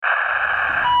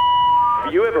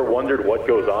Have you ever wondered what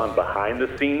goes on behind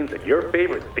the scenes at your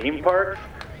favorite theme parks?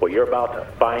 Well, you're about to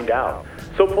find out.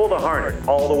 So pull the harness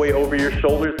all the way over your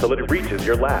shoulders till it reaches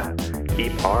your lap.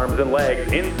 Keep arms and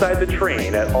legs inside the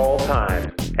train at all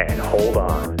times. And hold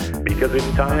on, because it's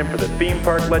time for the Theme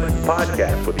Park Legends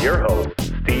Podcast with your host,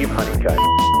 Steve Honeycutt.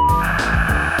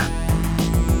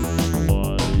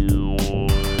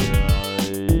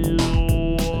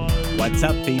 What's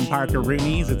up, Theme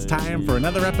Parkeroonies? It's time for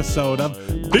another episode of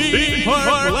Theme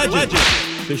Park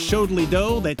Legends, the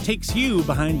show-diddly-do that takes you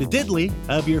behind the diddly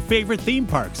of your favorite theme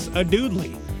parks, a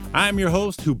doodly. I'm your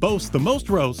host who boasts the most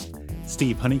roast,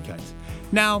 Steve Honeycutt.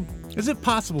 Now, is it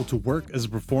possible to work as a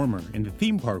performer in the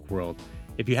theme park world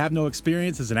if you have no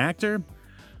experience as an actor?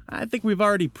 I think we've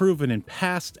already proven in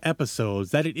past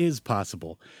episodes that it is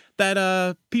possible,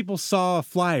 that people saw a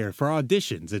flyer for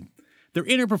auditions and their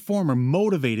inner performer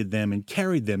motivated them and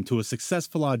carried them to a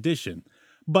successful audition.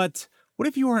 But what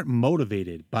if you aren't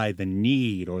motivated by the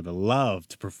need or the love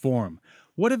to perform?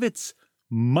 What if it's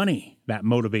money that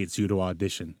motivates you to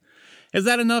audition? Is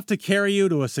that enough to carry you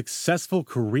to a successful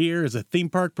career as a theme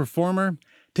park performer?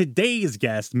 Today's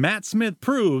guest, Matt Smith,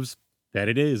 proves that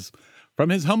it is. From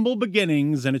his humble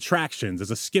beginnings and attractions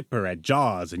as a skipper at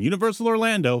Jaws and Universal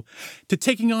Orlando, to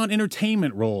taking on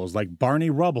entertainment roles like Barney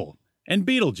Rubble and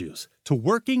Beetlejuice, to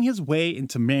working his way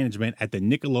into management at the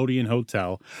Nickelodeon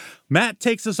Hotel, Matt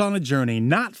takes us on a journey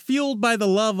not fueled by the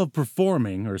love of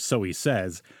performing, or so he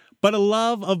says, but a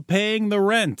love of paying the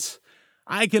rent.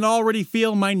 I can already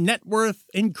feel my net worth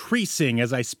increasing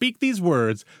as I speak these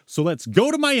words, so let's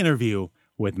go to my interview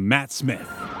with Matt Smith.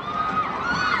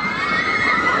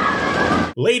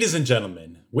 Ladies and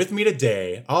gentlemen, with me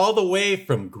today, all the way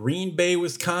from Green Bay,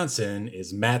 Wisconsin,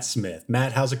 is Matt Smith.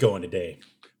 Matt, how's it going today?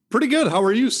 Pretty good. How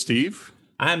are you, Steve?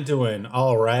 I'm doing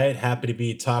all right. Happy to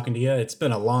be talking to you. It's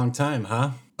been a long time, huh?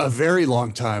 A very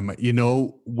long time. You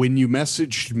know, when you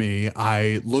messaged me,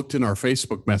 I looked in our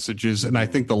Facebook messages, and I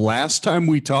think the last time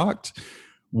we talked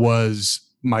was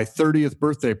my 30th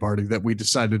birthday party that we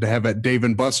decided to have at Dave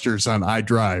 & Buster's on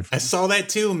iDrive. I saw that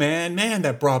too, man. Man,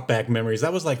 that brought back memories.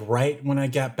 That was like right when I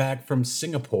got back from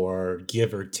Singapore,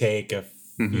 give or take a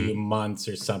few months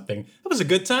or something. It was a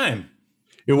good time.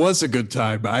 It was a good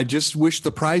time. I just wish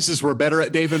the prizes were better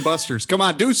at Dave & Buster's. Come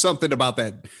on, do something about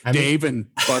that, Dave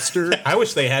and Buster. I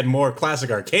wish they had more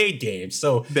classic arcade games.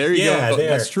 So there you go.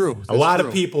 That's true. A lot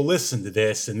of people listen to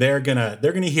this, and they're gonna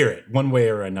hear it one way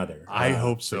or another. I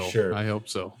hope so. For sure. I hope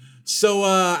so. So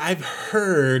I've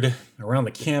heard around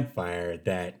the campfire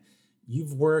that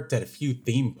you've worked at a few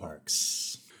theme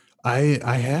parks. I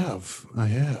have.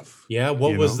 Yeah.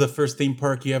 What was the first theme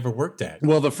park you ever worked at?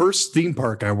 Well, the first theme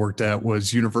park I worked at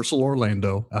was Universal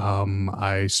Orlando.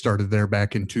 I started there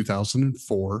back in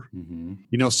 2004. Mm-hmm.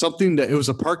 You know, it was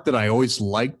a park that I always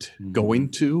liked going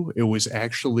to. It was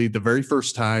actually the very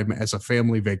first time as a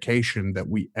family vacation that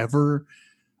we ever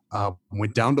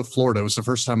went down to Florida. It was the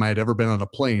first time I had ever been on a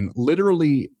plane.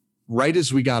 Literally, right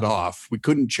as we got off, we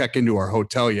couldn't check into our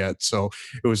hotel yet. So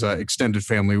it was an extended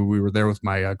family. We were there with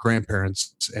my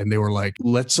grandparents, and they were like,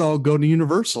 let's all go to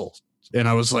Universal. And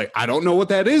I was like, I don't know what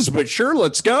that is, but sure,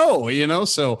 let's go. You know,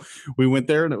 so we went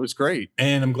there and it was great.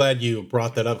 And I'm glad you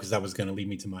brought that up because that was going to lead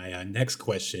me to my next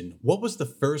question. What was the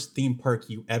first theme park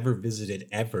you ever visited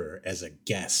ever as a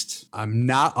guest? I'm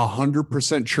not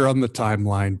 100% sure on the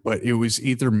timeline, but it was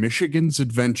either Michigan's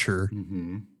Adventure,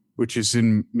 which is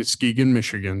in Muskegon,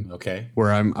 Michigan. Okay.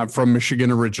 Where I'm from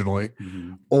Michigan originally,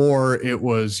 or it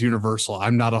was Universal.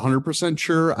 I'm not 100%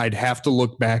 sure. I'd have to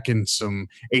look back in some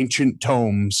ancient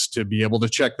tomes to be able to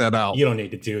check that out. You don't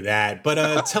need to do that.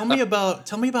 But tell me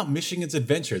about Michigan's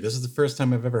Adventure. This is the first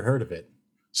time I've ever heard of it.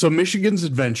 So Michigan's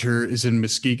Adventure is in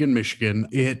Muskegon, Michigan.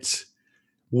 It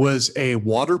was a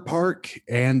water park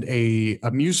and a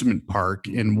amusement park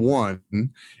in one.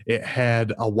 It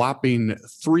had a whopping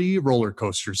 3 roller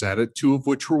coasters at it, 2 of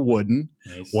which were wooden,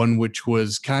 one which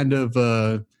was kind of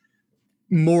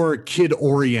more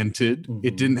kid-oriented.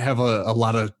 It didn't have a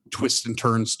lot of twists and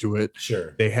turns to it.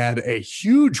 Sure. They had a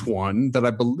huge one that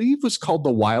I believe was called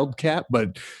the Wildcat,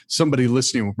 but somebody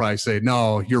listening will probably say,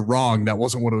 no, you're wrong. That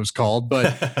wasn't what it was called.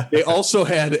 But they also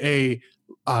had a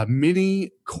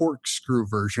mini corkscrew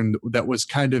version that was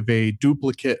kind of a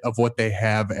duplicate of what they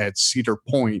have at Cedar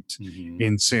Point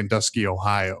in Sandusky,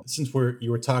 Ohio. Since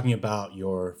you were talking about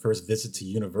your first visit to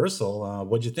Universal,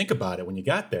 what'd you think about it when you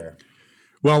got there?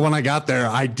 Well, when I got there,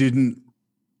 I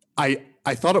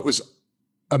thought it was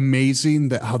amazing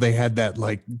that how they had that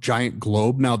like giant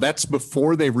globe. Now that's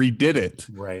before they redid it.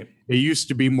 Right. It used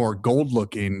to be more gold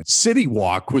looking. City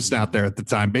Walk was not there at the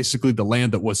time. Basically, the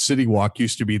land that was City Walk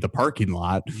used to be the parking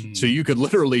lot. So you could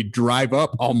literally drive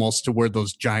up almost to where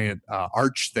those giant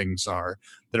arch things are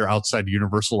that are outside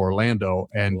Universal Orlando.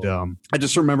 And I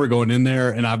just remember going in there.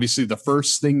 And obviously, the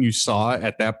first thing you saw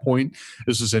at that point,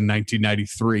 this was in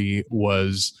 1993,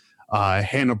 was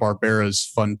Hanna-Barbera's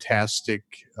fantastic,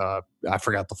 I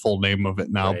forgot the full name of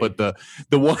it now, but the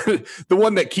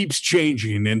one that keeps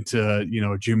changing into,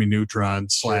 Jimmy Neutron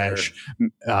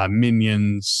 /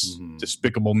 Minions,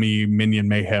 Despicable Me, Minion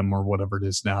Mayhem, or whatever it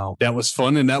is now. That was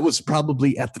fun. And that was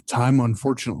probably at the time,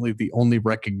 unfortunately, the only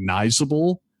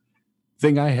recognizable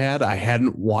thing I had. I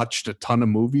hadn't watched a ton of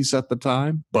movies at the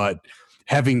time, but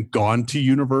having gone to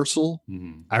Universal,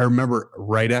 I remember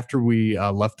right after we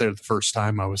left there the first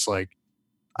time, I was like,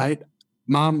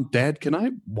 Mom, Dad, can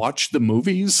I watch the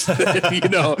movies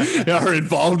that, are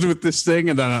involved with this thing?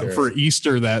 And then for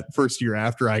Easter that first year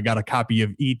after, I got a copy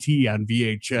of E.T. on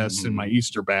VHS in my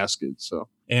Easter basket. So.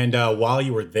 And while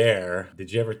you were there,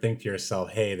 did you ever think to yourself,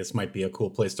 hey, this might be a cool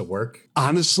place to work?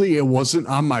 Honestly, it wasn't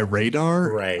on my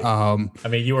radar. Right. I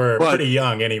mean, you were pretty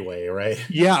young anyway, right?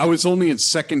 Yeah, I was only in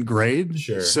second grade.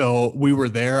 Sure. So we were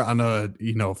there on a,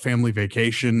 family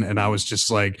vacation. And I was just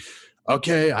like,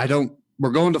 okay,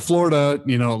 we're going to Florida.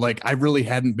 I really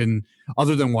hadn't been,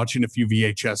 other than watching a few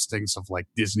VHS things of like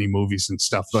Disney movies and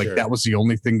stuff. Like that was the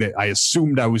only thing that I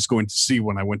assumed I was going to see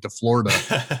when I went to Florida.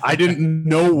 I didn't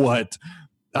know what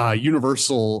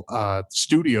Universal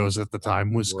Studios at the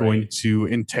time was going to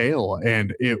entail,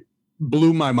 and it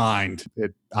blew my mind.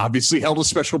 It obviously held a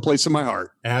special place in my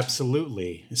heart.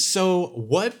 Absolutely. So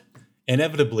what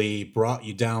inevitably brought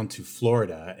you down to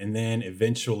Florida and then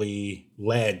eventually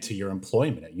led to your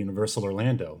employment at Universal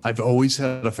Orlando? I've always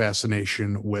had a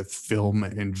fascination with film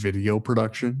and video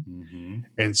production.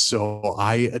 And so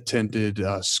I attended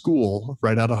school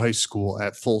right out of high school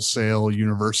at Full Sail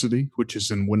University, which is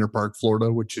in Winter Park,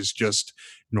 Florida, which is just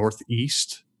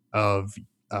northeast of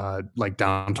like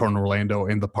downtown Orlando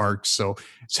in the parks. So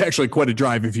it's actually quite a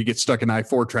drive if you get stuck in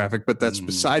I-4 traffic, but that's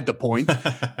beside the point.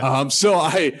 So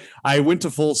I went to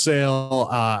Full Sail.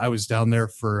 I was down there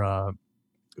for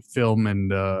film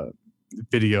and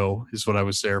video is what I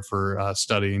was there for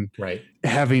studying. Right.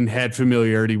 Having had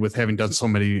familiarity with having done so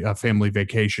many family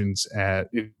vacations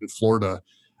in Florida,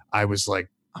 I was like,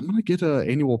 I'm going to get an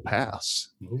annual pass.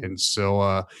 And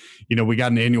so, we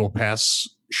got an annual pass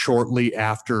shortly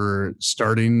after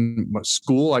starting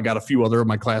school. I got a few other of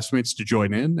my classmates to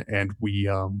join in, and we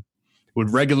would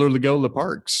regularly go to the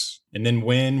parks. And then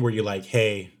when were you like,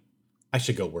 hey, I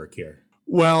should go work here?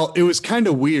 Well, it was kind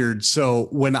of weird. So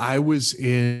when I was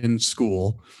in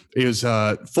school, it was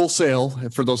Full Sail.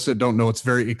 For those that don't know, it's a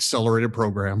very accelerated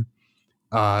program.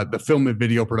 The film and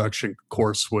video production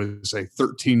course was a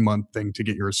 13-month thing to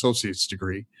get your associate's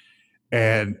degree.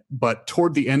 But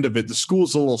toward the end of it, the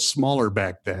school's a little smaller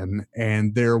back then,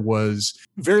 and there was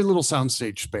very little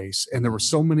soundstage space. And there were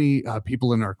so many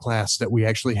people in our class that we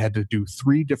actually had to do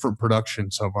 3 different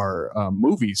productions of our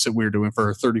movies that we were doing for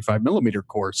our 35 millimeter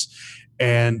course.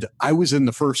 And I was in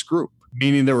the first group,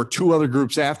 meaning there were 2 other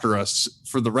groups after us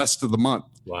for the rest of the month,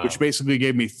 which basically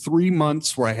gave me 3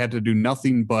 months where I had to do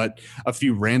nothing but a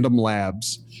few random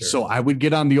labs. So I would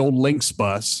get on the old Lynx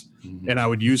bus, and I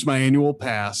would use my annual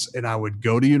pass, and I would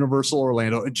go to Universal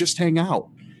Orlando and just hang out.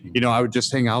 I would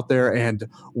just hang out there. And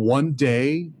one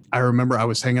day I remember I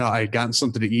was hanging out. I had gotten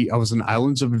something to eat. I was in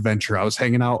Islands of Adventure. I was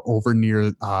hanging out over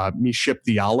near Me Ship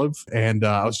the Olive, and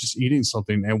I was just eating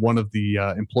something. And one of the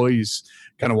employees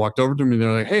kind of walked over to me.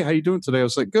 They're like, hey, how you doing today? I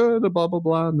was like, good, blah, blah,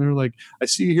 blah. And they're like, I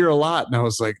see you here a lot. And I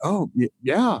was like, oh,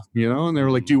 yeah. And they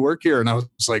were like, do you work here? And I was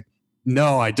like,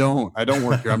 no, I don't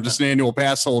work here. I'm just an annual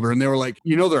pass holder. And they were like,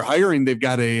 they're hiring. They've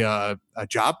got a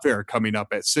job fair coming up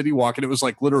at City Walk. And it was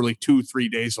like literally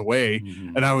 2-3 days away.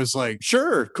 And I was like,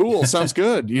 sure, cool. Sounds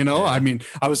good. I mean,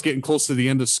 I was getting close to the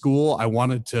end of school. I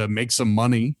wanted to make some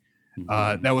money.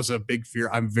 That was a big fear.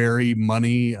 I'm very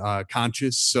money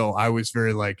conscious. So I was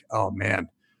very like, oh man,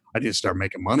 I need to start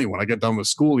making money when I get done with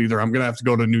school. Either I'm going to have to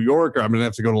go to New York or I'm going to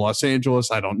have to go to Los Angeles.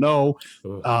 I don't know.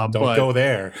 Don't go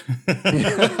there.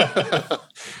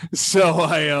 So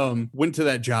I went to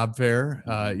that job fair,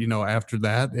 after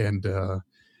that. And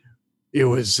it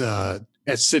was at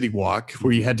City Walk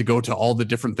where you had to go to all the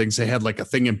different things. They had like a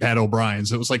thing in Pat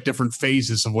O'Brien's. It was like different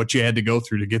phases of what you had to go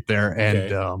through to get there.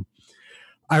 And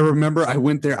I remember I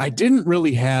went there. I didn't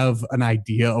really have an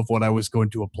idea of what I was going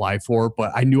to apply for,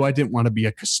 but I knew I didn't want to be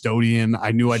a custodian.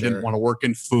 I knew I didn't want to work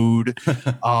in food.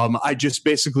 I just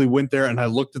basically went there and I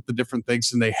looked at the different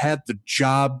things, and they had the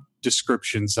job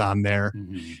descriptions on there.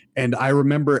 Mhm. And I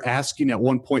remember asking at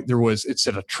one point, it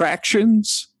said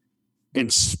attractions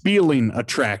and spieling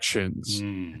attractions.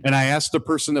 Mm. And I asked the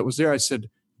person that was there, I said,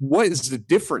 what is the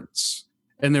difference?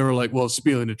 And they were like, well,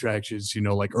 spieling attractions,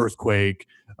 like Earthquake,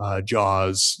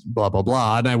 Jaws, blah, blah,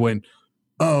 blah. And I went,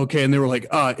 oh, okay. And they were like,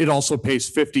 it also pays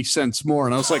 50 cents more.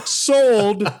 And I was like,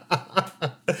 sold.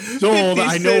 Sold. 50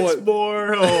 I know cents what.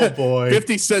 more. Oh boy.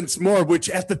 50 cents more, which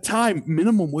at the time,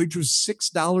 minimum wage was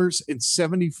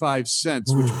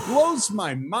 $6.75, which blows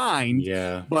my mind.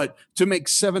 Yeah. But to make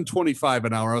 $7.25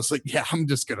 an hour, I was like, yeah, I'm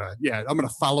gonna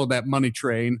follow that money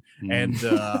train. And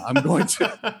I'm going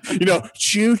to,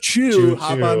 choo-choo,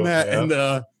 hop on that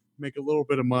and make a little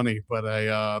bit of money. But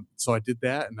so I did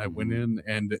that, and I went in,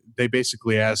 and they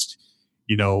basically asked,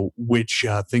 which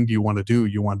thing do you want to do?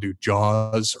 You want to do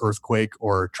Jaws, Earthquake,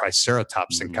 or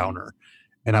Triceratops Encounter?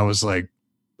 And I was like,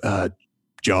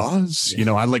 Jaws?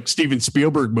 I like Steven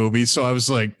Spielberg movies, so I was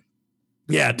like,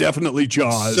 yeah, definitely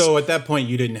Jaws. So at that point,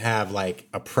 you didn't have like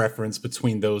a preference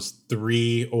between those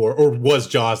three, or was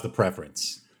Jaws the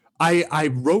preference? I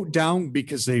wrote down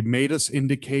because they made us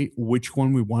indicate which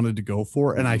one we wanted to go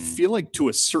for. And I feel like to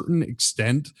a certain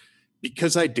extent,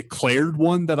 because I declared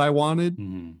one that I wanted,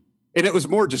 and it was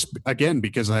more just, again,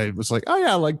 because I was like, oh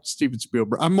yeah, I like Steven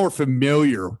Spielberg. I'm more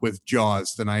familiar with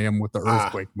Jaws than I am with the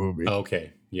Earthquake movie.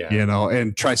 Okay. Yeah.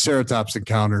 And Triceratops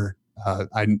Encounter,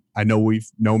 I know we've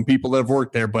known people that have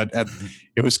worked there, but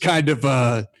it was kind of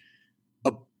a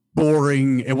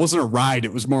boring. It wasn't a ride.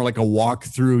 It was more like a walk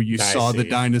through. You saw the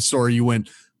dinosaur. You went,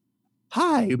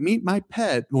 hi, meet my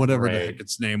pet, whatever the heck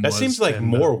its name was. That seems like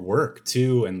more work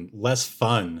too, and less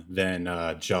fun than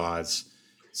Jaws.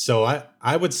 So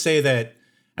I would say that,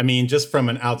 just from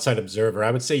an outside observer, I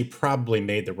would say you probably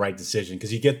made the right decision,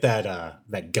 because you get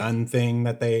that gun thing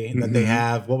that they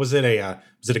have. What was it?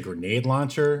 Was it a grenade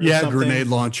launcher? Yeah, grenade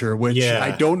launcher, which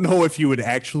I don't know if you would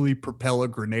actually propel a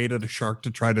grenade at a shark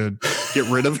to try to get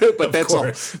rid of it, but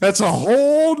that's a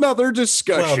whole nother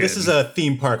discussion. Well, this is a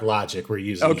theme park logic we're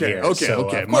using here. Okay.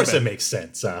 Of course it makes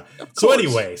sense. So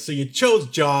anyway, so you chose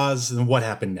Jaws, and what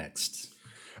happened next?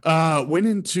 Went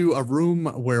into a room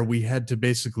where we had to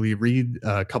basically read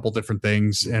a couple different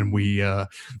things, and we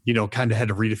kind of had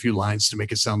to read a few lines to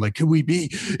make it sound like, could we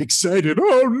be excited?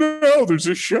 Oh no, there's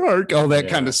a shark, all that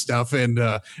kind of stuff. And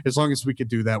as long as we could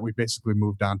do that, we basically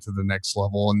moved on to the next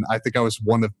level. And I think I was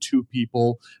one of two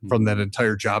people from that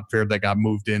entire job fair that got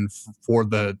moved in for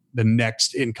the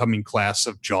next incoming class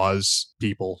of Jaws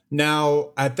people.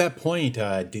 Now, at that point,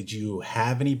 did you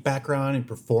have any background in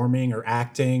performing or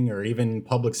acting or even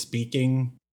public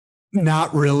speaking?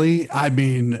 Not really.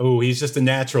 He's just a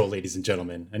natural, ladies and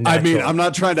gentlemen. I'm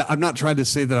not trying to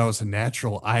say that I was a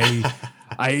natural.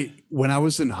 When I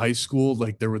was in high school,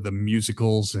 like there were the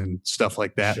musicals and stuff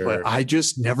like that, but I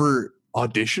just never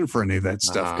auditioned for any of that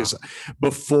stuff, because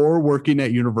before working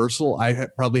at Universal, I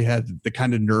probably had the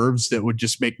kind of nerves that would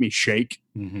just make me shake,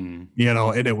 and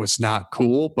it was not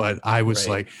cool. But I was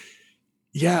like,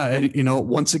 yeah, and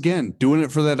once again, doing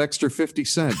it for that extra 50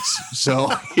 cents. So,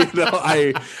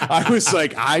 I was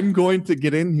like, I'm going to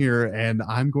get in here and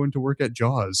I'm going to work at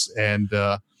Jaws. And,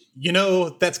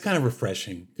 that's kind of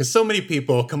refreshing, because so many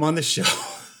people come on the show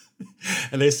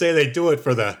and they say they do it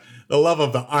for the love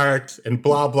of the art and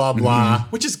blah, blah, blah,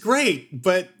 which is great.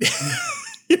 But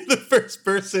you're the first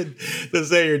person to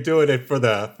say you're doing it for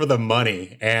the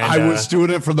money. And I was doing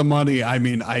it for the money.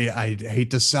 I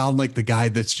hate to sound like the guy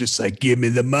that's just like, give me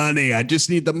the money. I just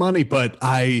need the money. But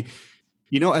at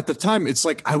the time, it's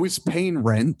like I was paying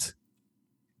rent.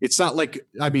 It's not like,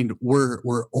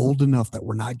 we're old enough that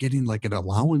we're not getting like an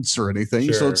allowance or anything.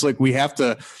 Sure. So it's like we have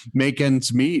to make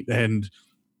ends meet. And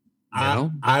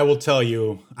I will tell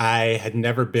you, I had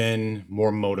never been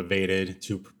more motivated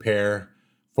to prepare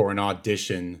for an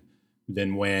audition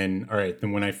than when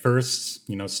I first,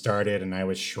 started, and I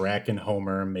was Shrek and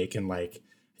Homer making like,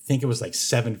 I think it was like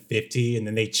 $7.50, and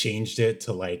then they changed it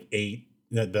to like $8.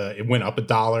 It went up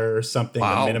 $1 or something.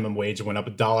 Wow. The minimum wage went up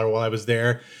 $1 while I was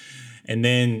there. And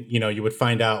then, you would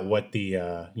find out what the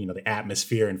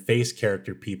atmosphere and face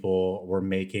character people were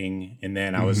making. And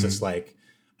then I was just like,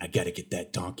 I got to get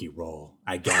that donkey role.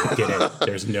 I got to get it.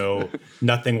 There's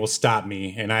nothing will stop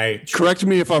me. And correct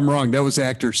me if I'm wrong. That was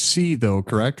actor C though,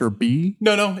 correct? Or B?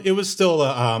 No, it was still,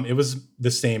 it was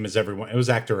the same as everyone. It was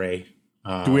actor A.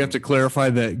 Do we have to clarify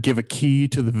that, give a key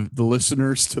to the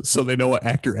listeners so they know what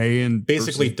actor A and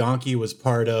basically Donkey was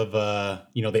part of,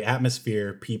 the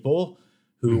atmosphere people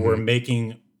who were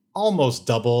making almost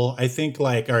double. I think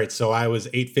like, all right, so I was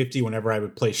 $8.50 whenever I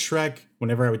would play Shrek.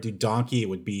 Whenever I would do Donkey, it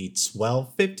would be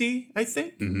 $12.50, I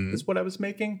think, is what I was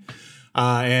making.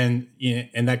 And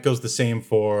that goes the same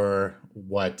for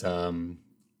what,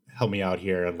 help me out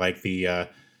here, like the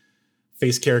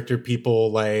face character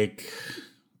people like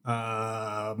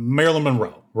Marilyn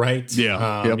Monroe, right?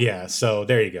 Yeah. Yep. Yeah. So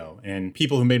there you go. And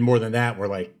people who made more than that were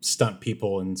like stunt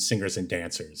people and singers and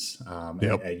dancers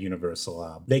at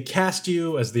Universal. They cast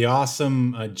you as the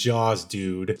awesome Jaws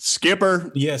dude,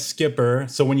 Skipper. Yes, Skipper.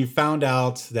 So when you found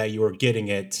out that you were getting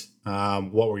it,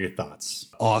 what were your thoughts?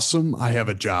 Awesome. I have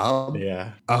a job.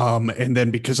 Yeah. And then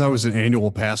because I was an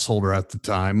annual pass holder at the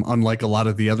time, unlike a lot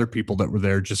of the other people that were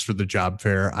there just for the job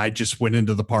fair, I just went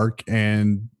into the park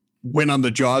and went on the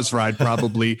Jaws ride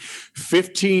probably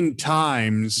 15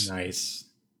 times. Nice.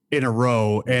 In a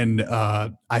row. And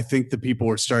I think the people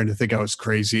were starting to think I was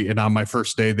crazy. And on my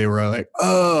first day, they were like,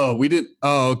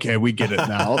 okay, we get it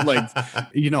now. Like,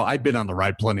 I'd been on the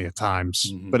ride plenty of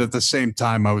times, but at the same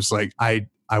time, I was like,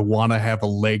 I want to have a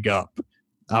leg up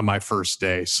on my first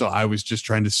day. So I was just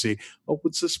trying to see,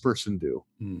 what's this person do?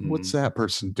 What's that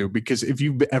person do? Because if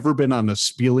you've ever been on a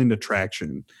spieling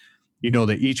attraction, you know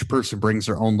that each person brings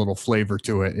their own little flavor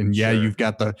to it. And you've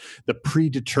got the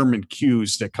predetermined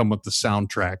cues that come with the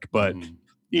soundtrack, but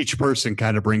each person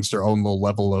kind of brings their own little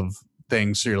level of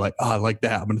things. So you're like, I like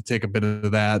that. I'm going to take a bit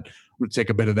of that. I'm going to take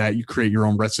a bit of that. You create your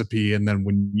own recipe. And then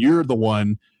when you're the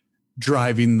one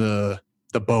driving the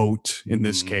boat, in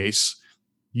this case,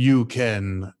 you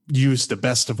can use the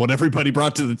best of what everybody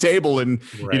brought to the table. And,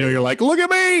 you're like, look at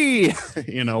me,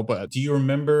 but. Do you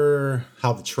remember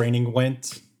how the training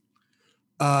went?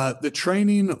 The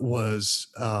training was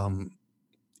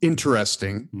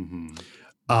interesting.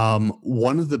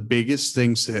 One of the biggest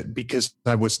things that, because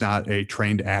I was not a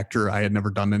trained actor, I had never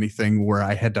done anything where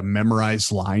I had to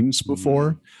memorize lines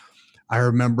before. I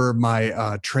remember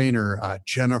my trainer,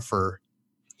 Jennifer,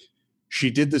 she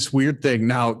did this weird thing.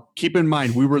 Now, keep in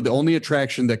mind, we were the only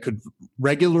attraction that could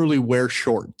regularly wear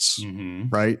shorts,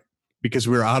 right? Because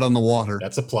we were out on the water.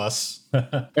 That's a plus.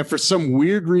 And for some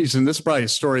weird reason, this is probably a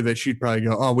story that she'd probably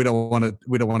go, we don't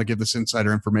want to give this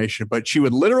insider information. But she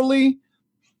would literally,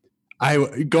 I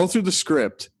would go through the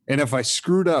script, and if I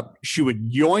screwed up, she would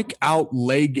yoink out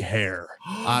leg hair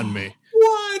on me.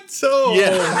 What? Oh,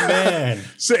 yeah. Man.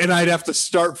 So, and I'd have to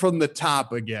start from the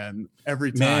top again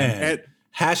every time. Man.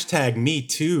 Hashtag me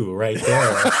too, right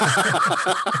there.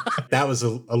 That was a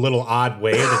little odd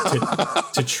way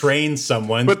to train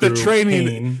someone. But the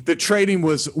training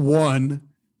was one,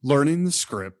 learning the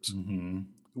script,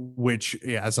 which,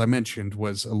 as I mentioned,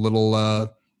 was a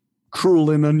little cruel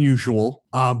and unusual.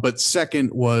 But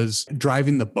second was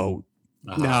driving the boat.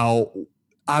 Now,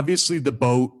 obviously, the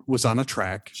boat was on a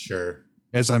track. Sure.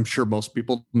 As I'm sure most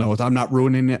people know. I'm not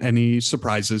ruining any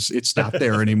surprises. It's not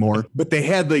there anymore. But they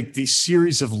had like these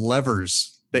series of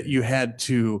levers that you had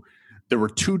to, there were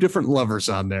two different levers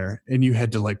on there, and you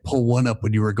had to like pull one up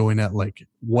when you were going at like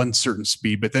one certain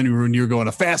speed. But then when you were going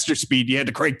a faster speed, you had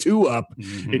to crank two up.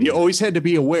 And you always had to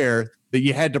be aware that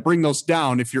you had to bring those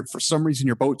down if for some reason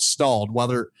your boat stalled,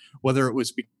 whether it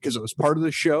was because it was part of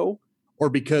the show or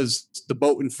because the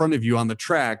boat in front of you on the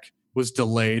track was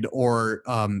delayed, or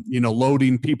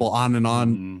loading people on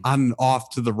and off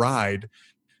to the ride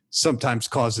sometimes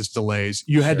causes delays.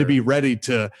 You had to be ready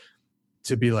to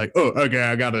be like, okay,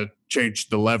 I gotta change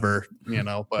the lever,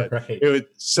 but right.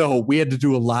 So we had to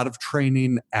do a lot of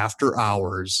training after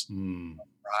hours,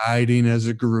 riding as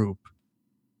a group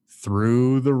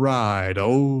through the ride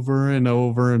over and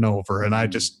over and over. And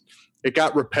it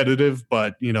got repetitive,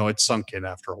 but it sunk in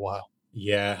after a while.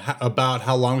 Yeah. About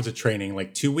how long was the training?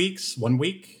 Like 2 weeks? 1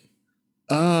 week?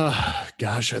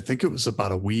 Gosh, I think it was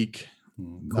about a week.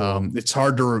 Cool. It's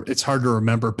hard to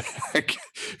remember back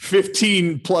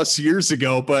 15 plus years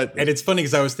ago, and it's funny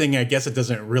because I was thinking, I guess it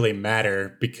doesn't really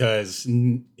matter, because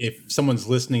if someone's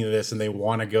listening to this and they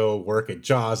want to go work at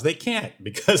Jaws, they can't,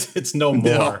 because it's no more.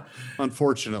 No,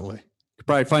 unfortunately. You could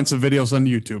probably find some videos on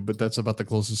YouTube, but that's about the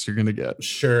closest you're going to get.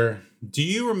 Sure. Do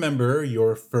you remember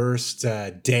your first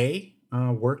day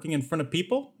working in front of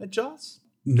people at Jaws?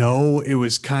 No, it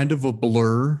was kind of a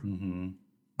blur.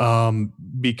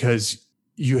 Because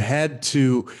you had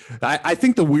to, I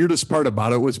think the weirdest part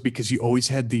about it was because you always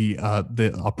had the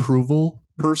approval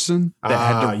person that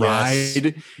had to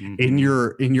ride in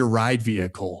your ride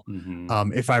vehicle.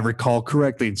 If I recall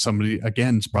correctly, and somebody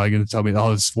again is probably going to tell me,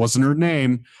 this wasn't her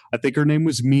name. I think her name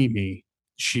was Mimi.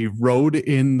 She rode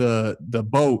in the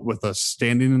boat with us,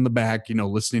 standing in the back,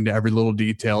 listening to every little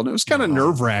detail. And it was kind of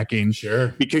nerve-wracking,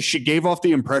 sure, because she gave off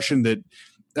the impression that,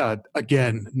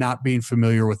 again, not being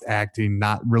familiar with acting,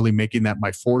 not really making that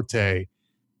my forte,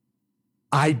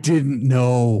 I didn't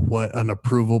know what an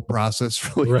approval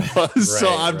process really was.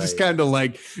 So I'm just kind of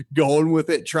like going with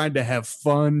it, trying to have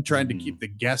fun, trying to keep the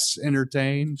guests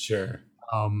entertained. Sure.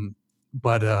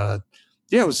 But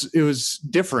yeah, it was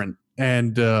different.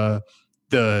 And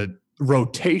the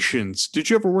rotations. Did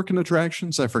you ever work in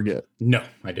attractions? I forget. No,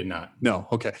 I did not. No.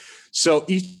 Okay. So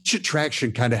each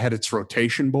attraction kind of had its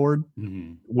rotation board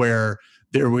where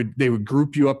they would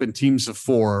group you up in teams of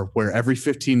 4, where every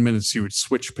 15 minutes you would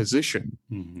switch position.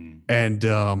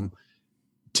 And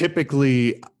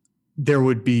typically there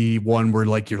would be one where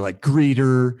like you're like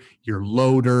greeter, your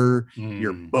loader,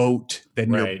 your boat,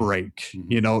 then your brake,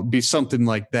 it'd be something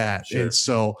like that. Sure. And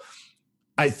so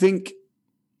I think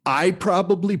I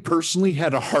probably personally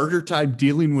had a harder time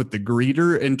dealing with the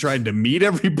greeter and trying to meet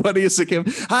everybody as they came.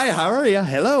 Hi, how are you?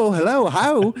 Hello,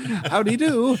 how do you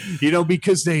do?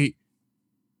 Because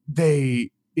they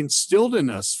instilled in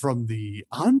us from the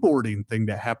onboarding thing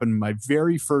that happened my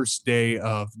very first day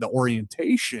of the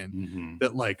orientation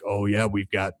that like, oh yeah, we've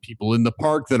got people in the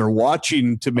park that are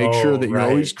watching to make sure that you're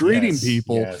always greeting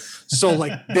people. So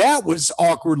like that was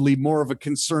awkwardly more of a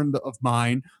concern of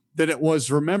mine than it was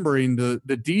remembering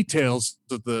the details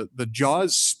of the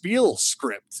Jaws spiel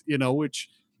script, which,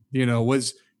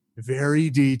 was very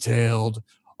detailed,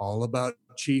 all about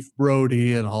Chief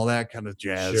Brody and all that kind of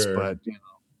jazz. Sure. But,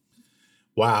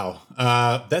 Wow.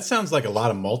 That sounds like a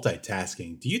lot of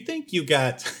multitasking. Do you think you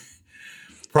got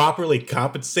properly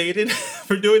compensated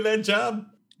for doing that job?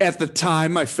 At the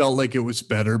time, I felt like it was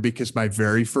better because my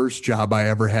very first job I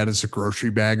ever had as a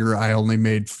grocery bagger, I only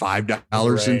made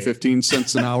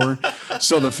 $5.15 an hour.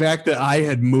 So the fact that I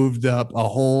had moved up a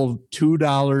whole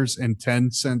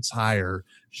 $2.10 higher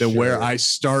than where I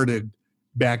started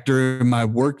back during my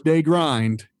workday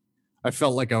grind, I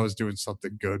felt like I was doing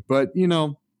something good. But,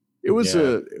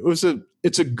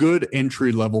 it's a good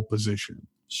entry level position.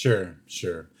 Sure.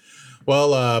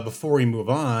 Well, before we move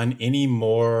on, any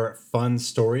more fun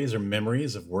stories or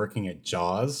memories of working at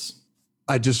Jaws?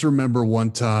 I just remember one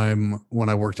time when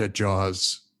I worked at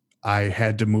Jaws, I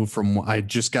had to move I'd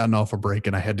just gotten off a break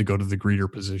and I had to go to the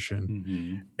greeter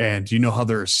position. And you know how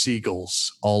there are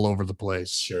seagulls all over the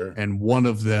place. Sure. And one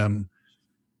of them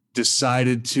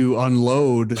decided to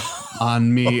unload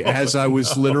on me as I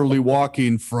was literally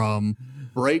walking from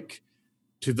break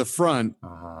to the front.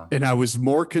 And I was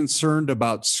more concerned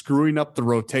about screwing up the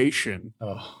rotation.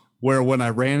 Where when I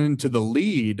ran into the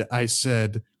lead,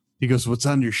 he goes, "What's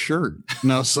on your shirt?"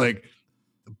 And I was like,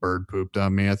 "The bird pooped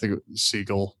on me. I think it was a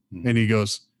seagull." And he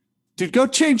goes, "Dude, go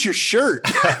change your shirt."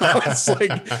 I was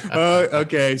like,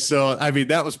 okay. So, I mean,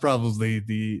 that was probably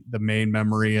the main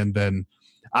memory. And then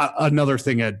another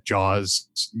thing at Jaws,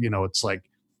 it's like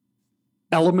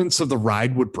elements of the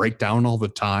ride would break down all the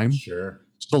time. Sure.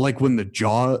 So like when the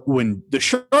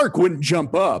shark wouldn't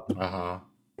jump up,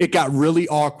 it got really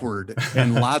awkward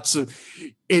and lots of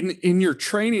in your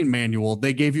training manual,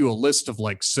 they gave you a list of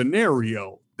like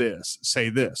scenario, this,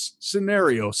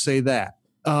 scenario, say that.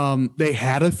 They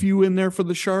had a few in there for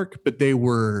the shark, but they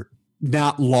were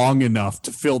not long enough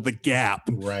to fill the gap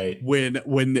when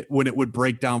it would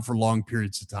break down for long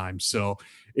periods of time. So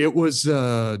it was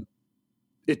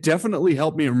it definitely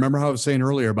helped me. Remember how I was saying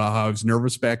earlier about how I was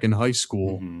nervous back in high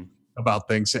school about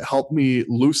things. It helped me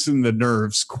loosen the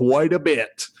nerves quite a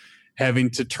bit, having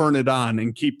to turn it on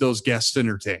and keep those guests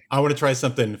entertained. I want to try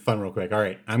something fun real quick. All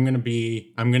right. I'm going to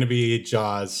be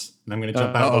Jaws, and I'm going to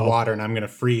jump out of the water, and I'm going to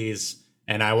freeze.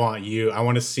 And I want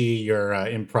to see your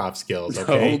improv skills.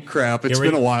 Okay. Oh crap. It's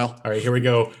been a while. All right, here we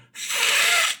go.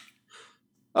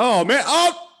 Oh man.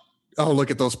 Oh,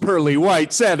 look at those pearly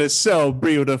whites. That is so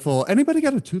beautiful. Anybody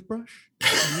got a toothbrush?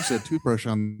 Use a toothbrush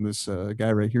on this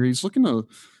guy right here. He's looking a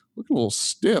little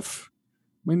stiff.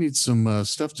 We need some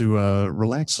stuff to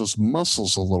relax those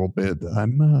muscles a little bit.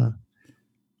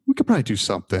 We could probably do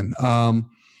something.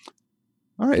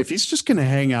 All right, if he's just going to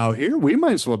hang out here, we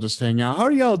might as well just hang out. How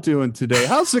are y'all doing today?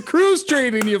 How's the cruise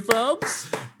treating you,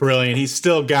 folks? Brilliant. He's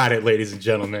still got it, ladies and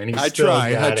gentlemen. I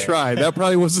tried. That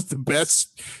probably wasn't the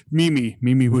best. Mimi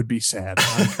would be sad.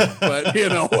 But,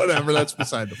 whatever. That's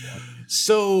beside the point.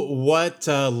 So what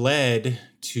led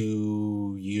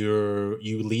to you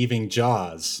leaving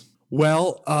Jaws?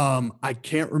 Well, I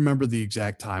can't remember the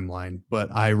exact timeline, but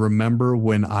I remember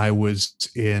when I was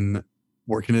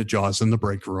working at Jaws in the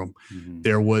break room,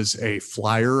 there was a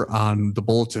flyer on the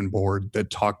bulletin board that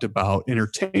talked about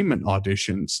entertainment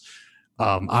auditions.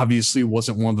 Obviously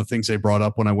wasn't one of the things they brought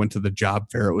up when I went to the job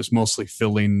fair. It was mostly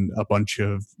filling a bunch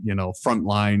of,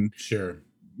 frontline,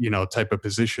 type of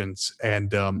positions.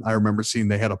 And I remember seeing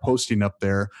they had a posting up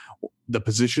there. The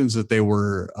positions that they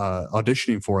were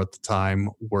auditioning for at the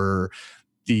time were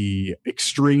the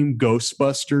Extreme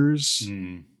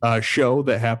Ghostbusters show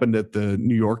that happened at the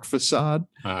New York Facade.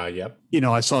 Yep.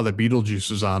 I saw that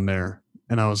Beetlejuice was on there,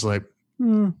 and I was like,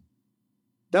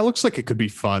 that looks like it could be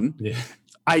fun. Yeah.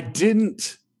 I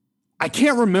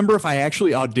can't remember if I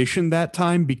actually auditioned that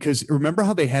time, because remember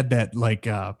how they had that, like,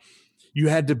 you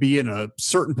had to be in a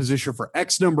certain position for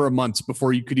X number of months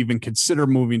before you could even consider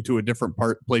moving to a different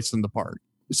place in the park.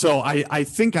 So I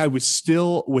think I was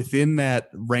still within that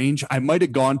range. I might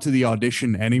have gone to the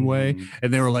audition anyway,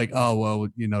 and they were like, "Oh, well,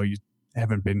 you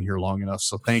haven't been here long enough,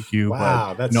 so thank you,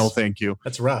 wow, but no thank you."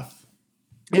 That's rough.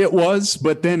 It was,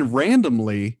 but then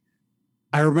randomly,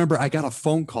 I remember I got a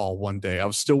phone call one day. I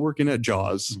was still working at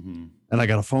Jaws, and I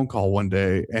got a phone call one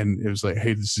day, and it was like,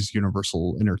 "Hey, this is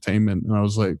Universal Entertainment," and I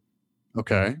was like,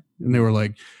 "Okay," and they were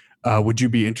like, "Would you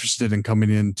be interested in coming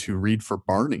in to read for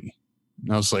Barney?"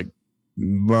 And I was like,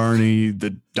 "Barney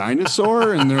the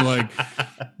dinosaur?" And they're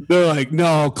like,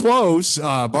 "No, close,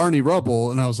 Barney Rubble."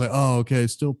 And I was like, "Oh, okay,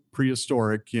 still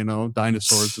prehistoric,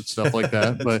 dinosaurs and stuff like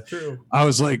that." But I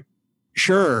was like,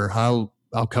 "Sure, I'll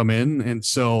come in." And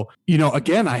so,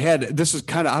 again, this was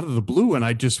kind of out of the blue, and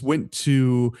I just went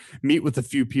to meet with a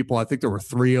few people. I think there were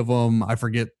 3 of them. I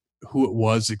forget who it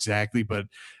was exactly, but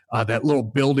that little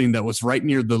building that was right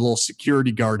near the little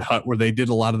security guard hut where they did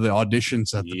a lot of the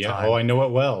auditions at the time. Oh, I know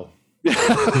it well.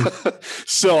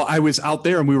 So I was out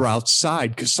there, and we were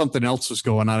outside because something else was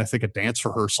going on. I think a dance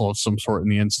rehearsal of some sort in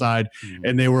the inside.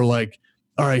 And they were like,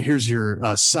 "All right, here's your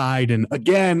side." And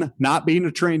again, not being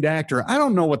a trained actor, I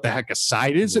don't know what the heck a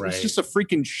side is. It was just a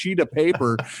freaking sheet of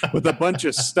paper with a bunch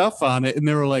of stuff on it. And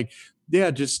they were like,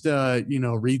 "Yeah, just,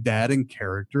 read that in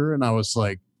character." And I was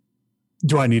like,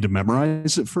 "Do I need to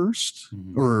memorize it first?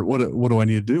 Or what do I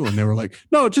need to do?" And they were like,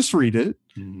 "No, just read it."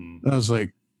 And I was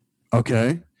like,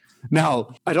 "Okay."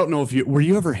 Now, I don't know if were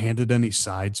you ever handed any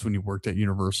sides when you worked at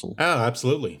Universal? Oh,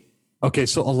 absolutely. Okay,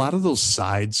 so a lot of those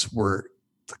sides were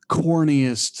the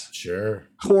corniest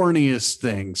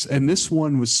things. And this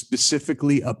one was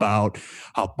specifically about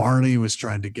how Barney was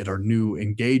trying to get our new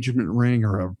engagement ring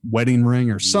or a wedding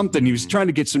ring or something. He was trying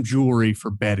to get some jewelry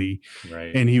for Betty.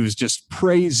 Right. And he was just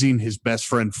praising his best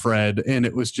friend, Fred. And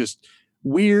it was just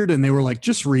weird. And they were like,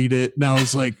 "Just read it." And I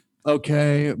was like,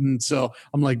 "Okay." And so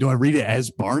I'm like, "Do I read it as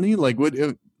Barney?" Like, what?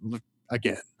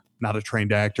 Again, not a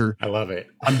trained actor. I love it.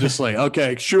 I'm just like,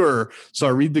 "Okay, sure." So I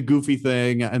read the goofy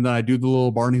thing, and then I do the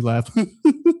little Barney laugh, and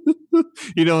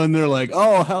they're like,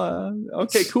 "Oh,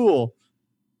 okay, cool."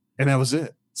 And that was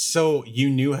it. So you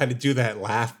knew how to do that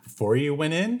laugh before you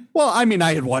went in? Well, I mean,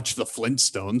 I had watched the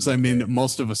Flintstones. I mean,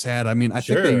 most of us had. I mean, I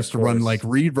think they used to run like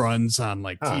reruns on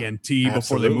like TNT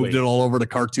before they moved it all over to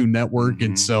Cartoon Network.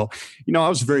 And so, I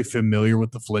was very familiar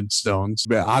with the Flintstones.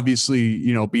 But obviously,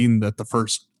 being that the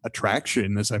first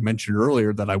attraction, as I mentioned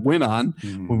earlier, that I went on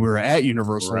when we were at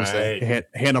Universal was that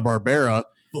Hanna-Barbera.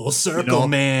 Full circle,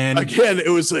 man. Again, it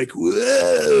was like,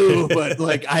 whoa. But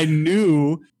like, I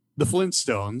knew the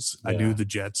Flintstones, I knew the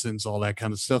Jetsons, all that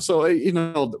kind of stuff. So,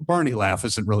 the Barney laugh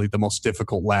isn't really the most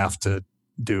difficult laugh to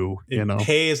do. It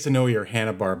pays to know your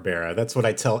Hanna-Barbera. That's what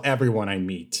I tell everyone I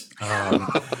meet.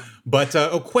 But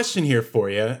a question here for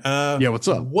you. Yeah, what's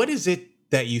up? What is it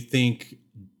that you think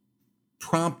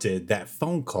prompted that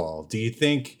phone call? Do you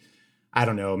think, I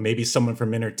don't know, maybe someone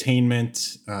from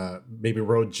entertainment maybe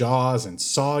rode Jaws and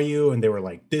saw you and they were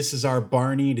like, "This is our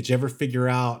Barney"? Did you ever figure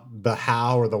out the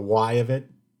how or the why of it?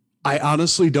 I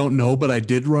honestly don't know, but I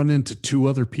did run into 2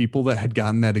 other people that had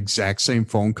gotten that exact same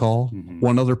phone call.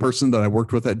 One other person that I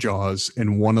worked with at Jaws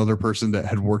and one other person that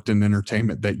had worked in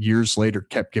entertainment that years later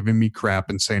kept giving me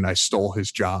crap and saying I stole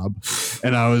his job.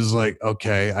 And I was like,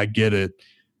 "Okay, I get it.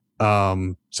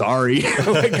 Sorry."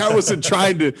 Like I wasn't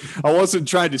trying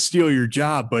to steal your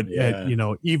job, but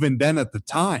even then at the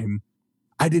time,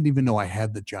 I didn't even know I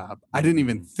had the job. I didn't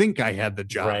even think I had the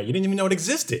job. Right. You didn't even know it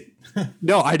existed.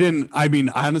 No, I didn't. I mean,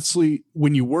 honestly,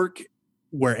 when you work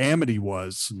where Amity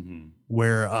was,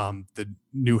 where the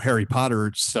new Harry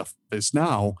Potter stuff is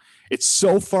now, it's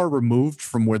so far removed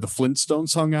from where the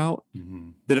Flintstones hung out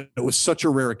that it was such a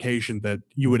rare occasion that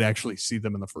you would actually see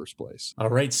them in the first place. All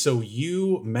right. So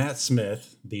you, Matt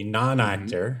Smith, the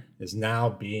non-actor, is now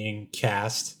being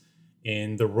cast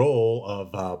in the role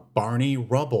of Barney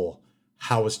Rubble.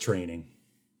 How was training?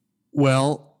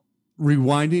 Well,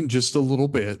 rewinding just a little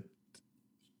bit,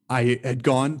 I had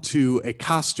gone to a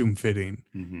costume fitting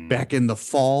back in the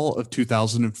fall of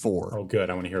 2004. Oh,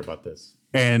 good. I want to hear about this.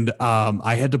 And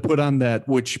I had to put on that,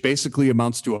 which basically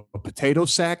amounts to a potato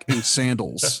sack and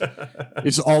sandals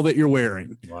is all that you're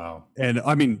wearing. Wow. And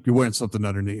I mean, you're wearing something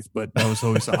underneath, but that was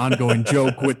always an ongoing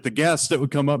joke with the guests that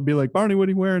would come up and be like, Barney, what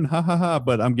are you wearing? Ha ha ha.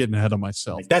 But I'm getting ahead of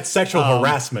myself. Like, that's sexual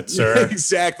harassment, sir.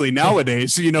 Exactly.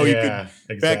 Nowadays, you know,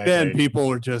 back then people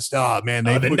were just, oh man,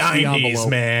 they the pushed 90s, the envelope.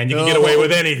 man. You can get away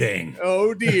with anything.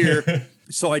 Oh dear.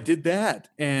 So I did that,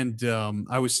 and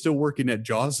I was still working at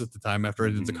Jaws at the time after I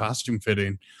did the costume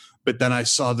fitting. But then I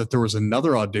saw that there was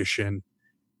another audition,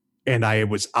 and I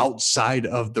was outside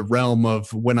of the realm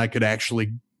of when I could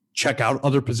actually check out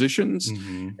other positions.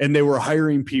 And they were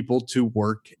hiring people to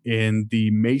work in the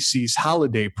Macy's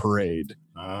Holiday Parade.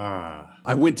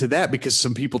 I went to that because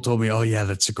some people told me, oh yeah,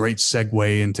 that's a great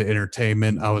segue into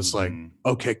entertainment. I was like,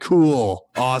 okay, cool,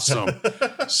 awesome.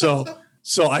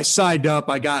 So I signed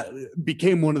up.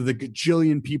 Became one of the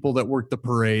gajillion people that worked the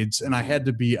parades, and I had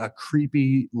to be a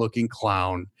creepy looking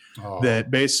clown that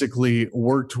basically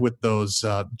worked with those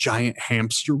giant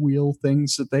hamster wheel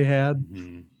things that they had,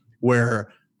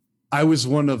 where I was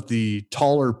one of the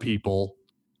taller people,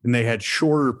 and they had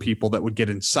shorter people that would get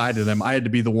inside of them. I had to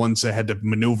be the ones that had to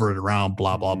maneuver it around,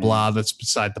 blah, blah, blah. That's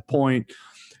beside the point.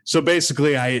 So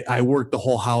basically, I worked the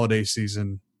whole holiday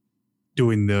season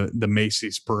doing the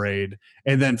Macy's parade.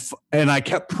 And I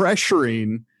kept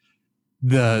pressuring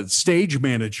the stage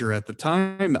manager at the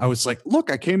time. I was like, look,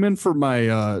 I came in for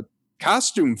my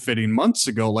costume fitting months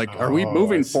ago. Like, are we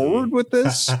moving forward with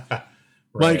this?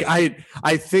 Right. Like,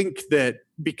 I think that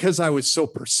because I was so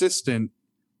persistent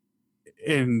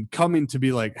in coming to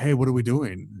be like, hey, what are we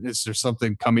doing? Is there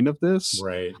something coming of this?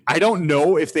 Right. I don't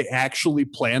know if they actually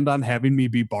planned on having me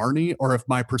be Barney, or if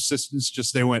my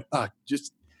persistence they went,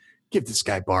 just give this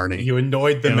guy Barney. You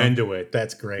annoyed them into it.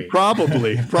 That's great.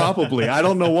 Probably. I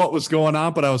don't know what was going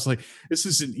on, but I was like, this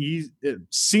is it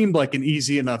seemed like an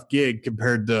easy enough gig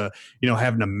compared to,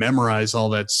 having to memorize all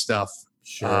that stuff.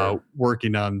 Sure.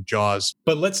 Working on Jaws.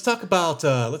 But let's talk about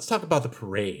the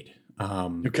parade.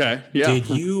 Okay. Yeah.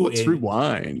 Let's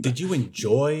rewind. Did you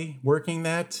enjoy working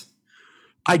that?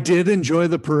 I did enjoy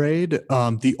the parade.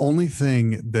 The only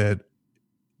thing that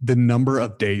the number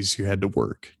of days you had to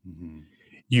work,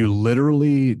 you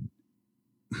literally,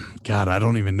 God, I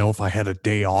don't even know if I had a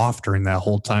day off during that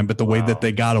whole time, but the way that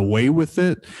they got away with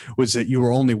it was that you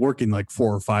were only working like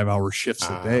 4 or 5 hour shifts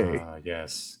a day.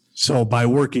 Yes. So by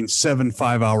working 7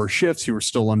 5-hour shifts, you were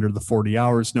still under the 40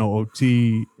 hours, no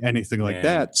OT, anything like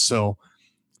that. So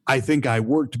I think I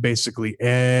worked basically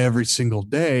every single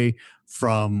day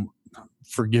from,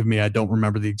 forgive me, I don't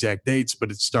remember the exact dates,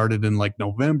 but it started in like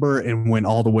November and went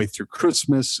all the way through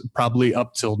Christmas, probably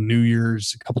up till New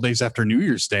Year's, a couple days after New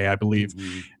Year's Day, I believe.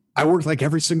 I worked like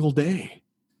every single day.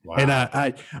 Wow. And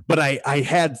I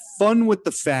had fun with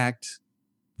the fact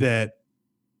that,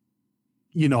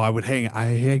 I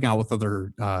hang out with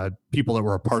other people that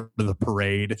were a part of the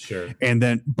parade. Sure. And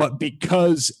then, but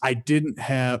because I did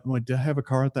I have a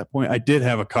car at that point? I did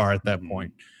have a car at that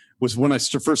point. Was when I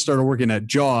first started working at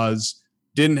Jaws,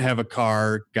 didn't have a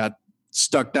car, got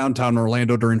stuck downtown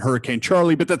Orlando during Hurricane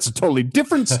Charlie, but that's a totally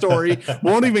different story.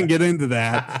 Won't even get into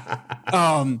that.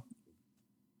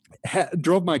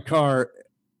 Drove my car.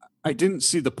 I didn't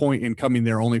see the point in coming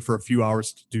there only for a few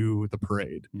hours to do the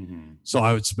parade. So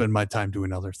I would spend my time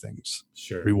doing other things.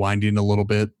 Sure. Rewinding a little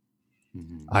bit.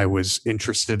 I was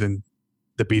interested in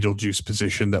the Beetlejuice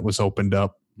position that was opened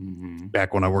up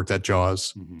back when I worked at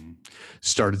Jaws.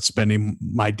 Started spending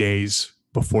my days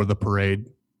before the parade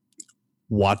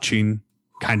watching,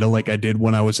 kind of like I did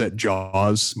when I was at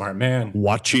Jaws. Smart man.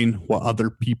 Watching what other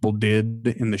people did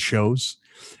in the shows.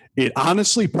 It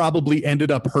honestly probably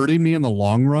ended up hurting me in the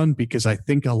long run, because I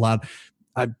think I'm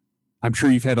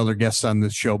sure you've had other guests on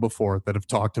this show before that have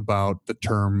talked about the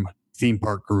term theme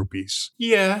park groupies.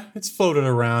 Yeah, it's floated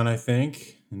around, I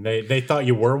think. And they thought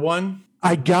you were one.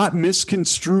 I got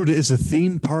misconstrued as a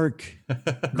theme park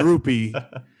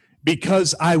groupie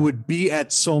because I would be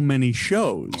at so many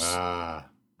shows.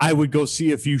 I would go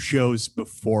see a few shows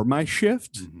before my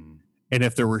shift. And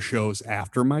if there were shows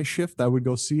after my shift, I would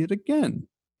go see it again.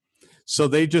 So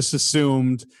they just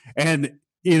assumed, and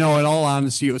in all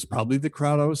honesty, it was probably the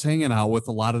crowd I was hanging out with.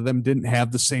 A lot of them didn't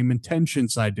have the same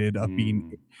intentions I did of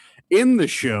being in the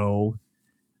show.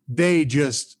 They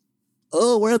just,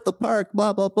 we're at the park,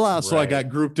 blah, blah, blah. Right. So I got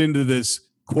grouped into this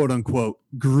quote unquote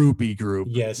groupie group.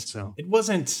 Yes. So it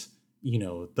wasn't,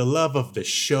 the love of the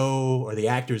show or the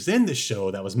actors in the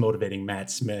show that was motivating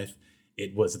Matt Smith.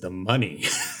 It was the money.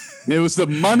 It was the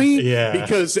money. Yeah.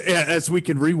 Because as we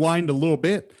can rewind a little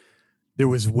bit, there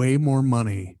was way more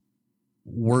money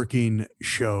working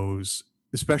shows,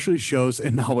 especially shows.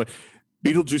 And now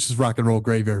Beetlejuice's Rock and Roll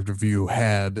Graveyard Review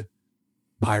had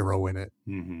pyro in it.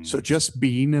 Mm-hmm. So just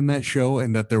being in that show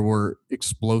and that there were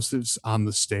explosives on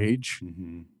the stage,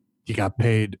 Mm-hmm. he got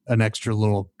paid an extra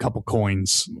little couple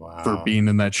coins for Wow. being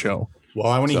in that show.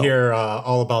 Well, I want to So- hear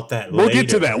all about that We'll later. get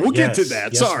to that. We'll get to Yes,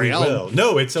 that. yes, Sorry, we I'll will.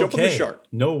 No, it's jump on the okay. shark.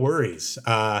 No worries.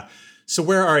 So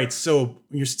all right, so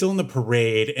you're still in the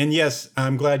parade. And yes,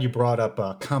 I'm glad you brought up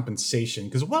compensation,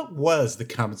 because what was the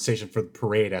compensation for the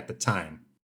parade at the time?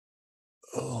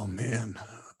 Oh, man.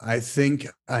 I think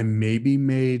I maybe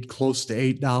made close to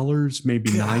 $8, maybe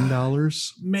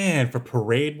 $9. Man, for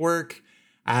parade work,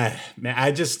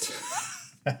 I just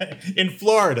in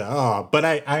Florida. Oh, but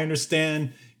I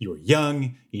understand you were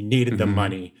young, you needed the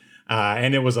money,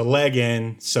 and it was a leg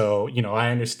in. So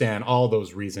I understand all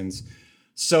those reasons.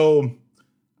 So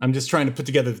I'm just trying to put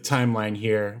together the timeline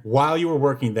here. While you were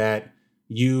working that,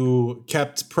 you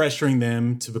kept pressuring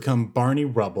them to become Barney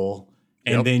Rubble,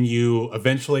 and Yep. then you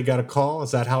eventually got a call. Is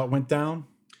that how it went down?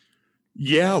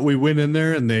 Yeah, we went in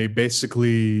there and they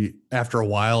basically, after a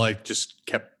while, I just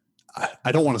kept,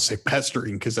 I don't want to say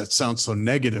pestering because that sounds so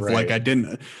negative. Right. Like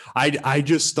I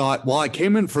just thought, well, I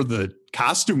came in for the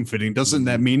costume fitting. Doesn't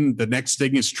that mean the next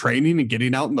thing is training and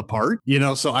getting out in the park?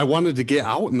 So I wanted to get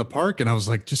out in the park and I was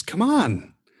like, just come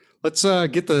on, let's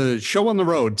get the show on the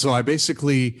road. So I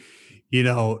basically, it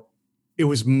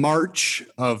was March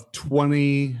of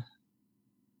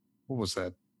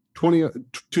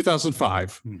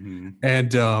 2005. Mm-hmm.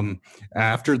 And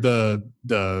after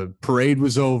the parade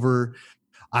was over,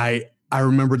 I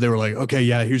remember they were like, okay,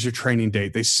 yeah, here's your training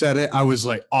date. They said it. I was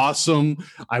like, awesome.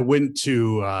 I went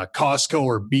to Costco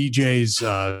or BJ's,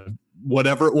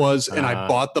 whatever it was, and I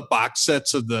bought the box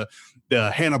sets of the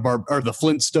Hanna-Barbera or the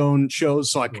Flintstone shows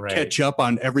so I could Right. catch up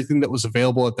on everything that was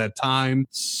available at that time.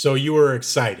 So you were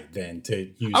excited then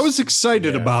to use. I was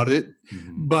excited Yeah. about it.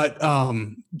 Mhm. But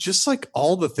just like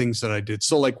all the things that I did.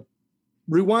 So like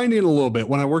rewinding a little bit,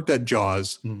 when I worked at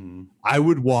Jaws, Mhm. I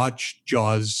would watch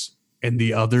Jaws and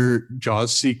the other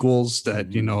Jaws sequels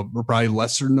that, Mhm. were probably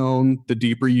lesser known the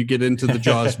deeper you get into the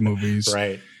Jaws movies.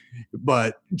 Right.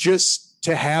 But just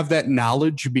to have that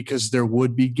knowledge, because there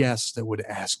would be guests that would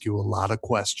ask you a lot of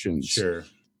questions. Sure.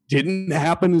 Didn't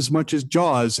happen as much as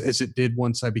Jaws as it did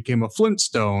once I became a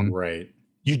Flintstone. Right.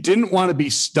 You didn't want to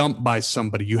be stumped by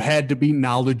somebody. You had to be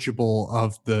knowledgeable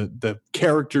of the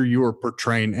character you were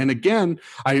portraying. And again,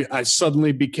 I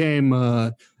suddenly became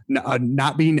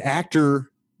not being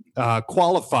actor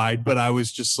qualified, but I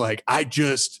was just like,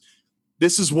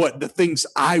 this is what the things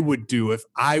I would do if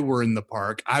I were in the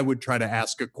park. I would try to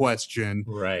ask a question,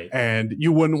 Right. and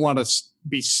you wouldn't want to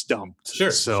be stumped. Sure.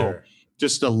 So Sure.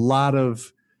 just a lot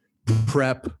of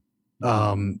prep.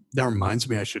 That reminds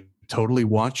me, I should totally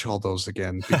watch all those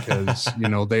again because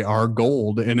they are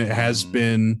gold, and it has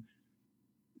been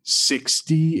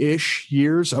 60-ish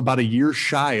years, about a year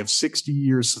shy of 60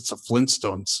 years since the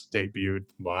Flintstones debuted.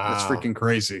 Wow. That's freaking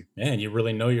crazy. Man, you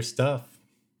really know your stuff.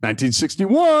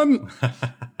 1961.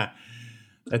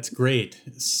 That's great.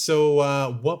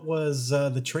 So what was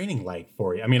the training like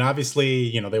for you? I mean,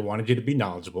 obviously, they wanted you to be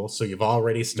knowledgeable. So you've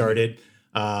already started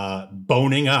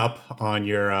boning up on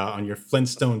your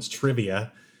Flintstones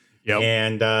trivia. Yep.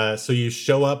 And so you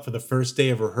show up for the first day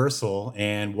of rehearsal,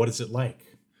 and what is it like?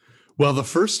 Well, the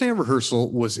first day of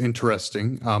rehearsal was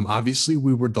interesting. Obviously,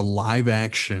 we were the live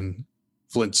action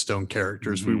Flintstone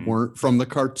characters. We weren't from the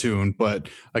cartoon, but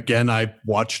again, I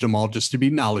watched them all just to be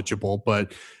knowledgeable.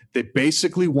 But they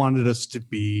basically wanted us to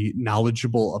be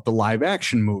knowledgeable of the live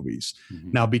action movies.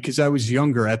 Now, because I was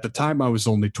younger at the time, I was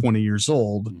only 20 years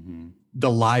old.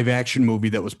 The live action movie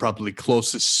that was probably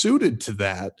closest suited to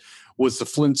that was the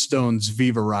Flintstones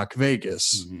Viva Rock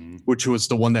Vegas, which was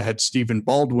the one that had Stephen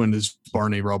Baldwin as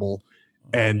Barney Rubble.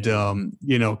 And,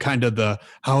 kind of the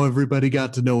how everybody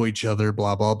got to know each other,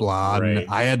 blah, blah, blah. Right. And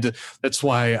I had to, that's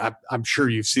why I'm sure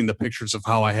you've seen the pictures of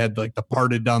how I had like the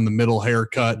parted down the middle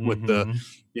haircut with the,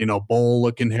 bowl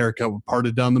looking haircut with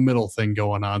parted down the middle thing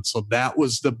going on. So that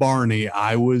was the Barney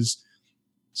I was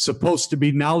supposed to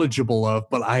be knowledgeable of,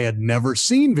 but I had never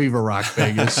seen Viva Rock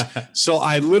Vegas. So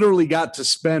I literally got to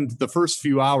spend the first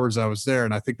few hours I was there.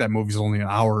 And I think that movie's only an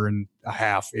hour and a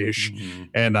half ish.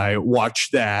 And I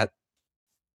watched that.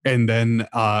 And then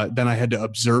I had to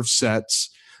observe sets.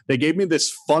 They gave me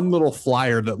this fun little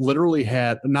flyer that literally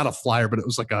had not a flyer, but it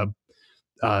was like a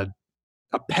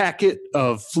packet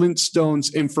of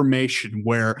Flintstones information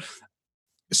where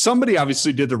somebody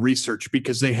obviously did the research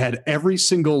because they had every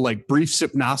single like brief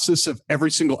synopsis of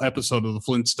every single episode of the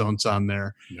Flintstones on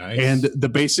there. Nice. And the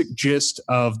basic gist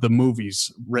of the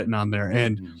movies written on there.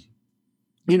 And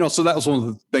So that was one of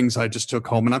the things I just took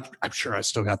home, and I'm sure I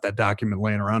still got that document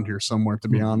laying around here somewhere, to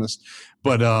be honest.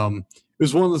 But it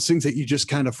was one of those things that you just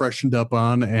kind of freshened up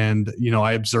on, and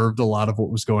I observed a lot of what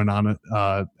was going on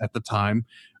at the time.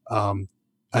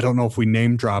 I don't know if we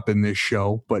name drop in this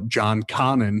show, but John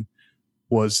Connon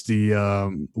was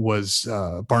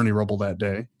Barney Rubble that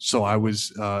day, so I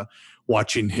was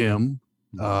watching him.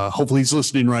 Hopefully, he's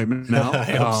listening right now. I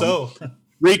hope so.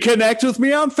 Reconnect with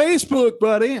me on Facebook,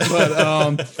 buddy.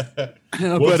 But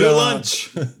we'll do lunch.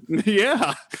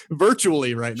 Yeah,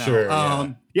 virtually right now.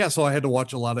 Sure. So I had to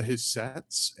watch a lot of his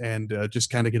sets and just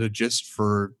kind of get a gist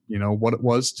for what it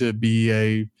was to be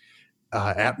a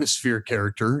atmosphere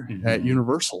character at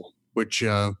Universal, which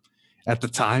at the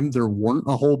time there weren't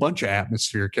a whole bunch of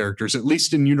atmosphere characters, at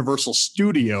least in Universal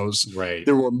Studios. Right.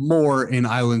 There were more in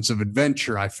Islands of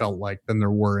Adventure, I felt like, than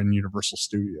there were in Universal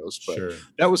Studios. But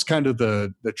that was kind of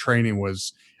the training.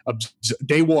 Was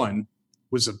day one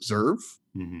was observe.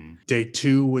 Day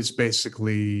two was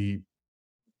basically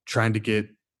trying to get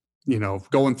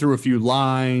going through a few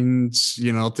lines,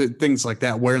 things like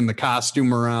that, wearing the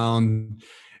costume around,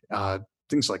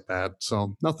 things like that.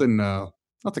 So nothing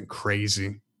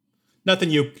crazy.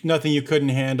 Nothing you couldn't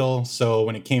handle. So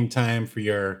when it came time for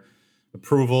your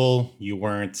approval, you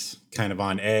weren't kind of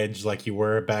on edge like you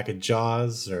were back at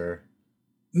Jaws, or?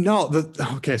 No.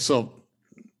 So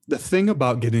the thing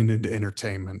about getting into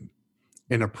entertainment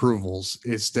and approvals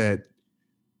is that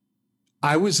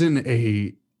I was in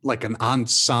an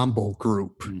ensemble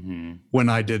group when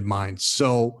I did mine.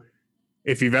 So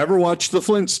if you've ever watched the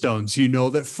Flintstones, you know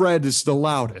that Fred is the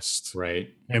loudest. Right.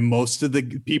 And most of the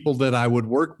people that I would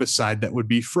work beside that would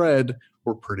be Fred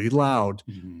were pretty loud.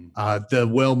 The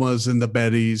Wilmas and the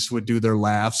Bettys would do their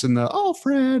laughs and the, oh,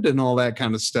 Fred, and all that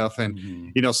kind of stuff.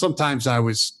 And, sometimes I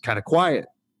was kind of quiet.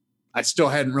 I still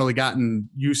hadn't really gotten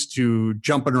used to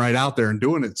jumping right out there and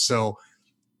doing it. So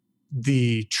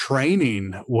the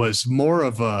training was more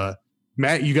of a,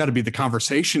 Matt, you got to be the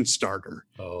conversation starter.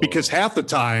 Because half the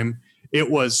time it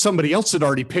was somebody else had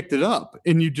already picked it up,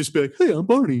 and you'd just be like, hey, I'm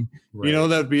Barney. Right.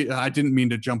 That'd be, I didn't mean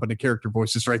to jump into character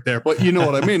voices right there, but you know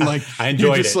what I mean? Like, I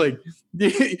enjoyed just it.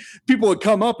 Like, people would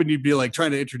come up and you'd be like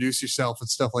trying to introduce yourself and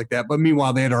stuff like that. But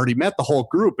meanwhile, they had already met the whole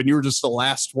group and you were just the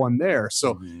last one there.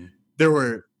 So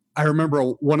I remember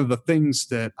one of the things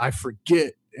that I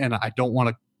forget, and I don't want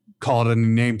to call it any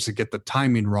names to get the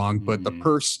timing wrong, but the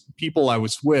people I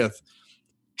was with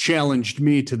challenged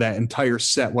me to that entire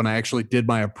set when I actually did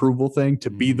my approval thing to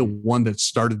be the one that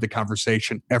started the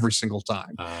conversation every single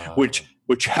time, which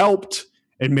helped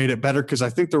and made it better. Cause I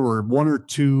think there were one or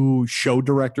two show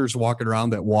directors walking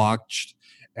around that watched.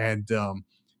 And, to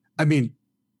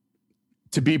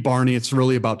be Barney, it's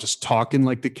really about just talking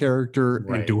like the character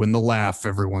and doing the laugh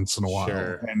every once in a while.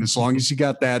 Sure. And as long as you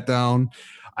got that down,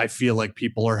 I feel like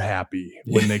people are happy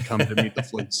when they come to meet the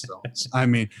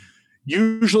Flintstones.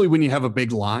 Usually when you have a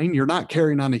big line, you're not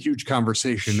carrying on a huge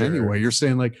conversation anyway. You're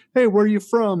saying like, hey, where are you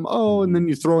from? Oh, and then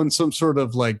you throw in some sort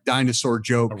of like dinosaur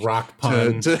joke. A rock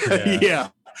pun. Yeah.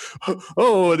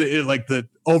 Oh, like the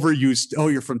overused, oh,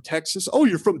 you're from Texas? Oh,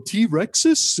 you're from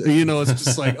T-Rexes? It's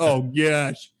just like, oh,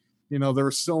 yeah. There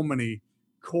were so many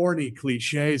corny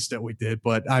cliches that we did.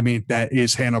 But, that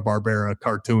is Hanna-Barbera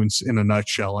cartoons in a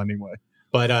nutshell anyway.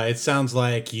 But it sounds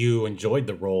like you enjoyed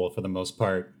the role for the most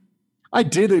part. I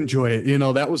did enjoy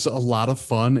it. That was a lot of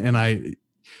fun. And I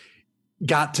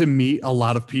got to meet a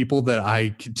lot of people that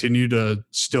I continue to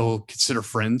still consider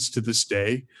friends to this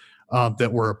day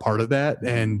that were a part of that.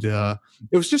 And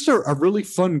it was just a really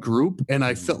fun group. And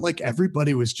I felt like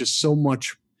everybody was just so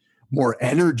much more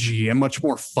energy and much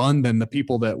more fun than the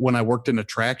people that when I worked in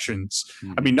attractions.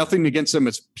 Nothing against them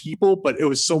as people, but it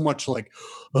was so much like,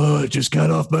 oh, I just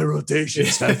got off my rotation.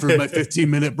 It's time for my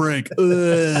 15-minute break.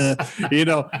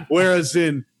 Whereas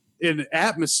in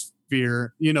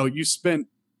atmosphere, you spent,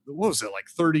 what was it, like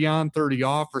 30 on, 30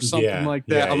 off or something like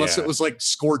that, unless it was like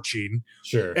scorching.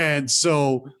 Sure. And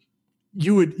so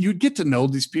you'd get to know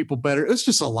these people better. It's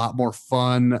just a lot more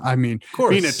fun. Being a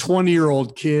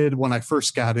 20-year-old kid, when I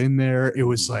first got in there, it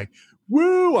was like,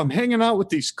 woo, I'm hanging out with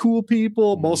these cool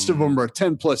people. Most of them are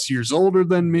 10 plus years older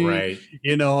than me. Right.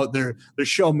 They're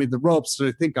showing me the ropes. So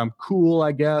they think I'm cool,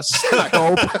 I guess. I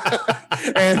hope.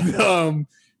 And,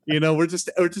 we're just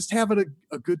having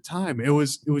a good time. It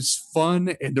was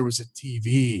fun. And there was a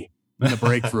TV in the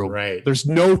break room. Right. There's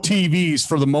no TVs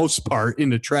for the most part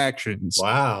in attractions.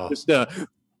 Wow.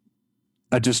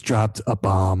 I just dropped a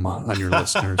bomb on your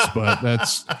listeners, but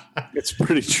it's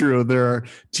pretty true. There are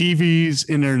TVs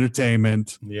in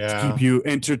entertainment to keep you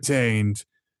entertained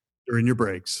during your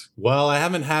breaks. Well, I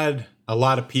haven't had a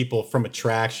lot of people from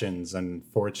attractions,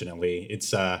 unfortunately.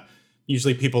 It's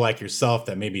usually people like yourself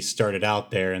that maybe started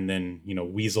out there and then,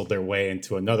 weaseled their way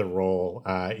into another role,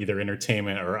 either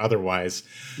entertainment or otherwise.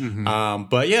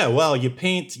 But yeah, well, you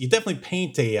definitely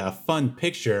paint a fun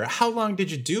picture. How long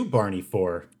did you do Barney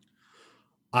for?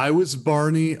 I was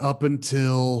Barney up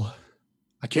until,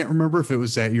 I can't remember if it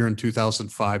was that year in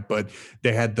 2005, but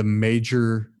they had the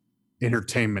major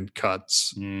entertainment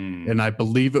cuts. And I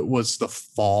believe it was the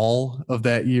fall of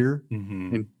that year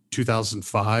in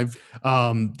 2005.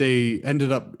 They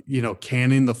ended up,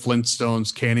 canning the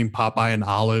Flintstones, canning Popeye and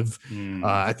Olive.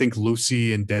 I think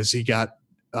Lucy and Desi got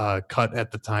cut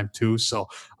at the time too. So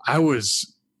it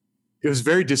was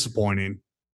very disappointing.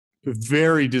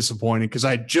 Very disappointing because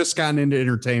I had just gotten into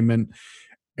entertainment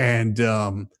and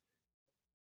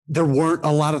there weren't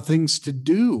a lot of things to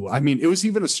do. I mean, it was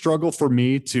even a struggle for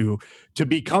me to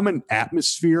become an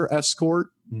atmosphere escort.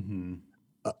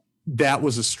 That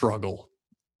was a struggle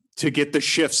to get the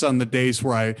shifts on the days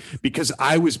because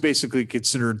I was basically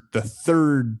considered the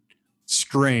third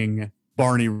string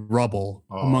Barney Rubble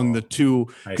among the two,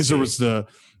 because there was the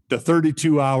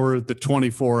 32-hour, the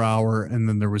 24-hour, and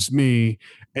then there was me.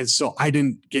 And so I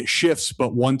didn't get shifts,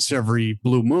 but once every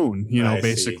blue moon,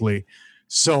 basically. See.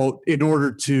 So in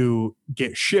order to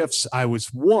get shifts, I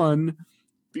was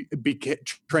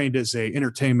trained as a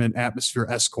entertainment atmosphere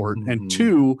escort. And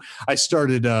two, I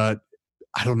started, I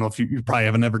don't know if you probably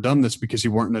haven't ever done this because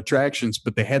you weren't in attractions,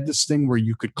 but they had this thing where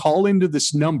you could call into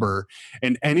this number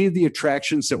and any of the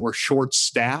attractions that were short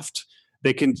staffed,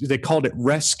 they called it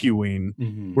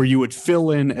rescuing, where you would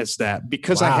fill in as that.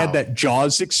 Because I had that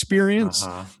Jaws experience,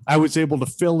 I was able to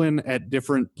fill in at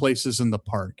different places in the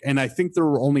park. And I think there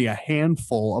were only a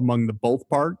handful among both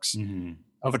parks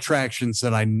of attractions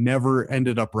that I never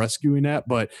ended up rescuing at.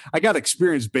 But I got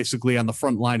experience basically on the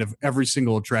front line of every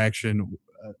single attraction,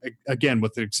 again,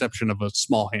 with the exception of a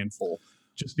small handful.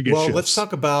 Just to get shifts. Let's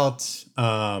talk about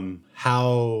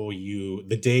how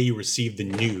the day you received the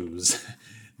news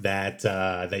that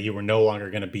you were no longer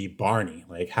going to be Barney.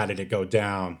 Like, how did it go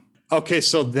down? Okay,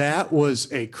 so that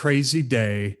was a crazy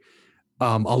day.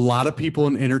 A lot of people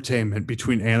in entertainment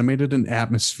between animated and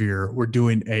atmosphere were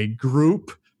doing a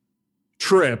group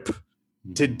trip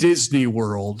to Disney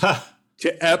World,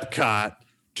 to Epcot,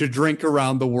 to drink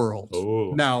around the world.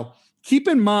 Ooh. Now, keep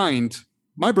in mind,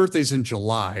 my birthday's in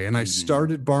July, and I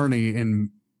started Barney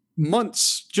in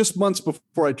months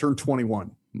before I turned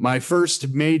 21. My first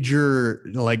major,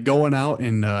 going out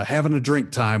and having a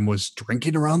drink time was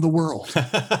drinking around the world.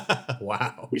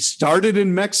 Wow. We started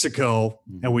in Mexico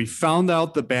and we found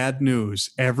out the bad news.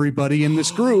 Everybody in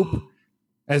this group,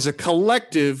 as a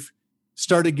collective,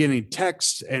 started getting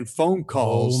texts and phone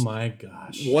calls. Oh my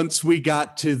gosh. Once we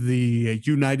got to the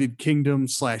United Kingdom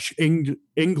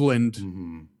 /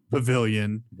 England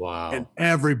pavilion. Wow. And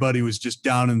everybody was just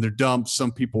down in their dumps.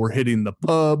 Some people were hitting the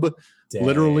pub. Dang.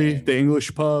 Literally the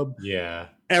English pub. Yeah.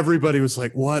 Everybody was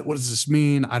like, what does this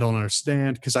mean? I don't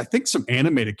understand. Because I think some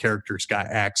animated characters got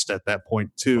axed at that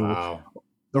point too. Wow.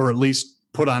 Or at least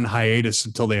put on hiatus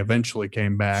until they eventually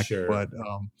came back. Sure. But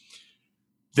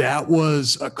that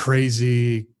was a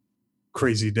crazy,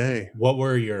 crazy day. What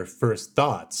were your first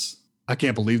thoughts? I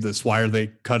can't believe this. Why are they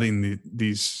cutting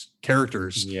these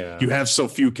characters? Yeah. You have so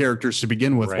few characters to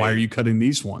begin with. Right. Why are you cutting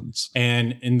these ones?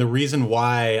 And the reason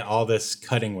why all this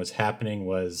cutting was happening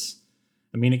was,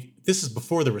 this is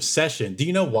before the recession. Do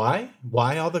you know why?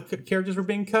 Why all the characters were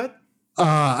being cut?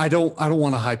 I don't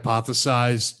want to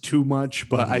hypothesize too much,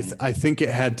 but I think it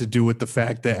had to do with the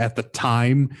fact that at the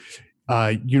time,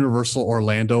 Universal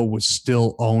Orlando was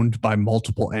still owned by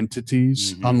multiple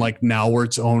entities, unlike now where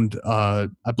it's owned, I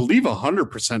believe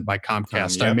 100% by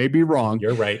Comcast. Yep. I may be wrong.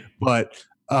 You're right. But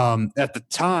at the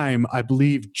time, I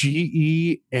believe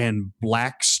GE and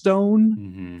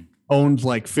Blackstone owned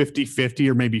like 50-50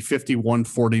 or maybe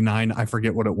 51-49. I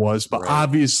forget what it was. But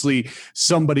obviously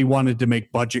somebody wanted to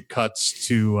make budget cuts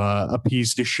to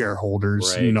appease the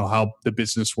shareholders. Right. You know how the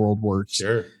business world works.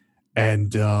 Sure.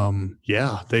 And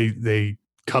they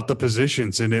cut the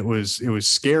positions, and it was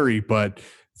scary. But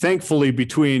thankfully,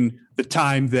 between the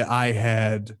time that I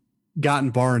had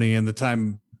gotten Barney and the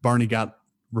time Barney got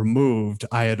removed,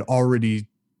 I had already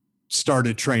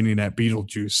started training at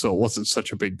Beetlejuice, so it wasn't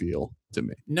such a big deal to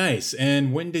me. Nice.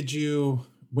 And when did you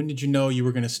know you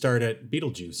were going to start at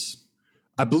Beetlejuice?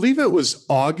 I believe it was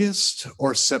August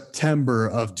or September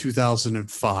of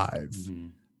 2005.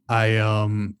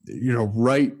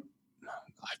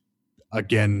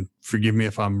 Again, forgive me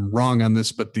if I'm wrong on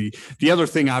this, but the other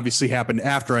thing obviously happened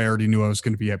after I already knew I was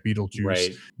going to be at Beetlejuice.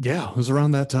 Right. Yeah, it was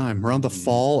around that time, around the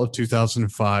fall of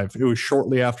 2005. It was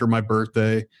shortly after my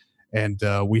birthday, and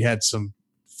we had some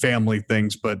family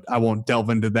things, but I won't delve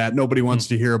into that. Nobody wants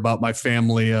to hear about my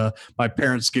family. My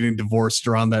parents getting divorced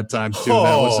around that time too.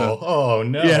 That was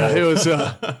no. Yeah, it was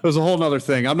a whole nother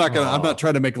thing. I'm not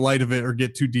trying to make light of it or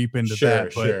get too deep into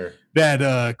that, but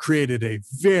that created a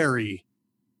very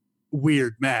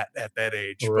weird Matt at that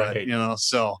age. Right. But,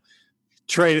 so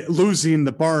losing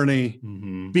the Barney,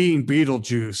 being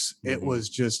Beetlejuice, it was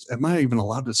just, am I even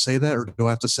allowed to say that, or do I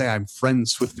have to say I'm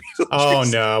friends with Beetlejuice? Oh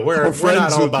no, we're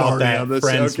not all about that.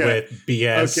 Friends with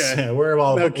BS. Okay. We're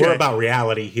about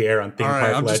reality here on Theme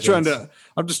Park Legends.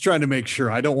 I'm just trying to make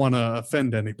sure I don't want to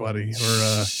offend anybody,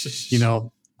 or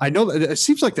I know that it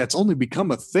seems like that's only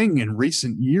become a thing in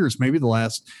recent years, maybe the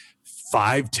last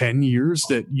 5-10 years,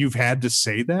 that you've had to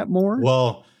say that more.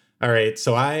 Well, all right,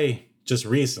 so I just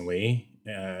recently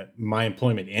my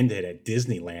employment ended at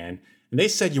Disneyland, and they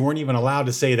said you weren't even allowed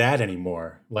to say that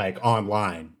anymore, like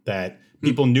online, that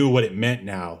people knew what it meant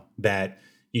now, that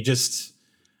you just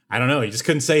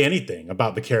couldn't say anything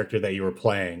about the character that you were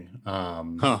playing.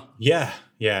 Yeah,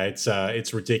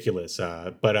 it's ridiculous.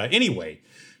 But anyway,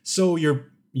 so you're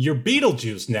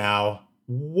Beetlejuice now.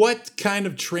 What kind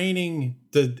of training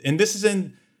and this is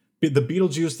in the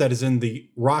Beetlejuice that is in the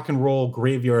Rock and Roll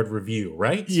Graveyard Review,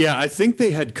 right? Yeah, I think they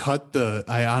had cut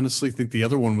I honestly think the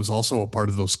other one was also a part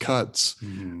of those cuts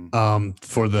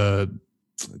for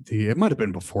it might have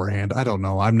been beforehand. I don't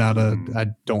know. I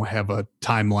don't have a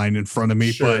timeline in front of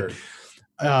me, but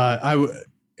I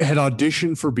had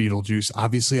auditioned for Beetlejuice.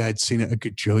 Obviously, I'd seen it a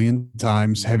gajillion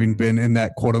times, having been in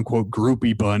that quote unquote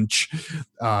groupie bunch,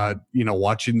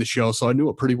 watching the show. So I knew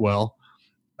it pretty well.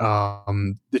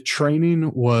 The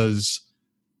training was,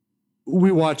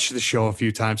 we watched the show a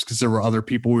few times because there were other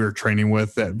people we were training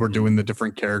with that were doing the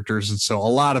different characters. And so a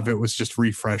lot of it was just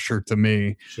refresher to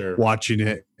me watching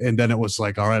it. And then it was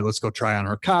like, all right, let's go try on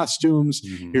our costumes.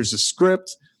 Here's a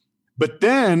script. But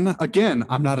then again,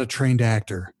 I'm not a trained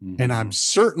actor and I'm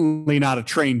certainly not a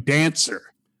trained dancer.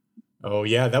 Oh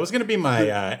yeah. That was going to be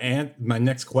my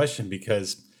next question,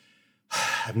 because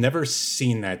I've never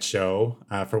seen that show.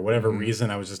 For whatever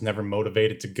reason, I was just never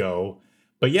motivated to go.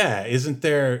 But yeah, isn't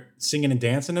there singing and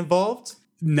dancing involved?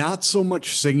 Not so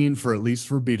much singing, for at least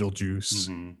for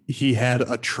Beetlejuice. He had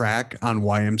a track on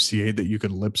YMCA that you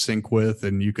could lip sync with,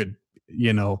 and you could,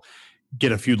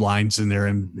 get a few lines in there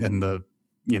and the,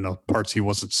 parts he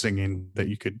wasn't singing that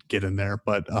you could get in there.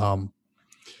 But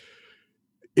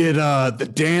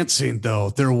the dancing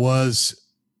though, there was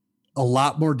a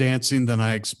lot more dancing than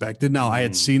I expected. Now, I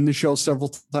had seen the show several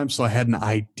times, so I had an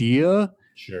idea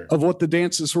of what the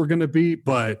dances were going to be,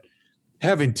 but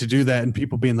having to do that and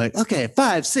people being like, okay,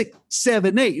 5, 6,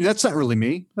 7, 8, that's not really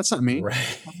me. That's not me.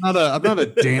 Right. I'm not a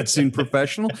dancing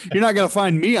professional. You're not going to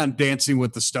find me on Dancing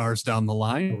with the Stars down the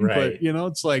line. Right. But,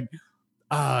 it's like,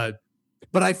 but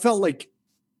I felt like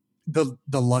the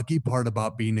lucky part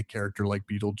about being a character like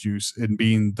Beetlejuice and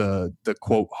being the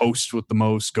quote host with the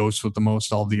most, ghost with the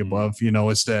most, all of the above,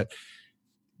 is that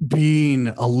being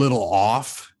a little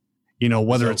off,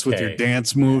 whether it's with your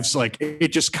dance moves, like it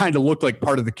just kind of looked like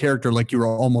part of the character, like you were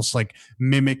almost like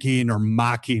mimicking or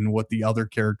mocking what the other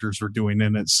characters were doing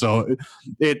in it. So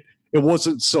it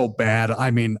wasn't so bad.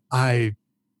 I mean, I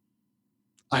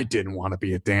didn't want to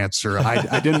be a dancer.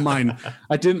 I didn't mind.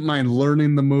 I didn't mind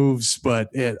learning the moves, but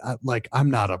I'm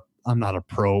not a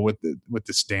pro with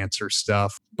this dancer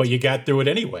stuff. But you got through it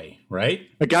anyway, right?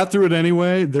 I got through it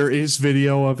anyway. There is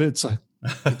video of it. So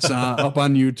it's up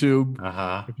on YouTube.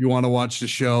 If you want to watch the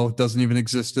show, it doesn't even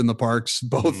exist in the parks.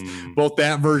 Both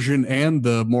that version and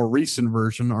the more recent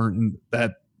version aren't in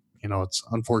that. It's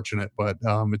unfortunate, but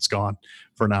it's gone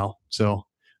for now. So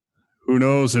who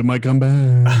knows? It might come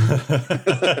back.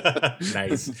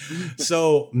 Nice.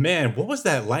 So, man, what was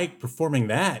that like performing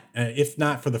that? If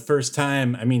not for the first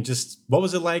time, I mean, just what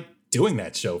was it like doing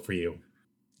that show for you?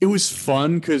 It was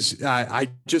fun because I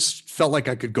just felt like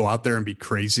I could go out there and be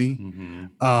crazy.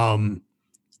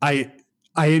 I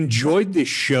enjoyed the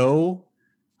show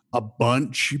a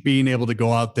bunch, being able to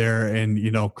go out there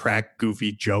and, crack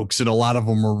goofy jokes, and a lot of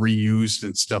them were reused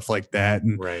and stuff like that.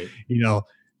 And,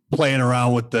 playing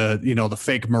around with the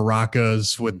fake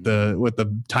maracas with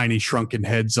the tiny shrunken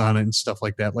heads on it and stuff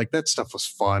like that. Like that stuff was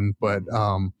fun, but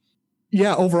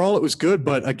yeah, overall it was good.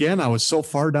 But again, I was so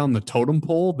far down the totem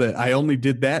pole that I only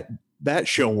did that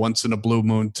show once in a blue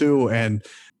moon too. And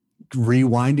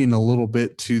rewinding a little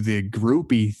bit to the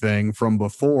groupie thing from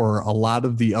before, a lot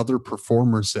of the other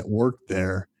performers that worked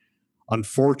there,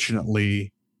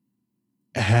 unfortunately,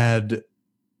 had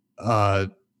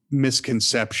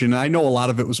misconception. I know a lot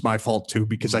of it was my fault too,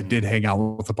 because I did hang out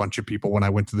with a bunch of people when I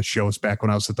went to the shows back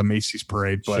when I was at the Macy's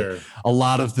parade, but a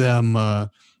lot of them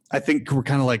I think we're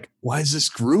kind of like, why is this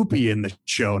groupie in the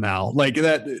show now? Like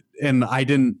that. And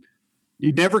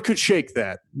you never could shake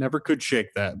that. Never could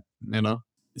shake that, you know?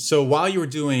 So while you were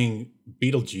doing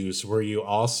Beetlejuice, were you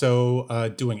also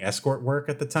doing escort work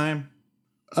at the time?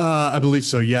 I believe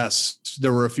so. Yes,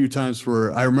 there were a few times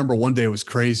where I remember one day it was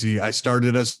crazy. I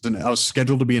was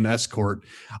scheduled to be an escort.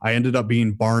 I ended up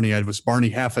being Barney. I was Barney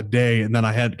half a day, and then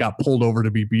I got pulled over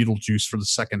to be Beetlejuice for the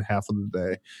second half of the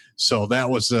day. So that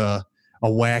was a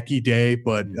wacky day,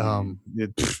 but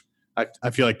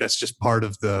I feel like that's just part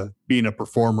of the being a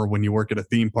performer when you work at a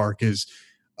theme park is,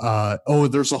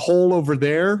 there's a hole over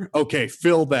there. Okay,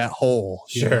 fill that hole.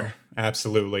 Sure,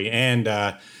 absolutely. And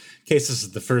in case this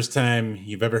is the first time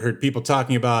you've ever heard people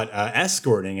talking about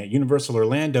escorting at Universal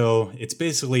Orlando, it's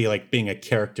basically like being a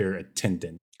character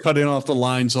attendant. Cutting off the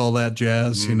lines, all that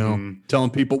jazz, telling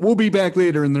people, we'll be back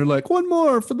later. And they're like, one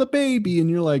more for the baby. And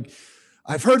you're like,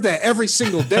 I've heard that every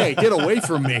single day. Get away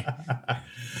from me.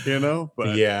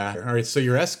 But yeah. All right. So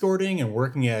you're escorting and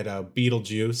working at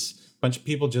Beetlejuice. A bunch of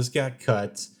people just got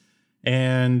cut.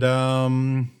 And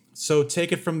so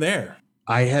take it from there.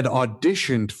 I had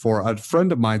auditioned for a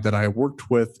friend of mine that I worked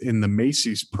with in the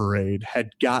Macy's parade,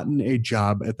 had gotten a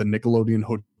job at the Nickelodeon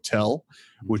Hotel,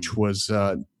 which was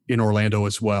in Orlando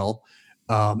as well.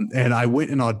 And I went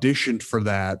and auditioned for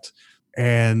that,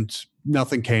 and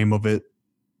nothing came of it.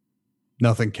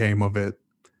 Nothing came of it.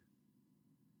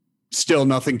 Still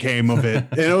nothing came of it.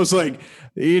 And it was like,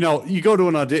 you go to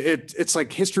an audition, it's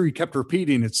like history kept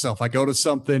repeating itself. I go to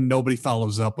something, nobody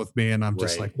follows up with me, and I'm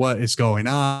just like, what is going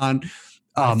on?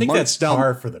 I think that's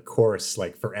par for the course,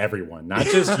 like for everyone, not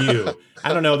just you.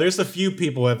 I don't know. There's a few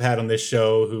people I've had on this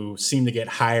show who seem to get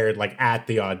hired like at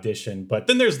the audition, but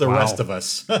then there's the rest of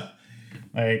us.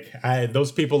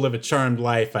 Those people live a charmed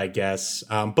life, I guess.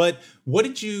 But what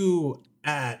did you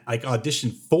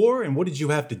audition for, and what did you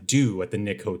have to do at the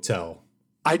Nick Hotel?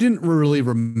 I didn't really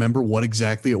remember what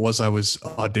exactly it was I was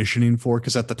auditioning for,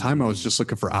 because at the time I was just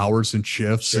looking for hours and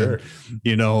shifts. Sure.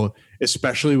 And,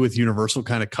 especially with Universal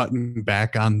kind of cutting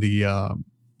back on the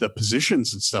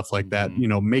positions and stuff like that,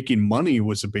 making money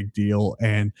was a big deal.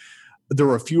 And there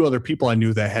were a few other people I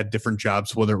knew that had different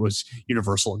jobs, whether it was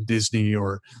Universal and Disney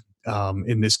or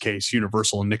in this case,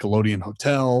 Universal and Nickelodeon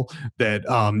Hotel, that,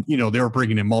 they were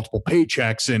bringing in multiple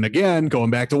paychecks. And again, going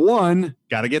back to one,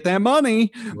 got to get that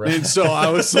money. Right. And so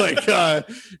I was like, I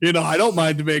don't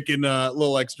mind making a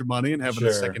little extra money and having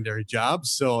a secondary job.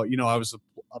 So, I was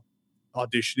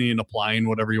auditioning, applying,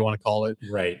 whatever you want to call it.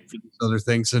 Right. For these other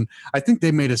things. And I think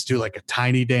they made us do like a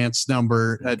tiny dance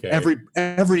number. Okay.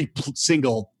 Every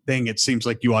single thing it seems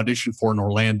like you audition for in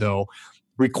Orlando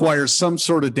requires some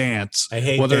sort of dance. I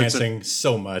hate dancing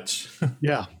so much.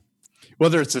 Yeah.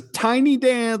 Whether it's a tiny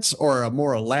dance or a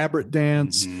more elaborate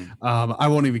dance. I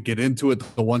won't even get into it.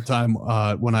 The one time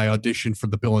when I auditioned for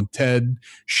the Bill and Ted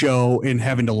show and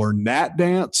having to learn that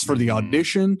dance for the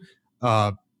audition,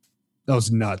 that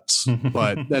was nuts.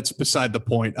 But that's beside the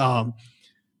point.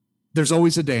 There's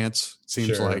always a dance, it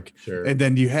seems like. Sure. And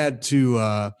then you had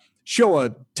to show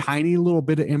a tiny little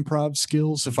bit of improv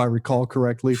skills, if I recall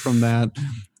correctly from that.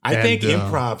 I think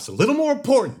improv's a little more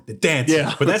important than dancing,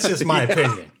 but that's just my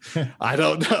opinion. I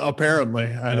don't know. Apparently.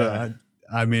 I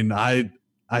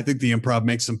think the improv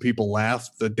makes some people laugh.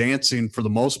 The dancing, for the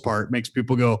most part, makes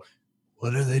people go,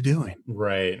 what are they doing?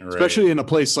 Right. Especially in a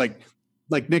place like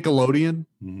Nickelodeon.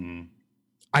 Mm-hmm.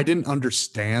 I didn't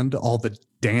understand all the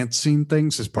dancing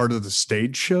things as part of the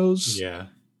stage shows. Yeah.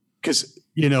 Because,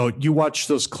 you watch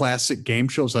those classic game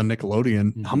shows on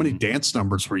Nickelodeon. Mm-hmm. How many dance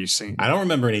numbers were you seeing? I don't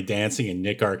remember any dancing in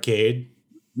Nick Arcade.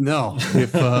 No.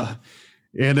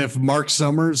 If Mark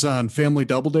Summers on Family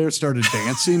Double Dare started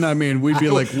dancing, we'd be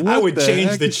like, what? I would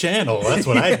change the channel. That's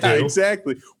what I do.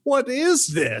 Exactly. What is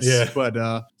this? Yeah.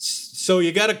 But so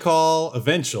you got a call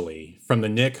eventually from the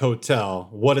Nick Hotel.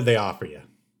 What did they offer you?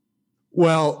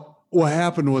 Well, what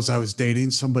happened was I was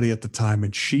dating somebody at the time,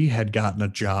 and she had gotten a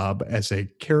job as a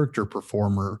character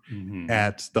performer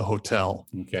at the hotel.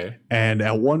 Okay. And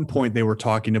at one point they were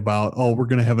talking about, we're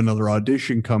going to have another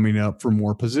audition coming up for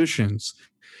more positions.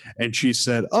 And she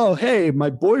said, oh, hey, my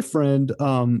boyfriend,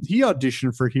 he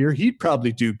auditioned for here. He'd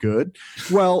probably do good.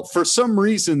 Well, for some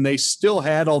reason, they still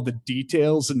had all the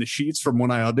details in the sheets from when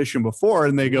I auditioned before.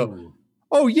 And they go,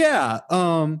 oh, yeah.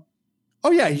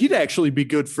 He'd actually be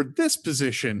good for this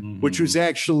position, which was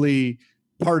actually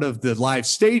part of the live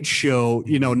stage show,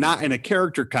 not in a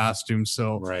character costume.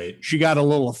 So she got a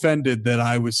little offended that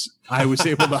I was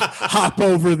able to hop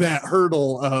over that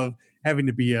hurdle of, having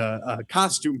to be a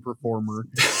costume performer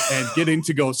and getting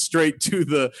to go straight to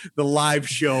the live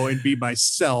show and be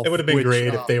myself. It would have been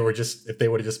great if they would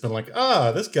have just been like,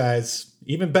 "Oh, this guy's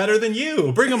even better than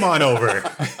you. Bring him on over."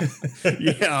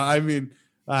 Yeah, I mean,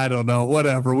 I don't know.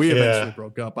 Whatever. We eventually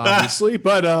broke up, obviously,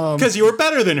 but because you were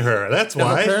better than her. That's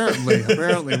why.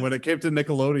 Apparently, when it came to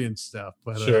Nickelodeon stuff.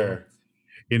 But sure.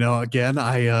 Again,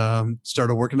 I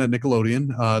started working at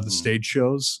Nickelodeon, the stage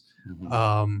shows.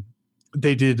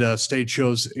 They did stage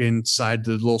shows inside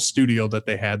the little studio that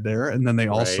they had there, and then they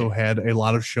also had a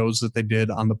lot of shows that they did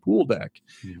on the pool deck,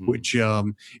 which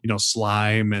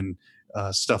slime and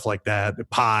stuff like that.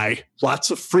 Pie,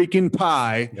 lots of freaking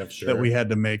pie that we had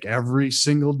to make every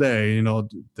single day.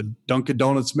 The Dunkin'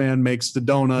 Donuts man makes the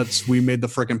donuts. We made the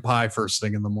freaking pie first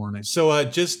thing in the morning. So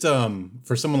just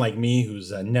for someone like me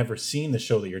who's never seen the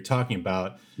show that you're talking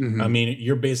about, I mean,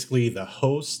 you're basically the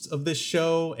host of this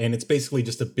show, and it's basically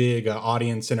just a big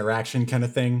audience interaction kind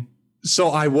of thing.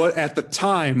 So at the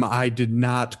time, I did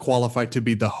not qualify to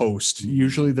be the host.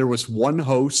 Usually there was one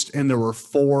host and there were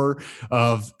four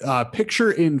of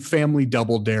picture in Family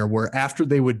Double Dare, where after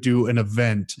they would do an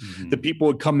event, the people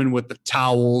would come in with the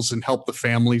towels and help the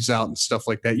families out and stuff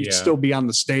like that. You'd still be on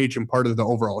the stage and part of the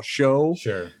overall show.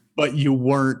 Sure. But you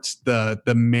weren't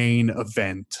the main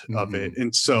event of it.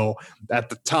 And so at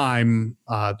the time,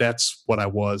 that's what I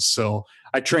was. So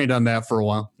I trained on that for a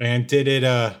while. And did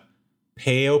it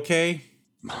pay okay?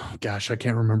 Gosh, I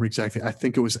can't remember exactly. I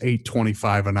think it was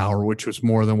 $8.25 an hour, which was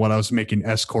more than what I was making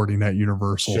escorting at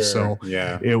Universal. Sure, so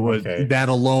it was that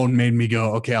alone made me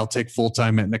go, okay, I'll take full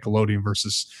time at Nickelodeon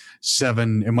versus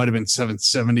it might have been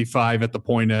 $7.75 at the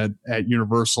point at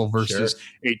Universal versus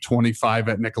 $8.25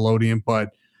 at Nickelodeon.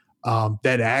 But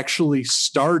that actually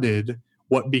started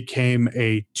what became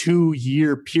a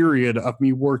 2-year period of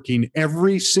me working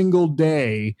every single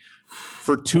day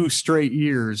for 2 straight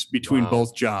years between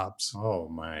both jobs. Oh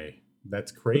my,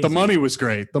 that's crazy. But the money was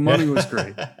great.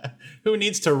 Who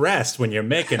needs to rest when you're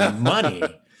making money?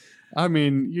 I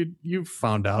mean, you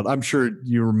found out. I'm sure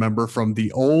you remember from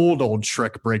the old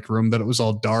Shrek break room that it was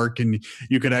all dark and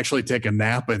you could actually take a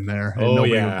nap in there and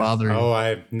nobody would bother you. Oh,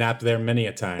 I've napped there many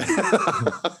a time.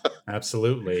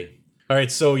 Absolutely. All right,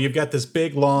 so you've got this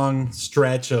big long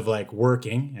stretch of like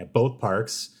working at both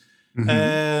parks.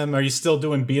 Are you still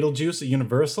doing Beetlejuice at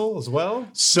Universal as well?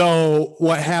 So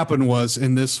what happened was,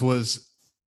 and this was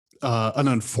an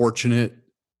unfortunate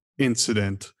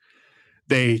incident,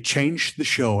 they changed the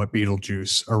show at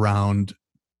Beetlejuice around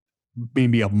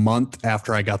maybe a month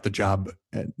after I got the job.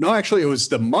 It was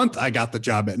the month I got the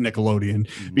job at Nickelodeon,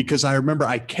 because I remember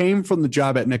I came from the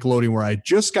job at Nickelodeon where I had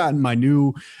just gotten my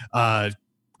new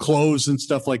clothes and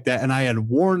stuff like that. And I had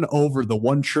worn over the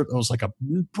one shirt that was like a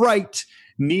bright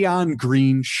neon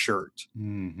green shirt.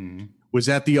 Was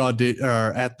at the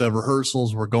at the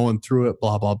rehearsals. We're going through it,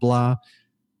 blah, blah, blah.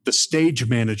 The stage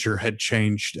manager had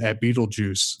changed at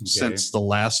Beetlejuice since the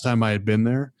last time I had been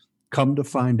there. Come to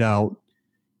find out,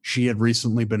 she had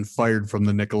recently been fired from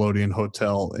the Nickelodeon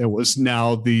hotel. It was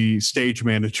now the stage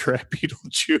manager at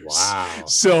Beetlejuice. Wow.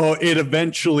 So it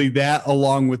eventually, that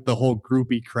along with the whole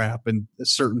groupie crap and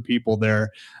certain people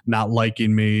there not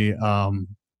liking me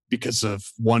because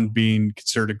of one being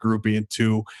considered a groupie and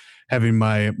two having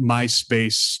my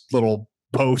MySpace little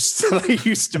posts that I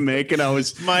used to make, and I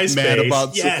was mad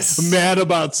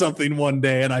about something one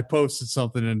day, and I posted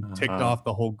something and ticked off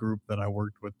the whole group that I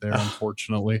worked with there.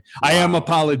 Unfortunately, I am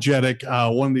apologetic.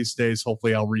 One of these days,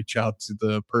 hopefully, I'll reach out to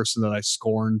the person that I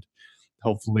scorned.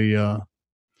 Hopefully,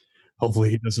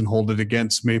 he doesn't hold it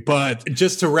against me. But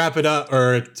just to wrap it up,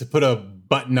 or to put a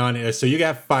button on it, so you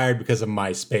got fired because of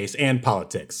MySpace and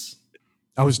politics.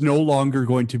 I was no longer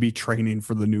going to be training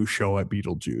for the new show at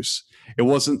Beetlejuice. It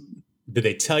wasn't. Did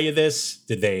they tell you this?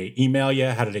 Did they email you?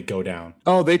 How did it go down?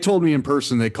 Oh, they told me in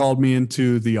person. They called me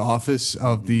into the office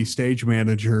of the stage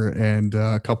manager, and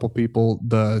a couple people,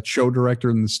 the show director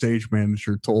and the stage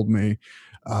manager, told me,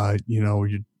 you're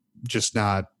just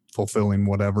not fulfilling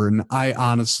whatever. And I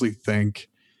honestly think,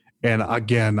 and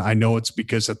again, I know it's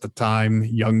because at the time,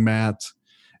 young Matt,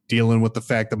 dealing with the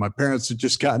fact that my parents had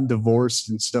just gotten divorced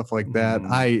and stuff like that.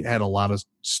 I had a lot of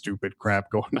stupid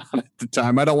crap going on at the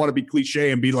time. I don't want to be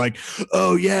cliche and be like,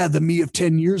 oh yeah, the me of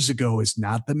 10 years ago is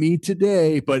not the me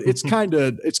today, but it's kind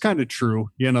of true,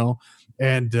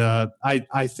 And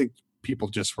I think people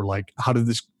just were like, how did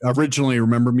this originally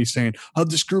remember me saying,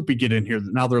 how'd this groupie get in here?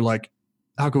 Now they're like,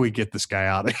 how can we get this guy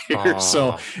out of here?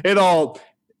 So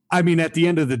at the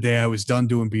end of the day, I was done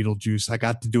doing Beetlejuice. I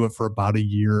got to do it for about a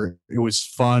year. It was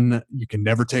fun. You can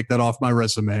never take that off my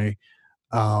resume.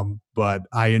 But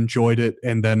I enjoyed it.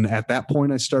 And then at that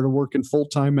point, I started working full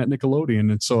time at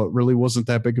Nickelodeon. And so it really wasn't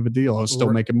that big of a deal. I was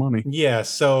still making money. Yeah.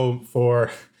 So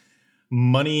for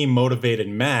money motivated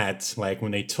Matt, like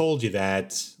when they told you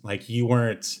that, like you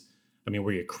weren't, I mean,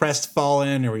 were you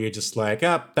crestfallen or were you just like,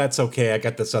 oh, that's okay, I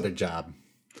got this other job?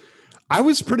 I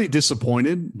was pretty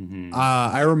disappointed.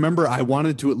 I remember I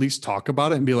wanted to at least talk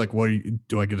about it and be like,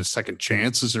 do I get a second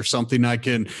chance? Is there something I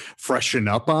can freshen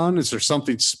up on? Is there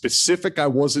something specific I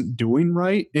wasn't doing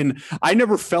right? And I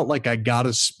never felt like I got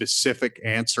a specific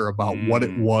answer about what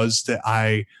it was that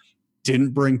I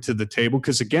didn't bring to the table.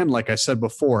 Because again, like I said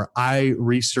before, I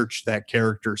researched that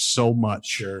character so much.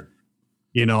 Sure.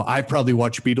 You know, I probably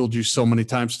watched Beetlejuice so many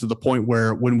times to the point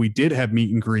where when we did have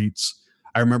meet and greets,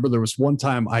 I remember there was one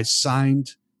time I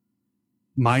signed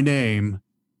my name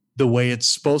the way it's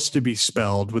supposed to be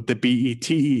spelled with the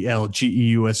Betelgeuse.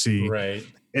 Right.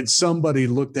 And somebody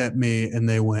looked at me and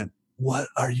they went, "What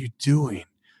are you doing?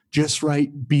 Just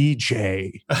write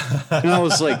BJ." And I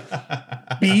was like,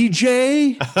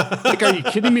 BJ? Like, are you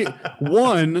kidding me?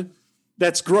 One,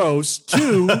 that's gross.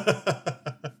 Two,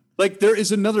 like there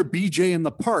is another BJ in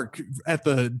the park at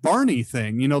the Barney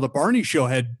thing. You know, the Barney show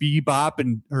had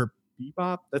Bebop or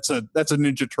Bebop. That's a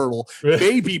Ninja Turtle.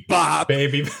 Baby Bop.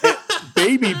 Baby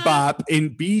Bop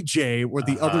and BJ were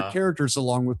the other characters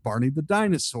along with Barney the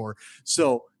dinosaur.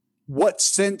 So what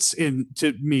sense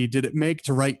to me did it make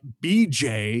to write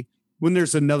BJ when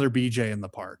there's another BJ in the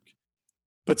park?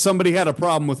 But somebody had a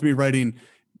problem with me writing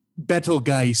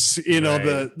Betelgeuse, you know,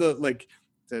 right.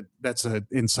 That's an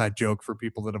inside joke for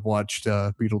people that have watched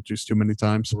Beetlejuice too many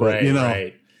times. But you know,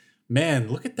 right. Man,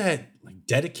 look at that like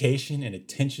dedication and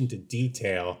attention to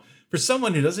detail for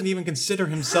someone who doesn't even consider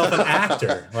himself an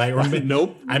actor. Like,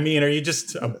 nope. I mean, are you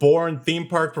just a born theme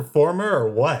park performer or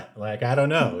what? Like, I don't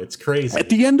know. It's crazy. At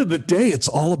the end of the day, it's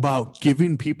all about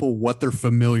giving people what they're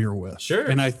familiar with. Sure.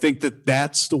 And I think that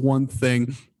that's the one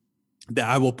thing that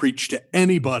I will preach to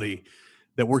anybody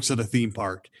that works at a theme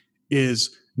park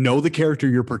is know the character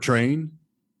you're portraying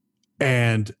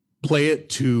and play it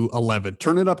to 11.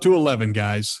 Turn it up to 11,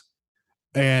 guys.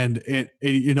 And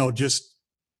you know, just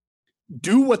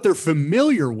do what they're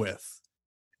familiar with.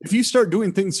 If you start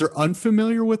doing things they're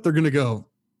unfamiliar with, they're going to go,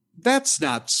 that's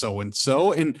not so and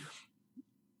so. And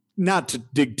not to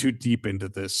dig too deep into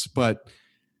this, but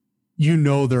you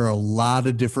know, there are a lot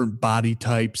of different body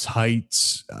types,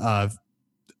 heights,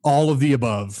 all of the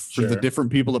above for the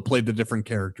different people that play the different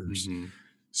characters.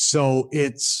 So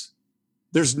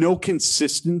there's no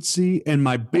consistency. And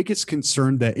my biggest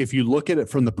concern that if you look at it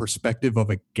from the perspective of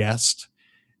a guest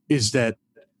is that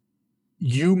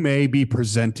you may be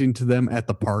presenting to them at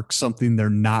the park something they're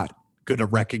not going to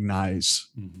recognize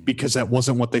because that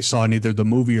wasn't what they saw in either the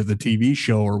movie or the TV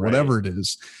show or whatever it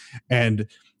is. And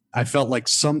I felt like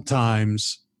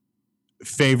sometimes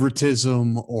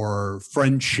favoritism or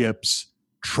friendships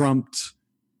trumped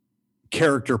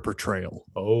character portrayal.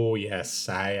 Oh yes,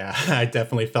 I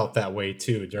definitely felt that way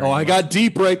too. I got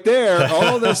deep right there.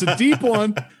 Oh, that's a deep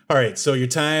one. All right, so your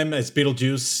time as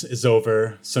Beetlejuice is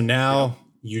over. So now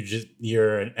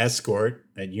you're an escort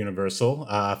at Universal,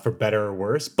 for better or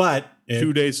worse. But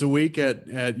 2 days a week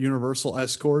at Universal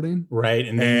escorting, right?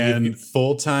 And then you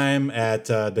full time at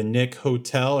the Nick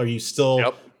Hotel. Are you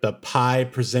still the pie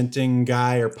presenting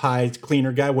guy or pie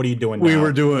cleaner guy? What are you doing now? We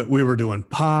were doing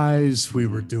pies. We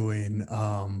were doing,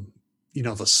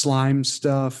 the slime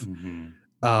stuff.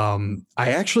 I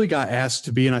actually got asked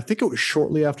to be, and I think it was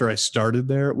shortly after I started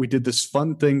there, we did this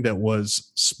fun thing that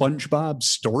was SpongeBob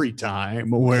story time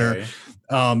where,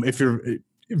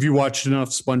 if you watched enough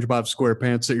SpongeBob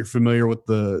SquarePants that you're familiar with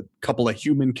the couple of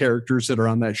human characters that are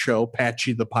on that show,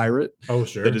 Patchy the Pirate. Oh,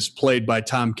 sure. That is played by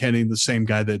Tom Kenny, the same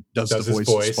guy that does the voice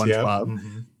of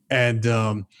SpongeBob.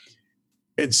 Yep.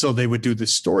 And so they would do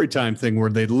this story time thing where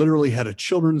they literally had a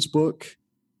children's book.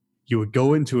 You would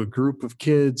go into a group of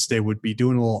kids. They would be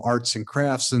doing a little arts and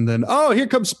crafts. And then, here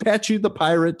comes Patchy the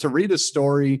Pirate to read a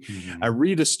story. I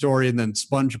read a story and then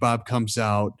SpongeBob comes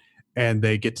out and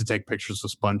they get to take pictures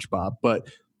of SpongeBob. But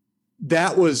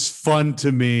that was fun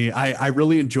to me. I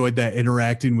really enjoyed that,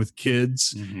 interacting with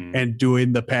kids and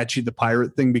doing the Patchy the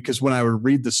Pirate thing, because when I would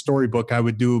read the storybook, I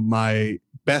would do my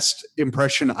best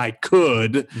impression I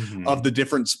could of the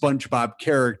different SpongeBob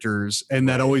characters. And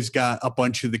that always got a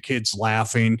bunch of the kids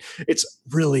laughing. It's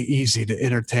really easy to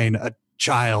entertain a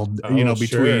child,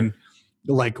 between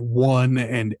like 1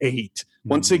 and 8.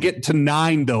 Once they get to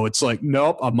 9, though, it's like,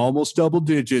 nope, I'm almost double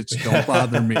digits. Don't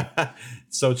bother me.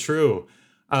 So true.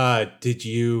 Did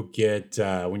you get,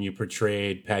 when you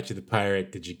portrayed Patchy the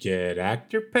Pirate, did you get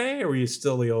actor pay, or were you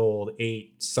still the old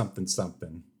 8 something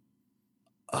something?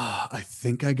 I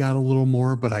think I got a little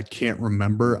more, but I can't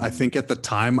remember. I think at the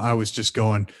time I was just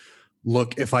going,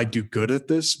 look, if I do good at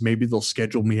this, maybe they'll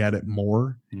schedule me at it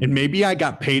more. And maybe I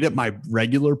got paid at my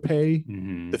regular pay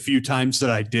the few times that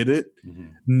I did it,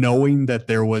 knowing that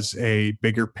there was a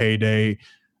bigger payday.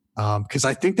 Because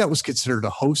I think that was considered a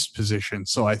host position.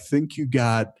 So I think you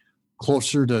got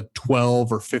closer to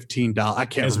 $12 or $15. I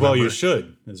can't As remember. well you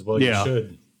should. You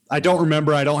should. I don't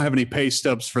remember. I don't have any pay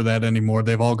stubs for that anymore.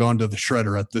 They've all gone to the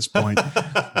shredder at this point.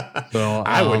 So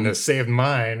I wouldn't have saved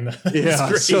mine.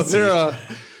 Yeah. So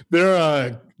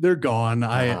they're gone.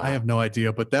 I have no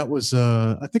idea, but that was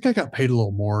I think I got paid a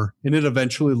little more, and it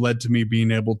eventually led to me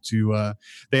being able to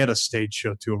they had a stage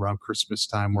show too around Christmas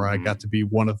time where I got to be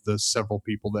one of the several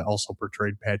people that also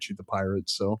portrayed Patchy the Pirate.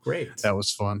 So great. That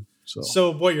was fun.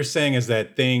 So what you're saying is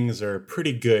that things are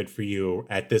pretty good for you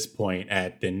at this point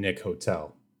at the Nick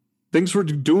Hotel. Things were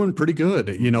doing pretty good,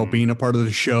 being a part of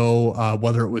the show,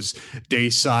 whether it was day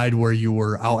side where you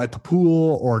were out at the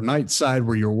pool or night side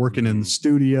where you were working in the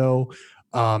studio.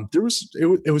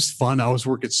 It was fun. I was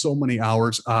working so many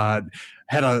hours.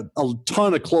 Had a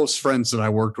ton of close friends that I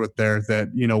worked with there that,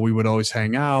 we would always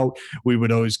hang out. We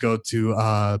would always go to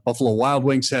Buffalo Wild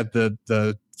Wings had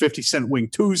the 50-cent wing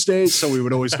Tuesdays. So we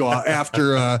would always go out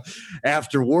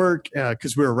after work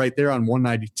because we were right there on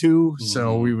 192.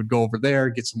 So we would go over there,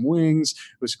 get some wings.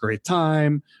 It was a great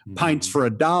time. Pints for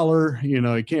 $1.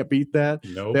 You can't beat that.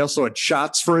 Nope. They also had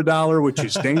shots for $1, which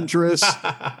is dangerous,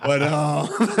 but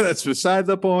that's beside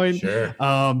the point. Sure.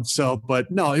 But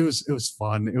no, it was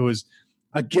fun. It was,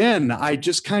 again, I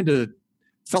just kind of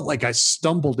felt like I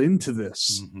stumbled into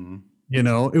this.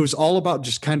 It was all about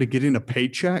just kind of getting a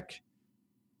paycheck.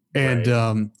 And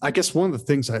right. I guess one of the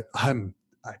things I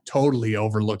totally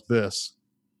overlooked this.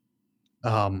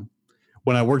 When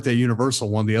I worked at Universal,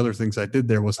 one of the other things I did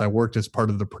there was I worked as part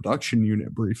of the production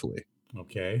unit briefly.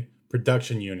 Okay.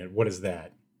 Production unit. What is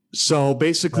that? So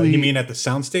basically, you mean at the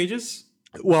sound stages?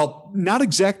 Well, not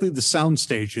exactly the sound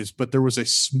stages, but there was a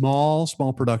small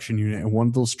production unit in one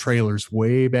of those trailers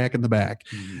way back in the back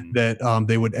that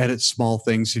they would edit small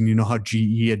things. And you know how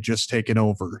GE had just taken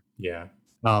over. Yeah.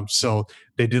 So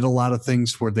they did a lot of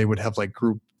things where they would have like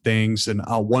group things. And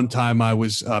one time I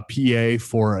was PA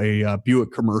for a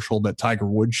Buick commercial that Tiger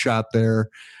Woods shot there.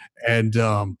 And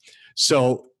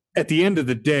so at the end of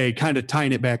the day, kind of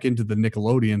tying it back into the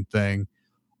Nickelodeon thing,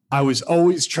 I was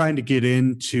always trying to get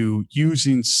into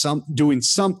doing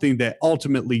something that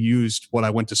ultimately used what I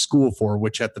went to school for,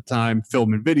 which at the time,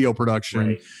 film and video production.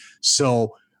 Right.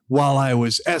 So while I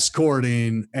was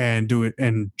escorting and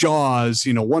Jaws,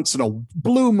 once in a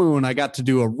blue moon, I got to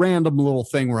do a random little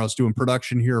thing where I was doing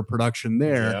production here or production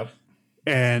there. Yep.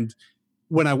 And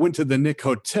when I went to the Nick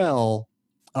Hotel,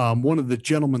 one of the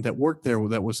gentlemen that worked there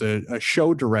that was a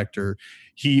show director,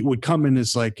 he would come in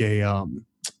as like a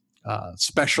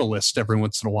specialist every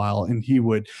once in a while, and he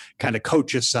would kind of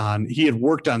coach us on. He had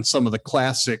worked on some of the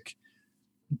classic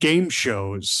game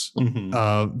shows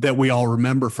that we all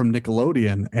remember from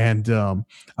Nickelodeon, and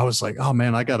I was like, oh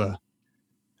man, I gotta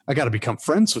become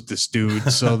friends with this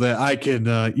dude so that I could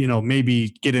maybe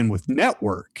get in with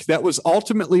network. That was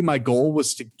ultimately my goal,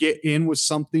 was to get in with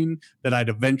something that I'd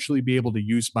eventually be able to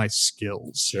use my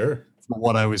skills. Sure. For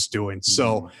what I was doing.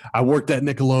 So I worked at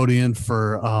Nickelodeon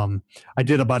for I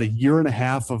did about a year and a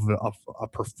half of a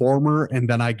performer, and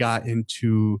then I got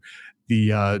into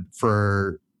the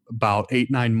for about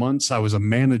 8-9 months I was a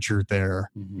manager there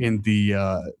in the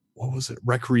what was it,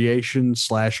 recreation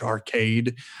 /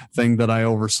 arcade thing that I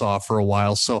oversaw for a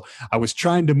while. So I was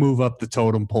trying to move up the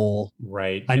totem pole.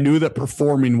 Right. I knew that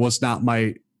performing was not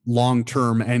my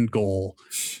long-term end goal.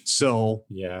 So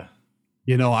yeah,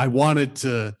 I wanted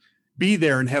to be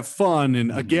there and have fun.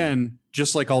 And again,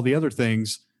 just like all the other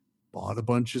things, bought a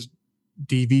bunch of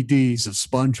DVDs of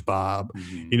SpongeBob.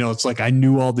 It's like I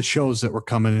knew all the shows that were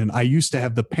coming in. I used to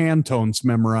have the Pantones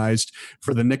memorized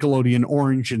for the Nickelodeon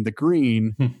Orange and the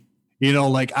Green.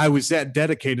 Like I was that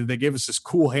dedicated. They gave us this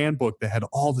cool handbook that had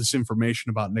all this information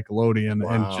about Nickelodeon.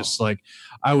 Wow. And just like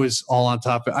I was all on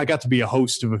top of it. I got to be a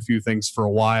host of a few things for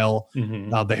a while.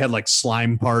 They had like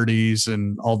slime parties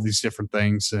and all these different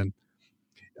things. And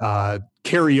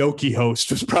karaoke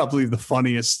host was probably the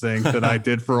funniest thing that I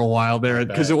did for a while there,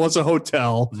 because it was a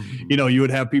hotel. You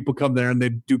would have people come there and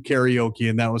they'd do karaoke,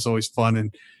 and that was always fun.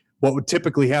 And what would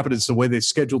typically happen is the way they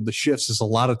scheduled the shifts is a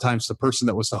lot of times the person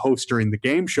that was the host during the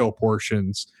game show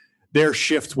portions, their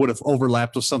shift would have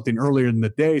overlapped with something earlier in the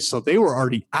day. So they were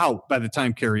already out by the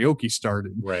time karaoke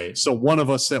started. Right. So one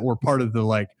of us that were part of the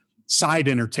like side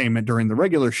entertainment during the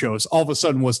regular shows all of a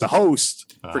sudden was the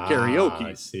host for karaoke.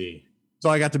 I see. So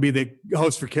I got to be the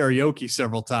host for karaoke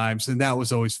several times, and that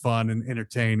was always fun and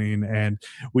entertaining. And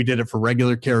we did it for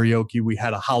regular karaoke. We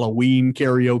had a Halloween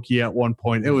karaoke at one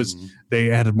point. It was, they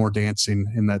added more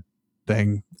dancing in that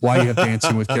thing. Why you have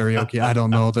dancing with karaoke, I don't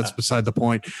know. That's beside the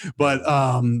point. But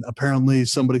apparently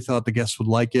somebody thought the guests would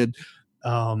like it.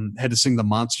 Had to sing the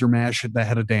Monster Mash that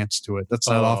had a dance to it. That's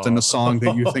not often a song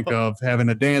that you think of having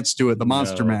a dance to it, the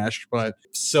Monster Mash. But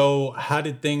so how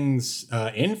did things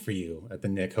end for you at the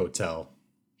Nick Hotel?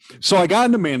 So I got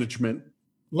into management.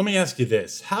 Let me ask you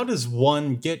this. How does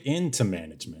one get into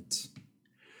management?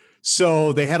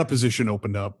 So they had a position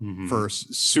opened up for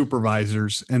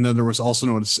supervisors, and then there was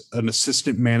also an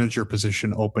assistant manager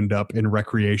position opened up in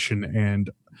recreation and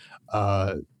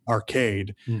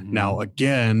arcade. Now,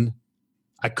 again,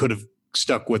 I could have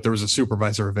stuck with, there was a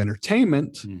supervisor of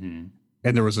entertainment and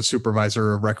there was a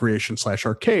supervisor of recreation /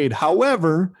 arcade.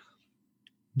 However,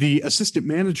 the assistant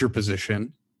manager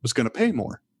position was going to pay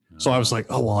more. So I was like,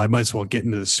 oh, well, I might as well get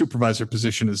into the supervisor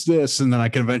position as this. And then I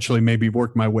can eventually maybe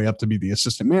work my way up to be the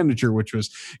assistant manager, which was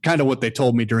kind of what they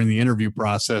told me during the interview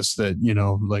process, that, you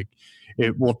know, like,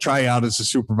 it will try out as a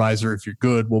supervisor. If you're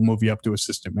good, we'll move you up to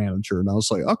assistant manager. And I was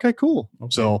like, okay, cool.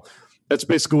 Okay. So that's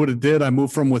basically what it did. I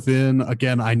moved from within.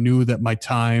 Again, I knew that my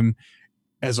time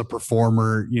as a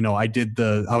performer, you know, I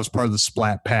was part of the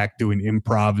Splat Pack doing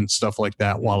improv and stuff like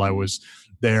that while I was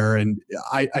there. And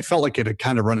I felt like it had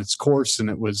kind of run its course, and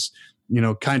it was, you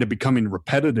know, kind of becoming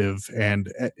repetitive.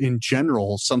 And in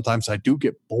general, sometimes I do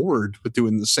get bored with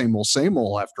doing the same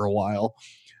old after a while,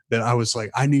 that I was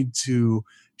like, I need to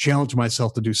challenge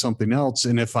myself to do something else.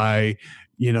 And if I,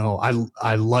 you know,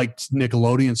 I liked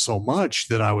Nickelodeon so much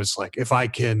that I was like, if I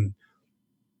can,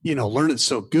 you know, learn it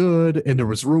so good. And there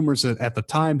was rumors that at the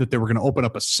time that they were going to open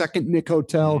up a second Nick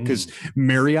Hotel because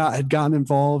Marriott had gotten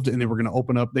involved, and they were going to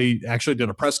open up. They actually did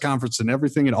a press conference and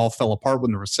everything. It all fell apart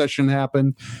when the recession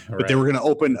happened, but they were going to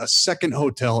open a second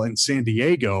hotel in San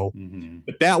Diego.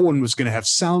 But that one was going to have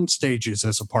sound stages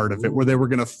as a part of it, where they were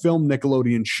going to film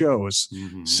Nickelodeon shows.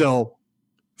 So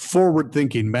forward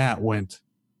thinking Matt went,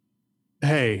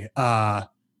 hey,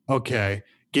 okay,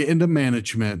 get into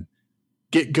management.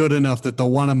 Get good enough that they'll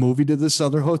want to move you to this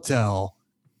other hotel.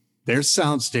 There's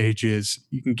sound stages.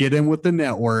 You can get in with the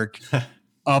network.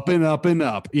 Up and up and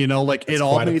up. You know, like, it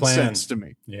all made sense to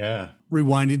me. Yeah.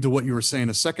 Rewinding to what you were saying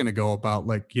a second ago about,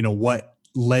 like, you know, what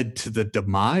led to the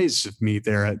demise of me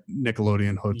there at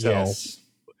Nickelodeon Hotel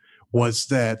was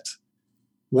that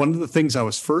one of the things I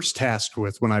was first tasked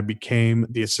with when I became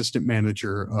the assistant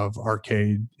manager of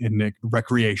arcade and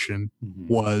recreation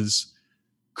was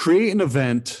create an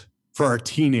event for our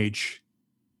teenage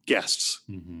guests.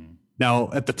 Now,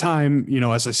 at the time, you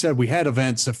know, as I said, we had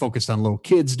events that focused on little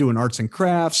kids doing arts and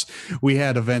crafts. We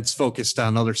had events focused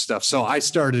on other stuff. So I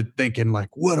started thinking,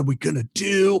 like, what are we going to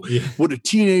do? What do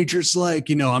teenagers like?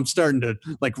 You know, I'm starting to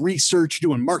like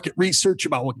doing market research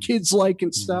about what kids like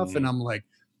and stuff. And I'm like,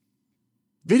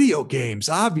 video games,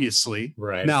 obviously.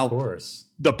 Right. Now, of course.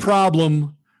 The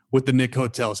problem with the Nick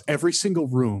Hotel is every single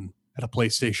room had a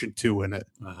PlayStation 2 in it.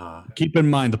 Keep in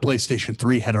mind, the PlayStation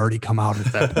 3 had already come out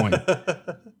at that point.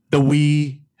 The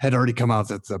Wii had already come out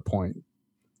at that point.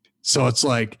 So it's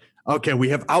like, okay, we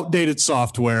have outdated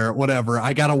software, whatever.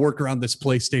 I got to work around this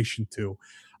PlayStation 2.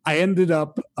 I ended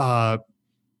up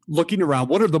looking around.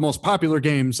 What are the most popular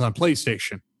games on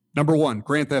PlayStation? Number 1,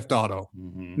 Grand Theft Auto.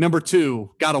 Number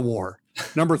 2, God of War.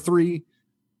 Number 3,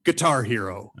 Guitar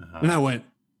Hero. And I went,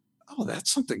 oh, that's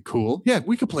something cool. Yeah,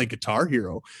 we could play Guitar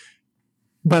Hero.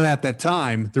 But at that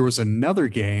time, there was another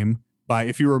game by,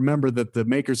 if you remember, that the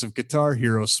makers of Guitar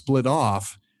Hero split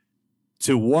off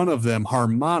to one of them,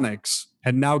 Harmonix,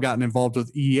 had now gotten involved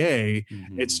with EA.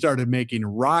 It started making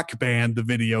Rock Band, the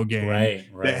video game,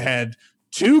 that had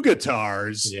 2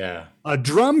 guitars, a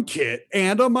drum kit,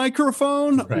 and a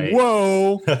microphone.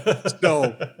 Whoa.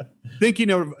 So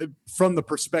thinking of from the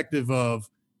perspective of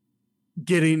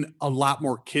getting a lot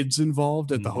more kids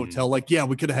involved at the hotel. Like, yeah,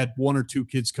 we could have had 1 or 2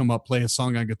 kids come up, play a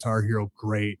song on Guitar Hero.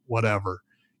 Great, whatever.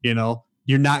 You know,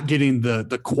 you're not getting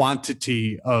the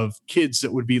quantity of kids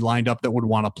that would be lined up that would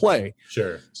want to play.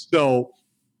 Sure. So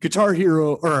Guitar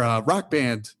Hero or Rock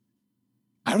Band,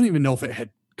 I don't even know if it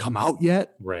had come out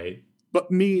yet. Right. But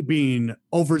me being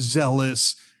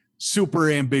overzealous,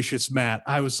 super ambitious Matt,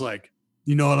 I was like,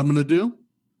 you know what I'm going to do?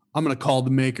 I'm going to call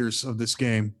the makers of this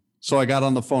game. So I got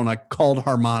on the phone. I called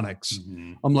Harmonix.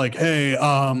 I'm like, hey,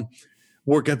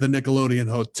 work at the Nickelodeon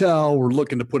Hotel. We're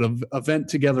looking to put an event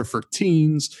together for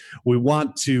teens. We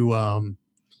want to,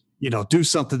 you know, do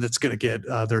something that's going to get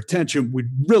their attention.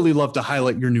 We'd really love to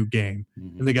highlight your new game.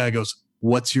 And the guy goes,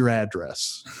 what's your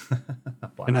address?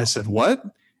 And I said, what?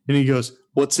 And he goes,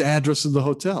 what's the address of the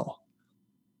hotel?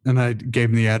 And I gave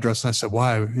him the address and I said,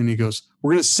 why? And he goes,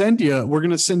 we're going to send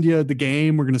you the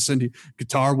game. We're going to send you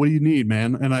guitar. What do you need,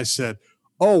 man? And I said,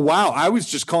 oh, wow. I was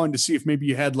just calling to see if maybe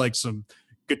you had like some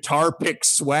guitar pick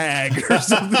swag or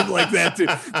something like that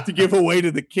to give away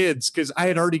to the kids. Cause I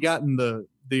had already gotten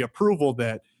the approval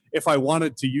that if I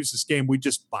wanted to use this game, we'd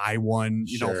just buy one,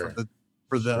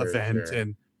 for the event. Sure.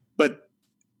 But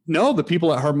no, the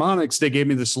people at Harmonix, they gave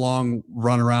me this long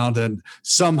runaround, and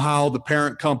somehow the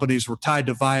parent companies were tied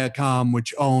to Viacom,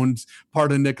 which owned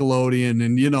part of Nickelodeon,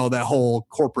 and that whole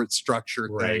corporate structure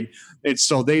thing. And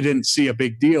so they didn't see a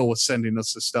big deal with sending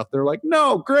us this stuff. They're like,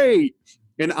 no, great.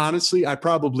 And honestly, I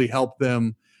probably helped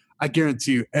them. I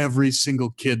guarantee you every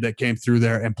single kid that came through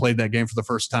there and played that game for the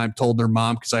first time told their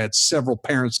mom, because I had several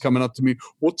parents coming up to me,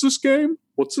 what's this game?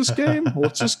 What's this game?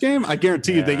 What's this game? I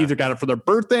guarantee you they either got it for their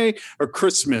birthday or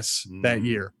Christmas that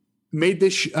year. Made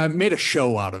a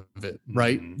show out of it,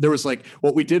 right? There was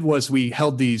what we did was we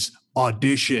held these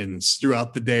auditions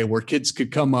throughout the day where kids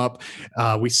could come up.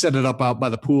 We set it up out by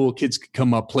the pool. Kids could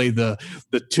come up, play the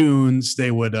tunes.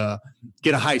 They would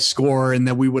get a high score, and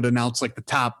then we would announce the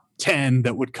top 10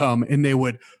 that would come, and they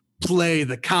would play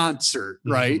the concert,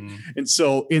 right? And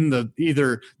so in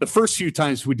the first few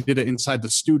times we did it inside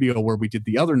the studio where we did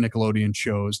the other Nickelodeon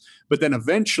shows, but then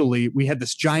eventually we had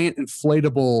this giant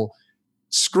inflatable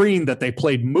screen that they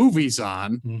played movies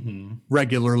on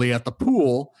regularly at the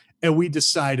pool, and we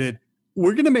decided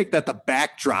we're going to make that the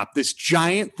backdrop, this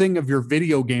giant thing of your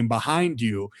video game behind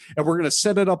you, and we're going to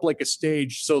set it up like a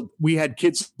stage. So we had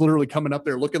kids literally coming up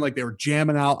there looking like they were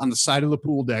jamming out on the side of the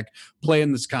pool deck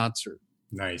playing this concert.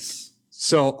 Nice.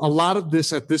 So a lot of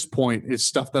this at this point is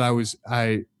stuff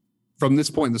that from this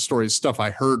point in the story is stuff I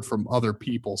heard from other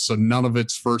people. So none of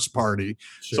it's first party.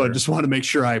 Sure. So I just want to make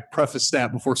sure I preface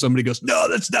that before somebody goes, no,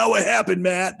 that's not what happened,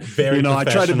 Matt. Very I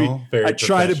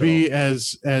try to be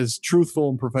as truthful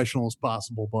and professional as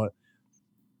possible. But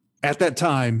at that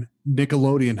time,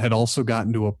 Nickelodeon had also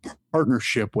gotten to a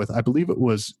partnership with, I believe it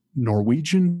was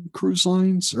Norwegian Cruise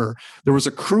Lines, or there was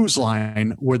a cruise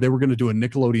line where they were going to do a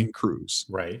Nickelodeon cruise.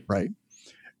 Right.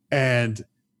 And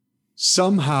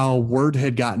somehow word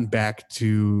had gotten back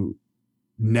to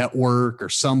network or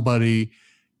somebody,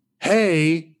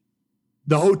 hey,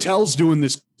 the hotel's doing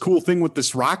this cool thing with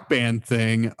this rock band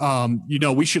thing.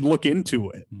 We should look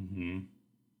into it.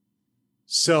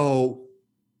 So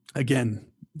again,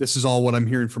 this is all what I'm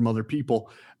hearing from other people.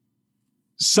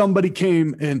 Somebody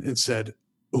came and said,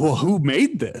 well, who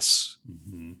made this?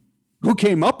 Who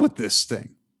came up with this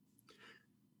thing?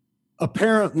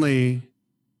 Apparently,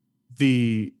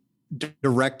 the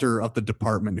director of the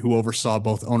department who oversaw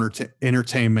both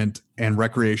entertainment and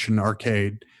recreation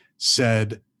arcade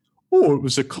said, oh, it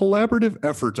was a collaborative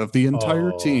effort of the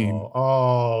entire team.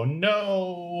 Oh,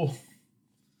 no.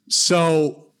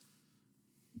 So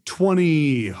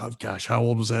how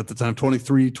old was I at the time?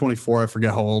 23, 24. I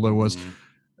forget how old I was.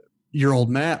 Year old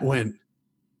Matt went,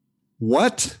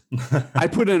 what? I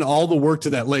put in all the work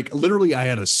to that. Literally, I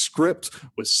had a script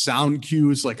with sound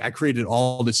cues. I created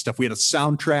all this stuff. We had a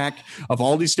soundtrack of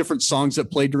all these different songs that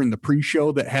played during the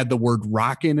pre-show that had the word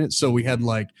rock in it. So we had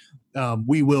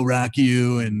We Will Rock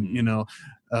You and,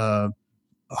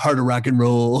 Heart of Rock and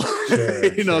Roll,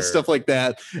 sure. Stuff like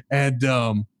that. And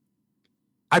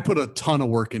I put a ton of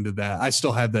work into that. I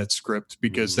still have that script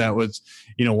because that was,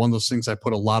 one of those things I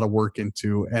put a lot of work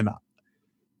into. And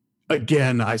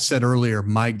again, I said earlier,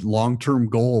 my long-term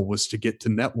goal was to get to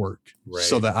network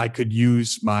so that I could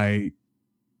use my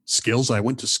skills I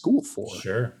went to school for.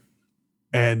 Sure.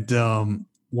 And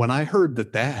when I heard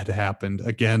that had happened,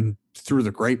 again, through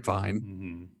the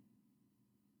grapevine,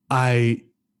 I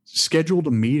scheduled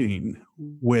a meeting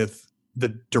with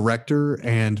the director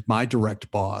and my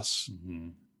direct boss.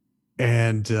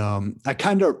 And I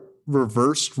kind of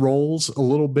reversed roles a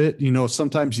little bit.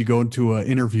 Sometimes you go into an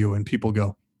interview and people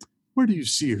go, where do you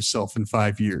see yourself in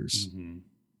 5 years?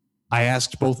 I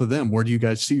asked both of them, where do you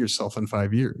guys see yourself in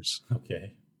 5 years?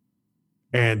 Okay.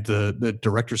 And the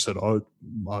director said, oh,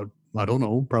 I don't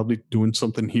know, probably doing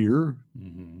something here.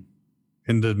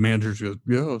 And the manager goes,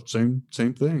 yeah, same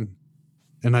thing.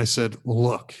 And I said,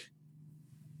 look,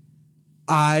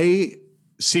 I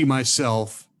see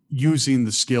myself using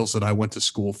the skills that I went to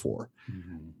school for.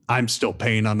 I'm still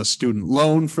paying on a student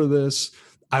loan for this.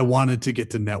 I wanted to get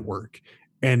to network.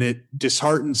 And it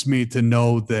disheartens me to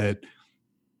know that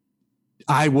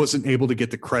I wasn't able to get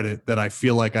the credit that I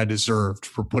feel like I deserved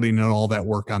for putting in all that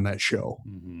work on that show.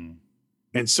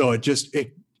 And so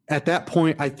at that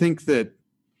point, I think that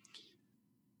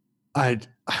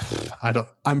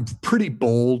I'm pretty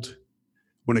bold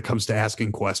when it comes to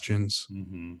asking questions.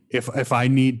 Mm-hmm. If I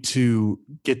need to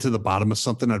get to the bottom of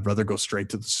something, I'd rather go straight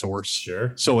to the source.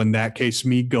 Sure. So in that case,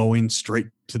 me going straight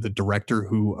to the director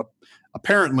who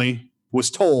apparently was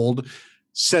told,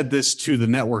 said this to the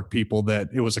network people, that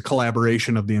it was a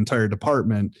collaboration of the entire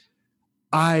department.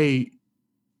 I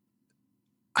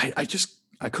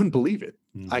couldn't believe it.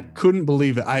 Mm-hmm. I couldn't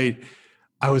believe it.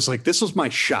 I was like, this was my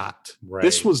shot. Right.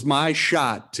 This was my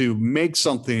shot to make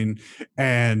something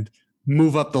and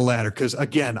move up the ladder. Because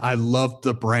again, I love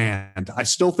the brand. I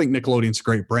still think Nickelodeon's a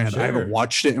great brand. Sure. I haven't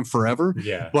watched it in forever,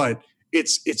 Yeah. but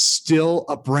it's still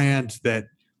a brand that,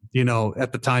 you know,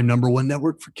 at the time, #1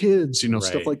 network for kids, you know,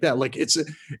 stuff Right. like that. Like it's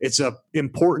a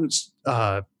important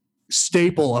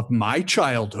staple of my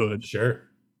childhood. Sure.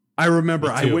 I remember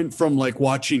Me I too. went from like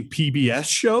watching PBS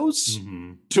shows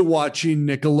Mm-hmm. to watching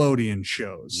Nickelodeon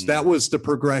shows. Mm. That was the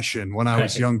progression when I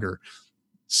was Right. younger.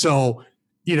 So,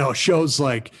 you know, shows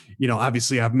like, you know,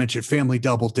 obviously I've mentioned Family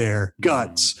Double Dare,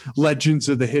 Guts, Legends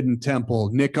of the Hidden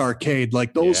Temple, Nick Arcade.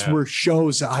 Like those Yeah. were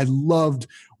shows that I loved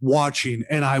watching.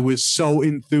 And I was so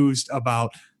enthused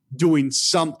about doing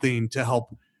something to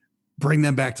help bring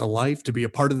them back to life, to be a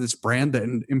part of this brand that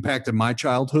impacted my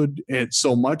childhood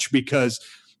so much. Because,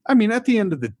 I mean, at the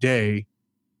end of the day,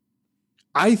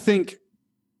 I think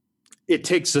it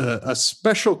takes a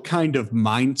special kind of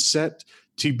mindset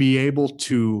to be able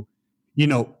to, you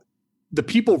know, the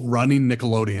people running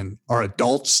Nickelodeon are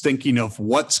adults thinking of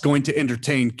what's going to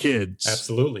entertain kids.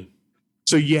 Absolutely.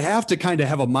 So you have to kind of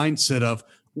have a mindset of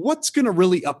what's going to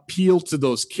really appeal to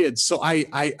those kids. So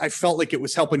I felt like it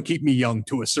was helping keep me young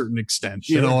to a certain extent.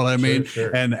 You know what I mean?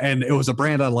 Sure. And it was a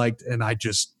brand I liked, and I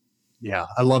just, yeah,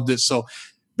 I loved it. So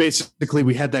basically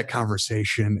we had that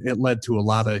conversation. It led to a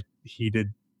lot of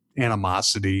heated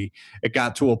animosity. It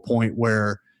got to a point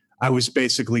where I was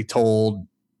basically told,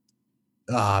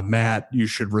 Matt, you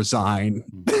should resign.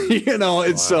 You know,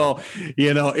 and so,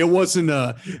 you know, it wasn't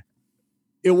a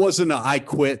I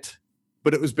quit,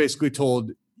 but it was basically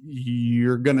told,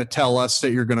 you're going to tell us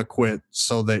that you're going to quit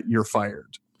so that you're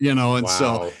fired, you know? And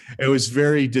so it was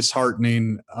very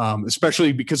disheartening,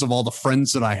 especially because of all the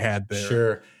friends that I had there.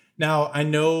 Sure. Now, I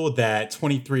know that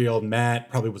 23-year-old Matt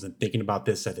probably wasn't thinking about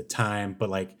this at the time,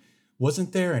 but like,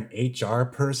 wasn't there an HR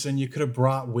person you could have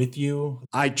brought with you?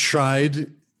 I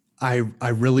tried. I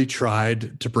really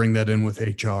tried to bring that in with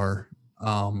HR.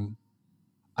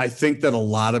 I think that a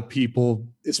lot of people,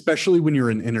 especially when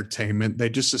you're in entertainment, they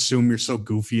just assume you're so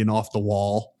goofy and off the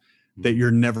wall that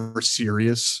you're never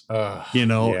serious, you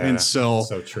know? Yeah, and so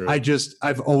true.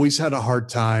 I've always had a hard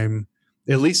time,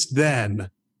 at least then,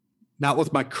 not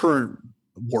with my current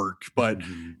work, but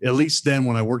at least then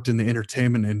when I worked in the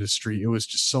entertainment industry, it was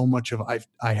just so much of,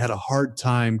 I had a hard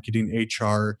time getting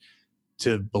HR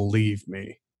to believe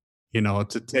me, you know,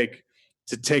 to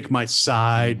take my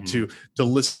side, to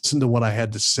listen to what I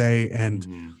had to say.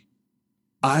 And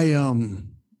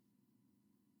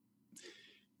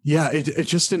it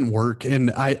just didn't work.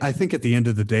 And I think at the end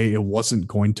of the day, it wasn't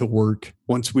going to work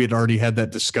once we had already had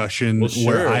that discussion. Well,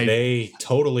 sure, they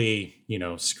totally, you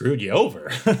know, screwed you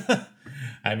over.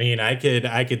 I mean, I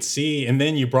could see, and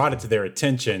then you brought it to their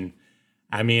attention.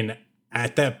 I mean,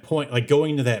 at that point, like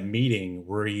going to that meeting,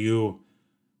 were you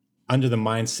under the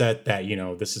mindset that, you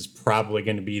know, this is probably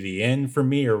going to be the end for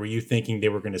me? Or were you thinking they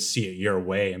were going to see it your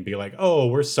way and be like, oh,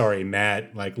 we're sorry,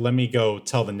 Matt. Like, let me go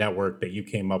tell the network that you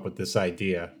came up with this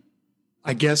idea?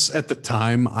 I guess at the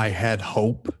time I had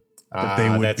hope that they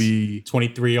would be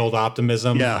 23-year-old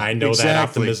optimism. Yeah, I know exactly. that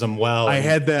optimism well. I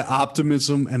had that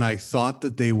optimism, and I thought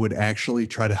that they would actually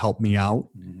try to help me out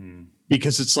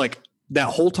because it's like that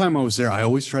whole time I was there, I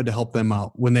always tried to help them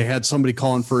out. When they had somebody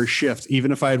calling for a shift,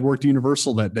 even if I had worked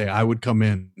Universal that day, I would come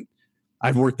in.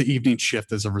 I'd work the evening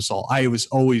shift as a result. I was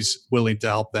always willing to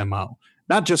help them out,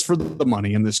 not just for the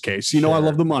money in this case. You know, I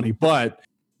love the money, but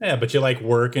yeah, but you like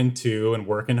working too and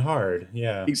working hard.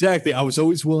 Yeah, exactly. I was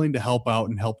always willing to help out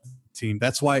and help the team.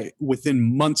 That's why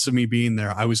within months of me being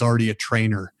there, I was already a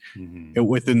trainer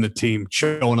within the team,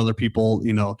 showing other people,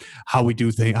 you know, how we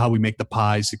do things, how we make the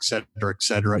pies, et cetera, et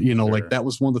cetera. You know, like that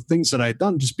was one of the things that I had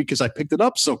done just because I picked it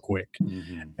up so quick.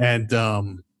 And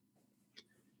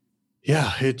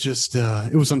it just,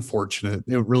 it was unfortunate.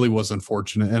 It really was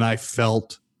unfortunate. And I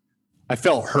felt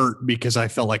hurt because I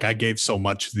felt like I gave so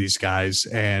much to these guys.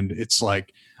 And it's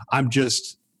like,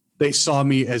 they saw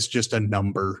me as just a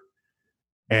number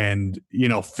and, you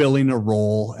know, filling a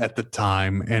role at the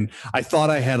time. And I thought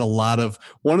I had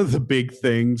one of the big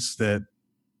things that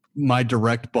my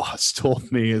direct boss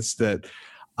told me is that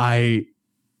I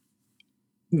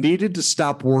needed to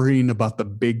stop worrying about the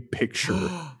big picture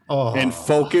and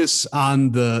focus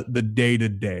on the day to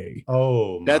day.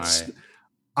 Oh,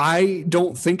 I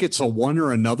don't think it's a one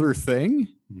or another thing.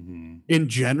 Mm-hmm. In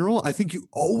general, I think you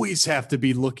always have to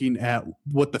be looking at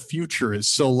what the future is.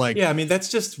 So like, Yeah, I mean, that's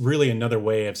just really another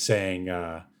way of saying,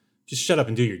 just shut up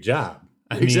and do your job.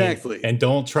 I mean, Exactly. and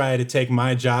don't try to take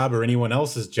my job or anyone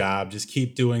else's job. Just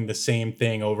keep doing the same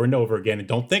thing over and over again and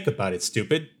don't think about it,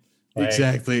 stupid. Like,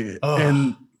 exactly. ugh.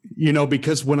 And,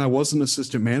 because when I was an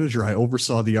assistant manager, I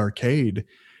oversaw the arcade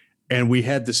and we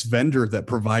had this vendor that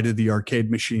provided the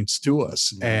arcade machines to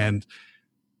us. Mhm. And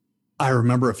I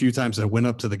remember a few times I went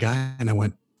up to the guy and I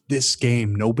went, this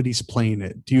game, nobody's playing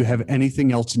it. Do you have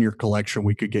anything else in your collection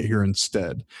we could get here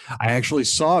instead? I actually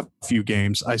saw a few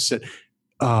games. I said,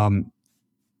 have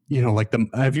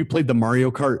you played the Mario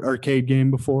Kart arcade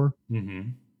game before? Mm-hmm.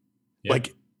 Yep.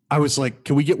 Like, I was like,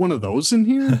 can we get one of those in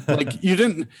here? Like, you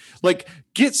didn't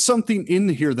get something in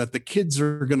here that the kids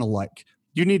are going to like.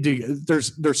 You need to,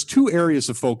 there's two areas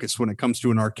of focus when it comes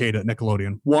to an arcade at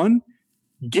Nickelodeon. One,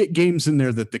 get games in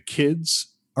there that the kids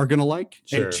are going to like.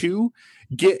 Sure. And two,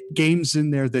 get games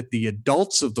in there that the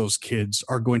adults of those kids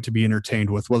are going to be entertained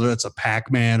with, whether that's a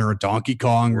Pac-Man or a Donkey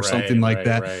Kong or something like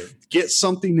that. Right. Get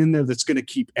something in there that's going to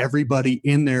keep everybody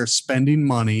in there spending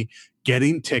money,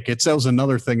 getting tickets. That was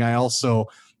another thing. I also,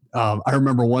 I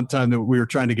remember one time that we were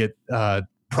trying to get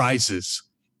prizes.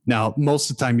 Now, most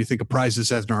of the time you think of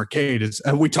prizes as an arcade.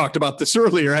 And we talked about this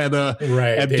earlier at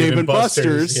Dave &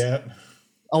 Buster's. Yeah.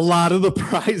 A lot of the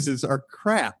prizes are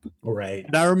crap. Right.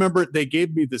 And I remember they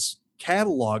gave me this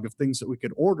catalog of things that we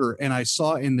could order, and I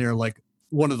saw in there like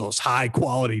one of those high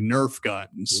quality Nerf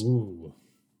guns. Ooh.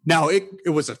 Now it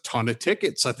was a ton of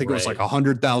tickets. I think it was like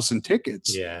 100,000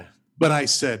 tickets. Yeah. But I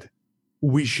said,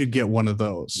 we should get one of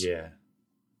those. Yeah.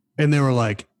 And they were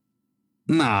like,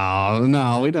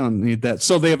 no, we don't need that.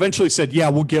 So they eventually said, yeah,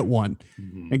 we'll get one.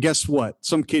 Mm-hmm. And guess what?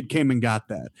 Some kid came and got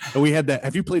that. And we had that.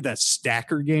 Have you played that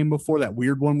stacker game before? That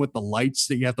weird one with the lights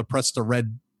that you have to press the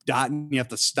red dot and you have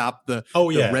to stop the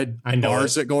red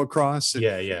bars that go across. And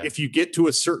yeah. if you get to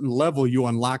a certain level, you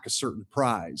unlock a certain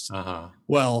prize. Uh-huh.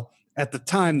 Well, at the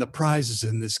time, the prizes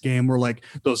in this game were like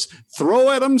those throw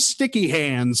at them sticky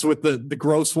hands with the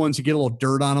gross ones. You get a little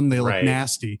dirt on them. They look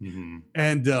nasty. Mm-hmm.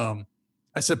 And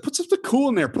I said, put something cool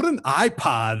in there. Put an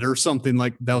iPod or something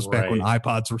like that. Was back when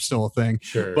iPods were still a thing.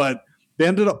 Sure. But they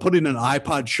ended up putting an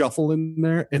iPod shuffle in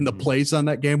there, and the plays on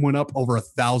that game went up over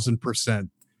 1,000%.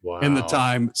 Wow. In the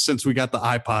time since we got the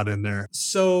iPod in there.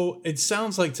 So it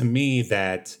sounds like to me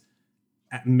that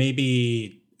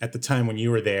maybe at the time when you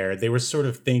were there, they were sort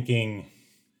of thinking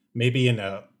maybe in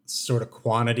a sort of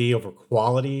quantity over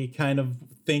quality kind of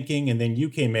thinking. And then you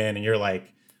came in and you're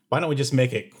like, why don't we just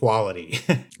make it quality?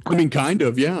 I mean, kind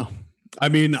of, yeah. I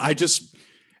mean, at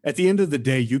the end of the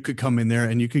day, you could come in there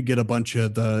and you could get a bunch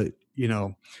of the,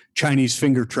 Chinese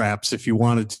finger traps if you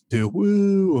wanted to do.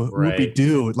 Woo,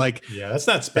 whoopie-doo. Like, yeah, that's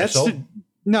not special.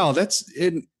 That's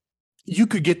it. You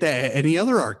could get that at any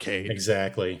other arcade.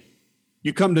 Exactly.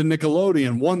 You come to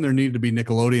Nickelodeon, one, there needed to be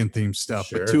Nickelodeon themed stuff,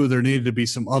 Sure. but two, there needed to be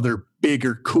some other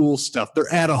bigger, cool stuff.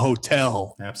 They're at a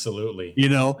hotel. Absolutely.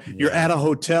 You're at a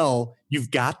hotel, you've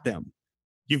got them.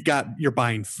 You're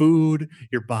buying food,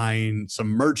 you're buying some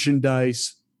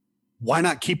merchandise. Why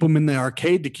not keep them in the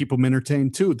arcade to keep them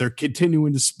entertained too? They're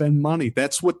continuing to spend money.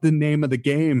 That's what the name of the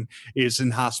game is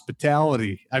in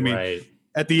hospitality. I mean,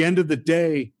 at the end of the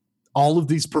day, all of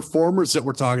these performers that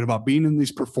we're talking about being in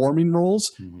these performing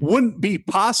roles wouldn't be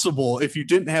possible if you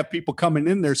didn't have people coming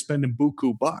in there spending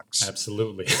buku bucks.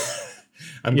 Absolutely.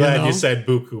 I'm glad you said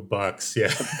buku bucks. Yeah.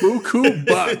 Buku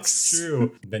bucks. It's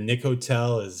true. The Nick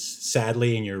Hotel is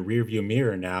sadly in your rearview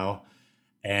mirror now.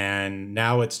 And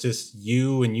now it's just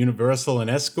you and Universal and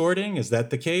escorting. Is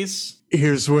that the case?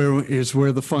 Here's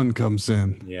where the fun comes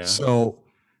in. Yeah. So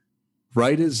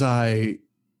right as I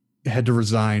had to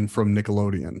resign from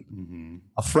Nickelodeon,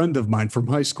 a friend of mine from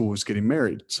high school was getting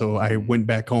married. So I went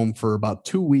back home for about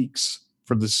 2 weeks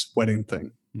for this wedding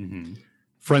thing.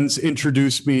 Friends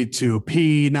introduced me to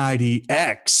P90X,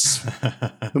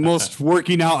 the most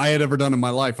working out I had ever done in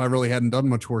my life. I really hadn't done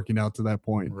much working out to that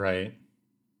point. Right.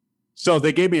 So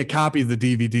they gave me a copy of the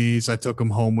DVDs. I took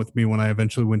them home with me when I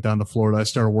eventually went down to Florida. I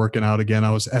started working out again. I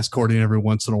was escorting every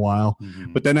once in a while.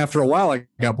 But then after a while, I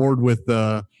got bored with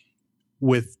doing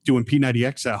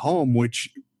P90X at home,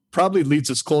 which probably leads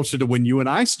us closer to when you and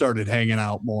I started hanging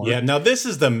out more. Yeah. Now, this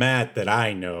is the Matt that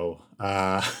I know.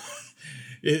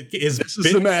 This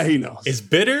is the Matt he knows. Is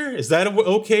bitter? Is that an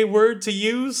okay word to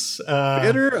use?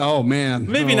 Bitter? Oh, man.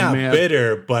 Maybe not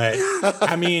bitter, but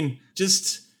I mean,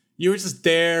 you were just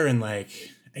there and like,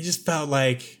 I just felt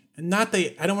like, I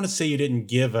don't want to say you didn't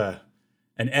give an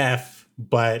F,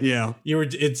 but yeah,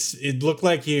 it looked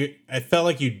like I felt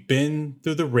like you'd been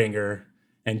through the ringer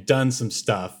and done some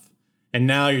stuff, and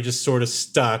now you're just sort of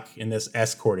stuck in this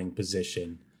escorting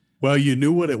position. Well, you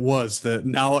knew what it was. That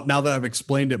now that I've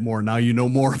explained it more, now you know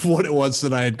more of what it was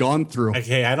that I had gone through.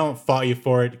 Okay, I don't fault you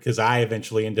for it because I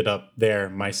eventually ended up there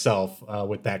myself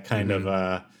with that kind of,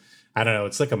 I don't know,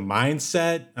 it's like a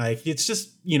mindset. Like it's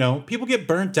just, people get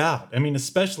burnt out. I mean,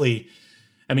 especially,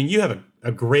 you have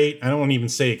a great, I don't want to even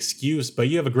say excuse, but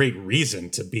you have a great reason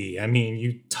to be. I mean,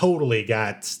 you totally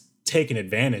got taken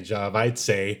advantage of, I'd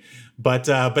say. But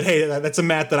hey, that's a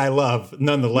Matt that I love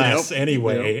nonetheless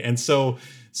anyway. Yep. And so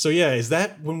yeah, is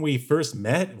that when we first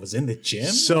met? Was in the gym?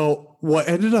 So what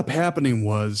ended up happening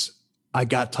was I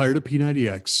got tired of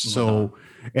P90X. So,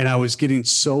 and I was getting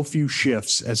so few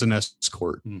shifts as an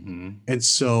escort. Mm-hmm. And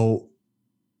so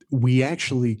we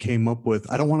actually came up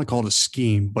with, I don't want to call it a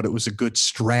scheme, but it was a good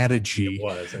strategy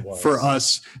it was. For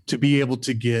us to be able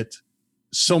to get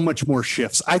so much more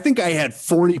shifts. I think I had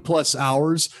 40 plus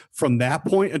hours from that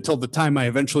point until the time I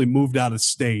eventually moved out of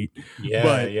state.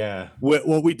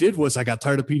 What we did was I got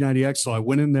tired of P90X. So I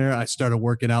went in there, I started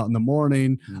working out in the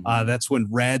morning. Mm-hmm. That's when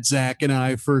Radzak and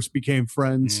I first became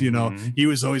friends. Mm-hmm. He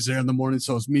was always there in the morning.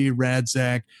 So it was me,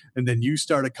 Radzak. And then you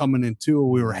started coming in too.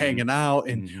 We were hanging out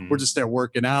and we're just there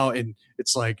working out. And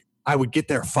it's like, I would get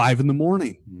there 5 a.m.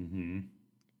 Mm-hmm.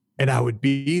 And I would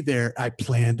be there. I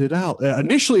planned it out.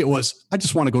 Initially, it was, I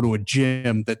just want to go to a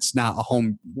gym that's not a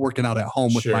home, working out at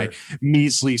home with my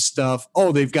measly stuff.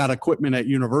 Oh, they've got equipment at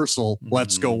Universal.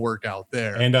 Let's go work out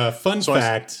there. And fun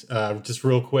fact, just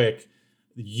real quick,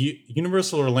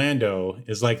 Universal Orlando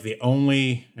is like the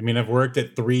only, I've worked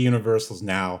at 3 Universals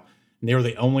now, and they were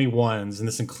the only ones, and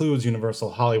this includes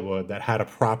Universal Hollywood, that had a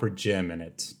proper gym in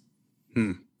it.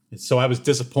 So I was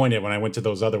disappointed when I went to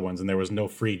those other ones and there was no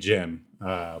free gym.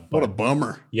 What a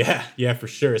bummer. Yeah, for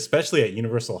sure. Especially at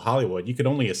Universal Hollywood. You could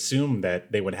only assume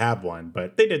that they would have one,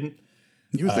 but they didn't.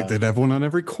 You would think they'd have one on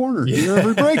every corner, near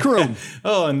every break room.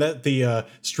 And that the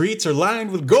streets are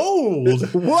lined with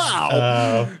gold.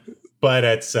 Wow. But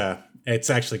it's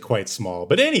actually quite small.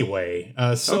 But anyway,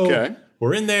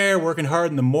 we're in there working hard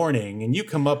in the morning, and you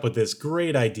come up with this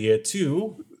great idea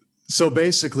too. So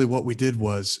basically what we did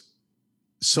was,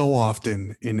 so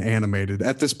often in animated,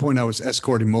 at this point I was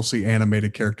escorting mostly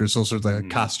animated characters. Those are the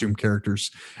costume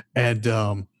characters, and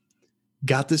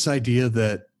got this idea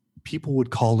that people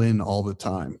would call in all the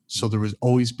time. So there would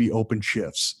always be open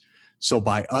shifts. So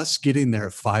by us getting there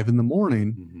at 5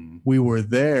 a.m, we were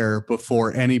there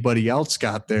before anybody else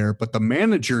got there, but the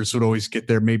managers would always get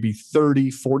there maybe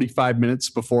 30, 45 minutes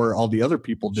before all the other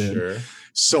people did. Sure.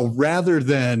 So rather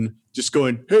than just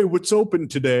going, hey, what's open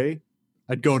today?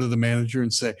 I'd go to the manager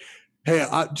and say, hey,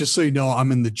 just so you know,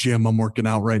 I'm in the gym. I'm working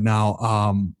out right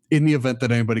now. In the event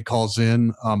that anybody calls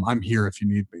in, I'm here if you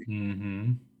need me.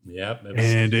 Mm-hmm. Yep.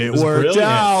 It worked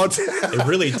out. It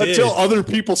really did. Until other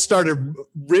people started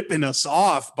ripping us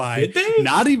off by did they?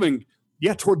 Not even,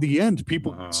 toward the end,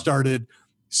 people started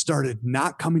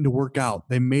not coming to work out.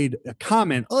 They made a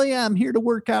comment, oh yeah, I'm here to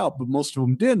work out, but most of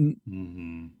them didn't.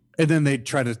 Mm-hmm. And then they'd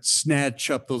try to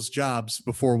snatch up those jobs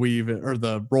before we even, or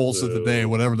the roles of the day,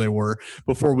 whatever they were,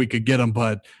 before we could get them.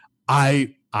 But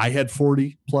I had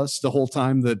 40 plus the whole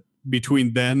time, that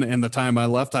between then and the time I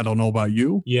left. I don't know about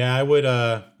you. Yeah, I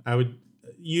would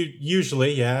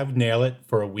usually, I would nail it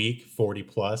for a week, 40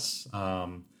 plus,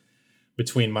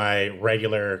 between my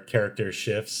regular character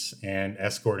shifts and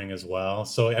escorting as well.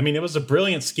 So, it was a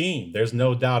brilliant scheme. There's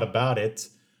no doubt about it.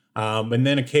 And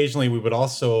then occasionally we would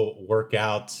also work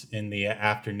out in the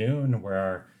afternoon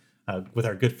where with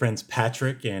our good friends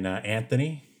Patrick and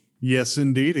Anthony. Yes,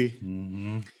 indeedy.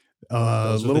 Mm-hmm.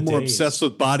 A little more obsessed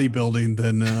with bodybuilding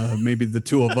than maybe the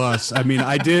two of us.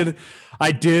 I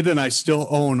did, and I still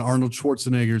own Arnold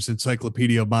Schwarzenegger's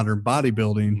Encyclopedia of Modern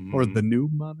Bodybuilding, or the New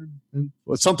Modern,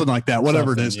 something like that,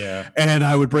 whatever it is. Yeah. And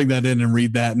I would bring that in and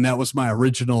read that, and that was my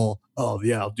original. Oh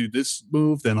yeah, I'll do this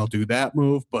move, then I'll do that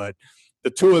move, but the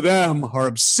two of them are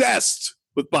obsessed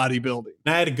with bodybuilding.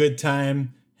 I had a good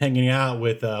time hanging out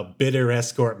with bitter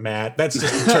escort Matt. That's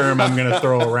just a term I'm going to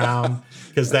throw around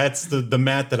because that's the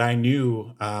Matt that I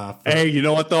knew. Hey, you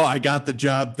know what though? I got the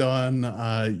job done.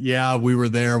 We were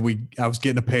there. I was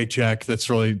getting a paycheck. That's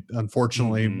really,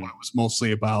 unfortunately, what it was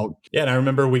mostly about. Yeah, and I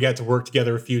remember we got to work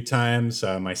together a few times.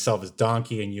 Myself as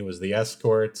Donkey and you as the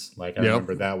escort. I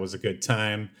remember that was a good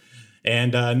time.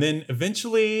 And then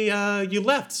eventually you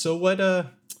left. So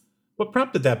what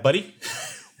prompted that, buddy?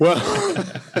 Well,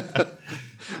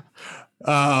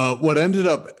 what ended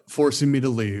up forcing me to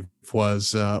leave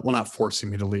was, not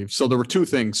forcing me to leave. So there were two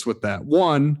things with that.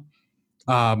 One,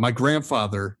 my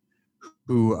grandfather,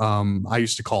 who I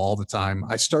used to call all the time,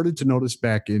 I started to notice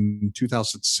back in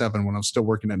 2007 when I was still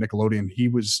working at Nickelodeon, he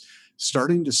was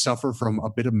starting to suffer from a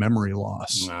bit of memory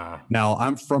loss. Ah. Now,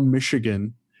 I'm from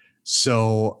Michigan,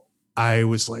 so I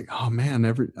was like, oh man,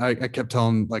 I kept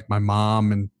telling like my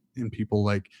mom and people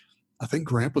like, I think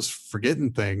grandpa's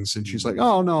forgetting things. And she's like,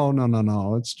 oh,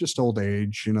 no. It's just old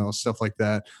age, stuff like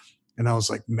that. And I was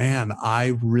like, man,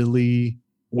 I really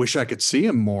wish I could see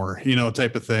him more,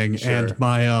 type of thing. Sure. And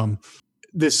my,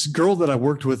 this girl that I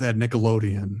worked with at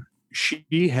Nickelodeon,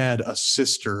 she had a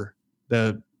sister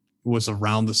that was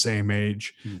around the same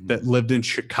age that lived in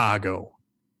Chicago.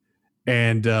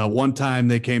 And one time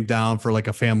they came down for like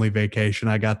a family vacation.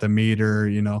 I got to meet her.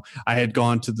 I had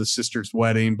gone to the sister's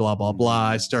wedding, blah, blah, blah.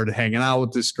 I started hanging out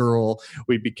with this girl.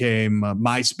 We became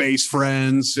MySpace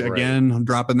friends. Right. Again, I'm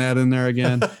dropping that in there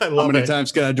again. How many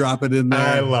times can I drop it in there?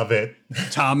 I love it.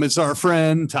 Tom is our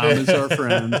friend.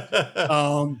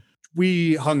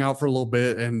 We hung out for a little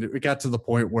bit, and it got to the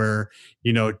point where,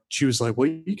 she was like, well,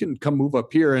 you can come move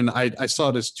up here. And I saw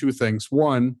it as two things.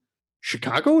 One,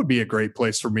 Chicago would be a great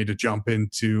place for me to jump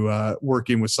into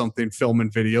working with something film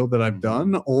and video that I've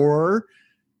done, or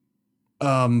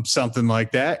something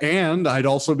like that. And I'd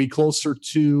also be closer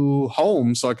to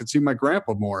home so I could see my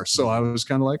grandpa more. So I was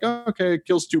kind of like, oh, okay, it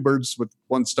kills two birds with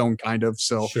one stone, kind of.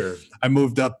 So sure. I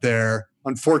moved up there.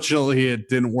 Unfortunately, it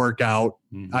didn't work out.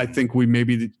 I think we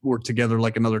maybe were together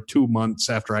like another 2 months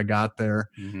after I got there.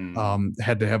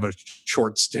 Had to have a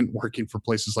short stint working for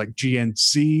places like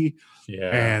GNC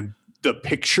and the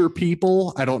Picture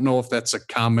People. I don't know if that's a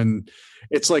common,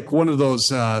 it's like one of those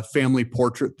family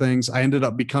portrait things. I ended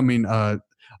up becoming an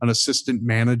assistant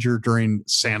manager during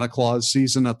Santa Claus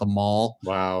season at the mall.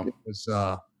 Wow. It was,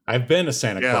 I've been a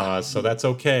Santa Claus, so that's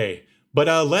okay. But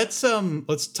let's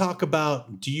talk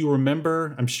about, do you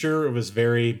remember, I'm sure it was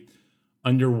very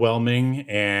underwhelming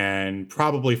and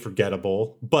probably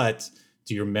forgettable, but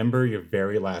do you remember your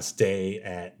very last day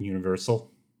at Universal?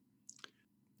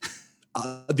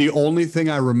 The only thing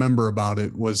I remember about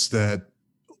it was that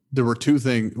there were two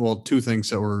things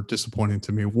that were disappointing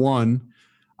to me. One,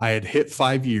 I had hit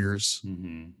 5 years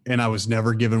and I was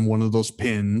never given one of those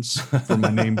pins for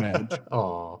my name badge.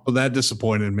 Oh, So that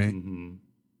disappointed me.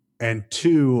 And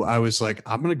two, I was like,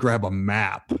 I'm going to grab a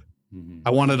map. I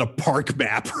wanted a park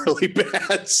map really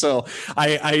bad. So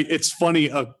it's funny.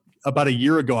 About a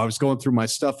year ago, I was going through my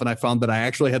stuff and I found that I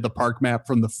actually had the park map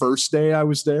from the first day I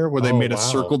was there, where they made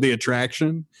us circle the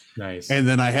attraction. Nice. And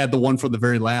then I had the one for the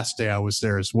very last day I was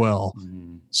there as well.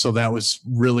 So that was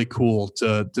really cool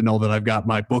to know that I've got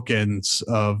my bookends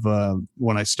of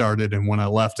when I started and when I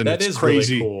left. And that it's is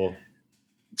crazy. Really cool.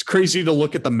 It's crazy to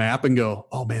look at the map and go,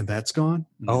 oh man, that's gone.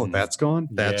 Oh, that's gone.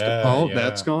 That's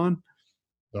that's gone.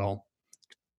 So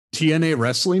TNA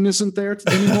wrestling isn't there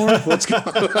anymore. What's going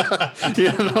on?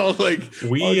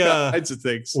 We all kinds of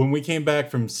things. When we came back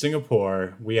from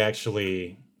Singapore, we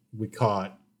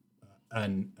caught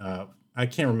an I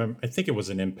can't remember. I think it was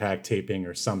an Impact taping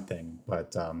or something,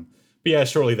 but yeah,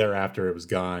 shortly thereafter it was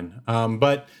gone.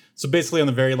 But so basically on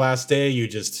the very last day, you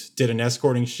just did an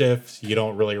escorting shift. You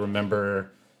don't really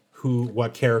remember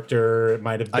what character it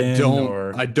might have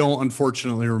been. I don't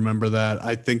unfortunately remember that.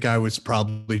 I think I was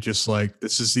probably just like,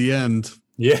 this is the end.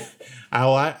 Yeah.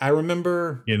 I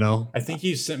remember, I think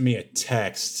you sent me a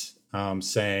text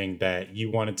saying that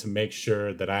you wanted to make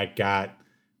sure that I got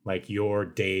like your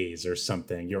days or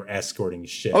something, your escorting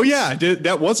shifts. Oh yeah, I did.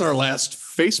 That was our last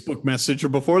Facebook message, or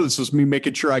before this was me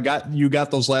making sure you got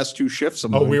those last two shifts.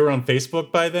 Oh, we were on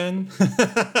Facebook by then.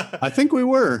 I think we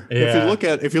were. Yeah.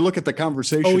 If you look at the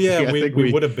conversation. Oh yeah, I think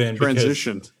we would have been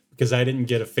transitioned because I didn't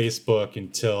get a Facebook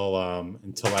until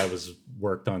I was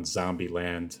worked on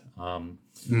Zombieland.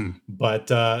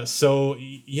 But so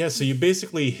you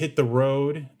basically hit the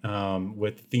road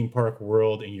with Theme Park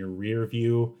World in your rear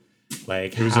view.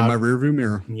 Like it was in my rearview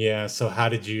mirror. Yeah. So how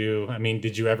did you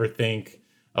ever think,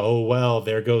 oh, well,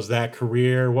 there goes that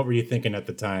career? What were you thinking at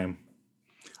the time?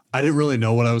 I didn't really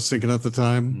know what I was thinking at the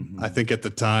time. I think at the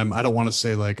time, I don't want to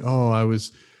say like, oh, I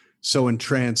was so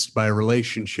entranced by a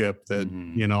relationship that,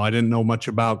 I didn't know much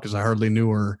about because I hardly knew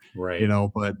her, right.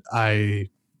 But I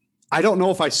don't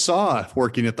know if I saw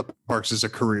working at the parks as a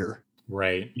career.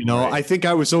 Right. Right. I think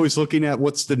I was always looking at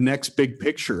what's the next big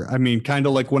picture. I mean, kind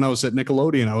of like when I was at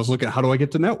Nickelodeon, I was looking at how do I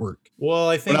get to network? Well,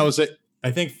 I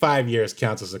think 5 years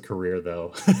counts as a career,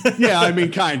 though. Yeah, I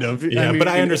mean, kind of. Yeah, but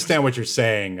I understand what you're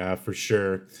saying for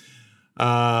sure.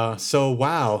 So,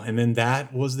 wow. And then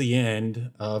that was the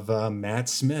end of Matt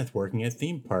Smith working at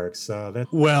theme parks.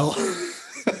 Well,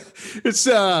 it's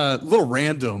a little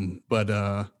random, but,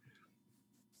 one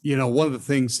of the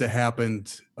things that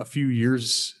happened a few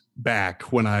years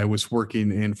back when I was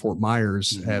working in Fort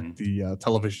Myers at the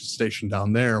television station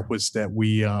down there was that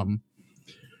we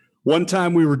one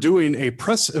time we were doing a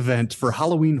press event for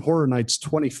Halloween Horror Nights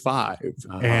 25,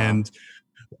 and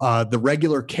the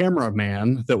regular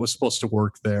cameraman that was supposed to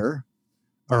work there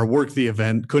or work the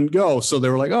event couldn't go. So they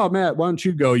were like, "Oh, Matt, why don't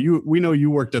you go? We know you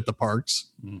worked at the parks."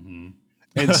 Mm-hmm.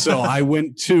 And so I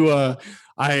went to,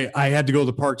 I had to go to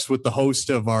the parks with the host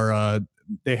of our,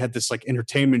 they had this like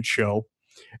entertainment show,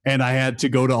 and I had to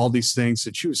go to all these things,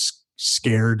 and she was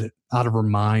scared out of her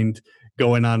mind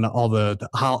going on all the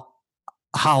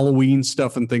Halloween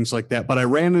stuff and things like that. But I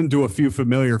ran into a few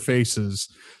familiar faces,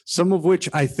 some of which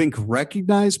I think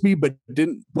recognized me, but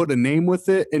didn't put a name with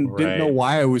it and didn't know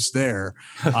why I was there.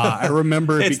 I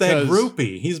remember it's because, that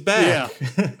groupie. He's back.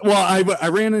 Yeah. Well, I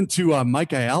ran into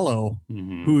Mike Aiello,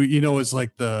 who, is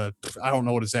like I don't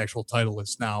know what his actual title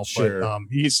is now, but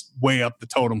he's way up the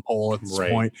totem pole at this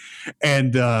point.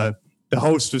 And the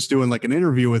host was doing like an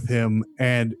interview with him,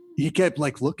 and he kept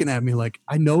like looking at me like,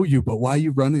 "I know you, but why are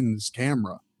you running this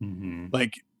camera?" Mm-hmm.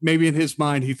 Like maybe in his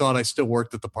mind, he thought I still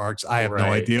worked at the parks. I have no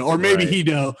idea. Or maybe he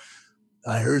know,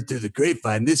 "I heard through the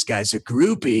grapevine, this guy's a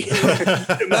groupie.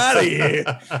 I'm out of here."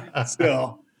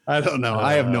 So I don't know.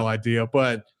 I have no idea,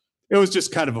 but it was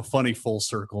just kind of a funny full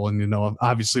circle. And,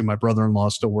 obviously my brother-in-law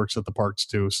still works at the parks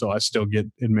too. So I still get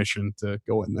admission to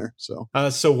go in there. So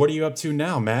what are you up to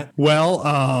now, Matt? Well,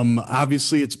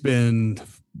 obviously it's been,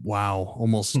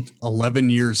 almost 11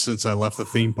 years since I left the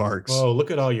theme parks. Oh, look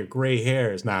at all your gray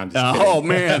hairs. Nah, I'm just kidding. Oh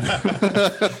man.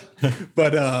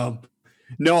 But,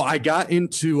 no, I got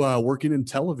into working in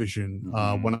television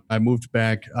when I moved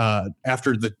back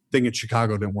after the thing in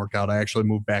Chicago didn't work out. I actually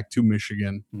moved back to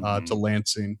Michigan, to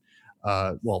Lansing,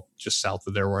 just south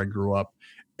of there where I grew up.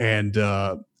 And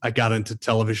I got into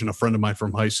television. A friend of mine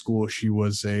from high school, she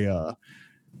was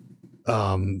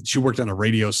she worked on a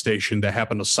radio station that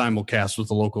happened to simulcast with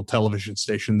the local television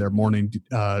station, their morning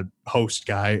host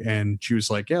guy. And she was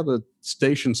like, "Yeah, the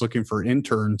station's looking for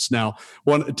interns." Now,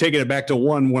 taking it back to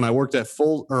when I worked at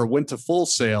went to Full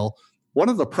Sail, one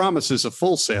of the promises of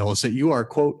Full Sail is that you are,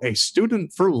 quote, a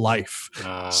student for life.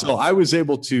 So I was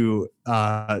able to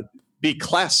be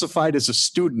classified as a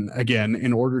student again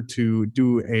in order to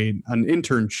do an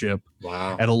internship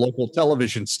at a local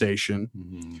television station.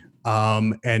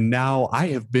 And now I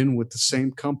have been with the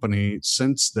same company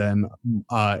since then,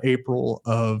 April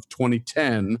of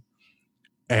 2010.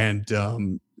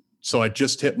 And so I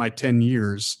just hit my 10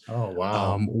 years. Oh,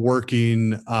 wow.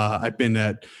 Working. I've been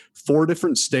at 4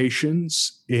 different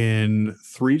stations in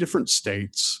 3 different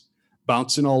states,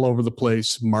 bouncing all over the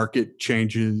place, market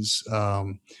changes,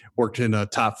 worked in a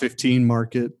top 15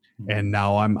 market. And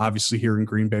now I'm obviously here in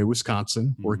Green Bay,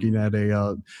 Wisconsin, working at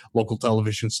a local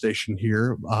television station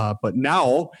here. But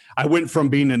now I went from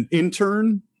being an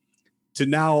intern to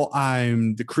now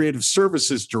I'm the creative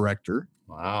services director.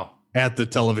 Wow. At the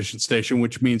television station,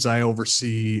 which means I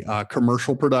oversee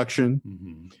commercial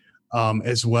production,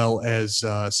 as well as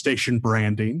station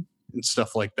branding and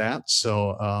stuff like that.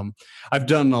 So I've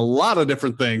done a lot of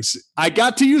different things. I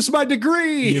got to use my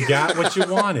degree. You got what you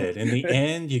wanted. In the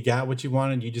end, you got what you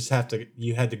wanted.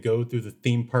 You had to go through the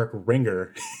theme park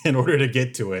ringer in order to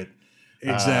get to it.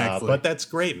 Exactly. But that's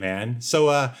great, man.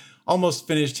 So almost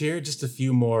finished here. Just a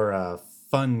few more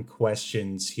fun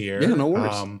questions here. Yeah, no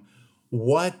worries.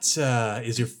 What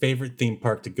is your favorite theme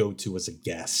park to go to as a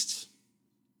guest?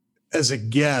 As a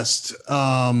guest,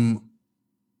 I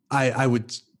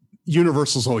would.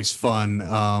 Universal's always fun.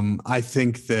 I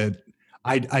think that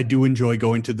I do enjoy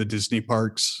going to the Disney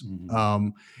parks.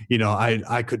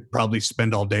 I could probably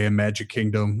spend all day in Magic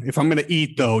Kingdom. If I'm going to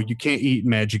eat, though, you can't eat in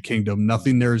Magic Kingdom.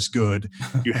 Nothing there is good.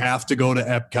 You have to go to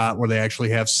Epcot, where they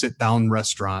actually have sit-down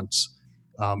restaurants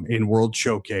in World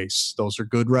Showcase. Those are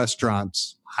good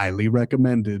restaurants. Highly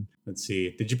recommended. Let's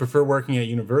see. Did you prefer working at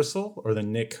Universal or the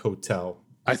Nick Hotel?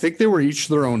 I think they were each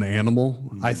their own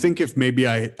animal. I think if maybe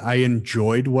I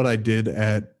enjoyed what I did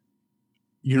at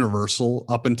Universal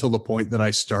up until the point that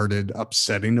I started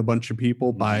upsetting a bunch of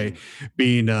people by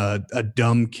being a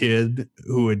dumb kid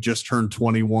who had just turned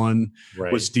 21,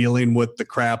 was dealing with the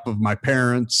crap of my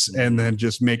parents, and then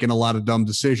just making a lot of dumb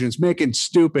decisions, making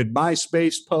stupid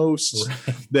MySpace posts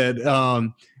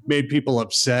that made people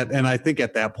upset. And I think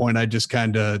at that point I just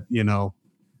kind of,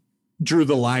 drew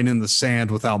the line in the sand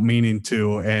without meaning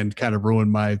to, and kind of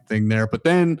ruined my thing there. But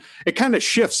then it kind of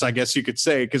shifts, I guess you could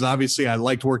say, because obviously I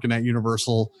liked working at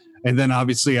Universal, and then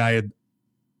obviously I had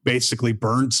basically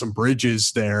burned some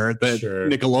bridges there that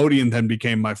Nickelodeon then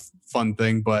became my fun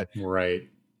thing. But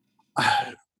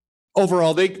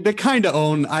overall, they kind of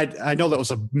own. I know that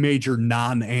was a major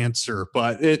non-answer,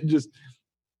 but it just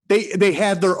they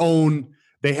had their own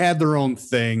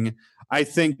thing. I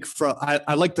think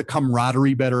I like the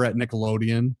camaraderie better at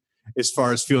Nickelodeon, as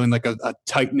far as feeling like a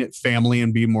tight-knit family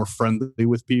and being more friendly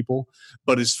with people.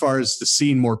 But as far as the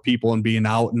seeing more people and being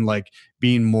out and like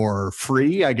being more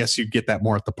free, I guess you get that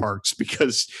more at the parks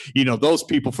because, those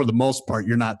people, for the most part,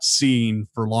 you're not seeing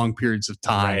for long periods of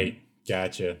time. Right.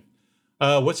 Gotcha.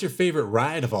 What's your favorite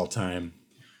ride of all time?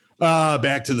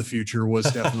 Back to the Future was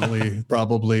definitely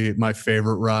probably my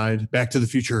favorite ride. Back to the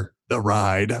Future, the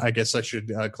ride, I guess I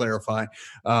should clarify,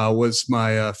 was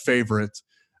my favorite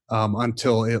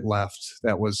until it left.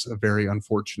 That was a very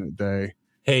unfortunate day.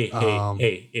 Hey,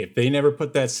 if they never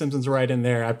put that Simpsons ride in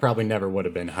there, I probably never would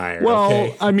have been hired. Well,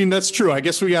 okay? I mean, that's true. I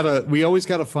guess we always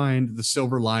gotta find the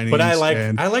silver linings. But I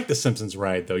like the Simpsons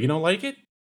ride though. You don't like it?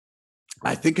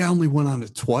 I think I only went on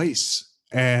it twice.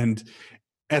 And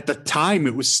at the time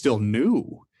it was still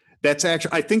new.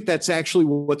 I think that's actually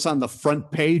what's on the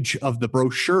front page of the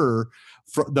brochure.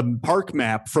 The park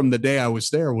map from the day I was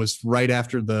there was right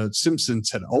after the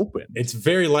Simpsons had opened. It's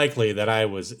very likely that I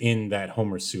was in that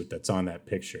Homer suit that's on that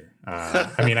picture.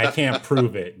 I mean, I can't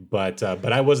prove it, but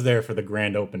I was there for the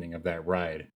grand opening of that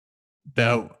ride.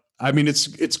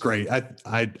 It's great.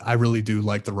 I really do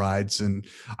like the rides, and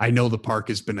I know the park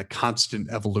has been a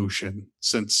constant evolution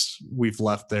since we've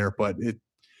left there, but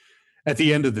at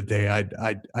the end of the day,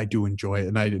 I do enjoy it,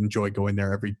 and I enjoy going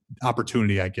there every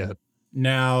opportunity I get.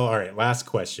 Now, all right, last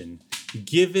question.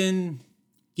 Given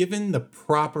the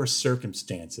proper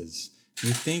circumstances, do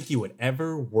you think you would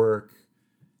ever work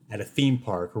at a theme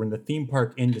park or in the theme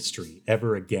park industry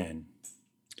ever again?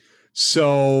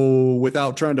 So,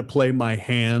 without trying to play my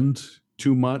hand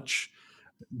too much,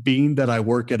 being that I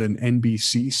work at an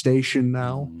NBC station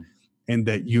now, and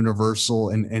that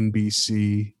Universal and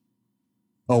NBC,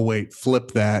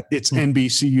 flip that. It's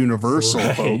NBC Universal,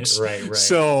 folks. Right.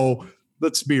 So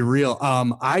let's be real.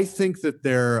 I think that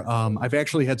I've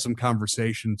actually had some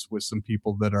conversations with some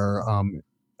people that are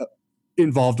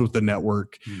involved with the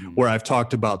network where I've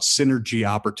talked about synergy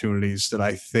opportunities that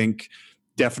I think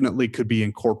definitely could be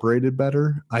incorporated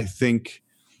better. I think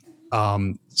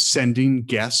sending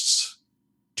guests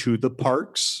to the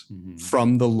parks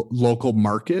from the local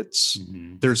markets,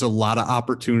 there's a lot of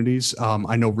opportunities.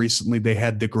 I know recently they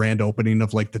had the grand opening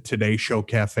of like the Today Show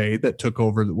Cafe that took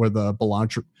over where the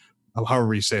Belantra,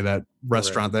 however you say that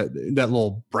restaurant, that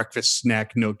little breakfast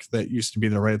snack nook that used to be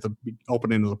there right at the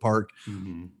opening of the park.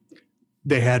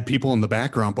 They had people in the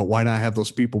background, but why not have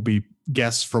those people be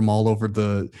guests from all over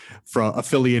from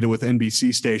affiliated with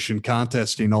NBC station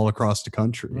contesting all across the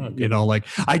country?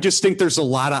 I just think there's a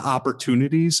lot of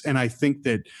opportunities. And I think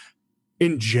that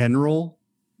in general,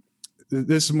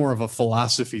 this is more of a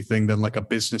philosophy thing than like a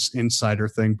Business Insider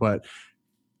thing, but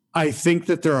I think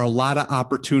that there are a lot of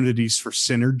opportunities for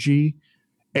synergy,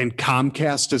 and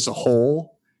Comcast as a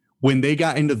whole, when they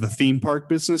got into the theme park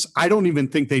business, I don't even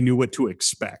think they knew what to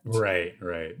expect. Right.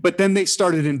 But then they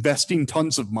started investing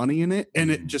tons of money in it,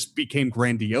 and it just became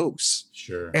grandiose.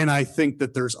 Sure. And I think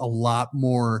that there's a lot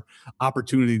more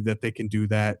opportunity that they can do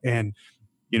that. And,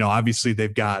 obviously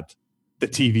they've got the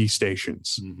TV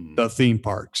stations, the theme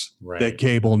parks, the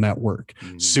cable network.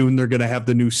 Soon they're going to have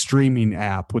the new streaming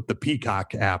app with the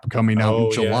Peacock app coming out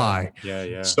in July.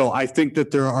 Yeah. So I think that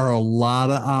there are a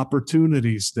lot of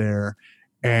opportunities there.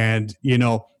 And,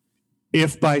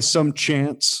 if by some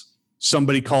chance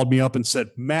somebody called me up and said,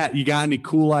 Matt, you got any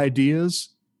cool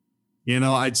ideas?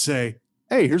 I'd say,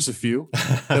 hey, here's a few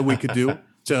that we could do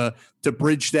to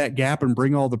bridge that gap and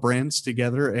bring all the brands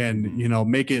together and,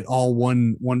 make it all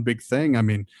one big thing. I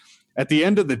mean, at the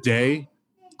end of the day,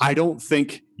 I don't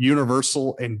think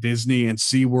Universal and Disney and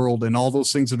SeaWorld and all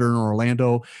those things that are in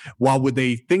Orlando, while would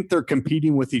they think they're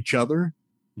competing with each other,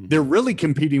 they're really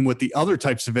competing with the other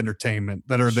types of entertainment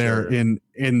that are there in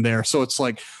there. So it's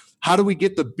like, how do we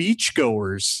get the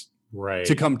beachgoers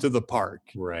to come to the park?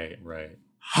 Right.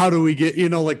 How do we get,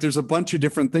 there's a bunch of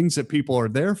different things that people are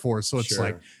there for. So it's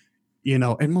like,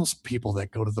 and most people that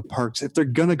go to the parks, if they're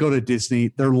going to go to Disney,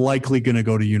 they're likely going to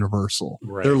go to Universal.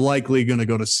 Right. They're likely going to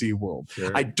go to SeaWorld.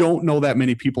 Sure. I don't know that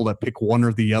many people that pick one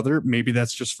or the other. Maybe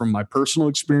that's just from my personal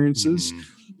experiences,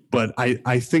 but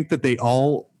I think that they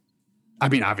all,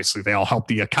 obviously they all help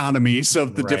the economies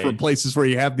of the different places where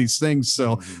you have these things.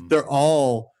 So they're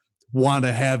all want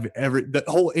to have the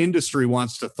whole industry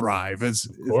wants to thrive is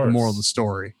the moral of the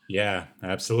story. Yeah,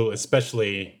 absolutely.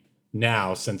 Especially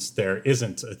now, since there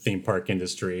isn't a theme park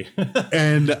industry.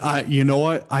 And you know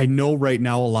what? I know right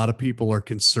now a lot of people are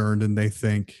concerned and they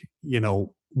think,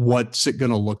 what's it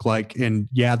going to look like? And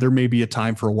yeah, there may be a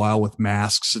time for a while with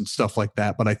masks and stuff like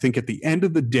that. But I think at the end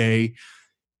of the day,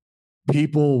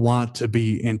 people want to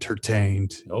be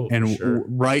entertained. Oh, and sure.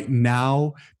 Right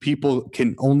now, people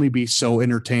can only be so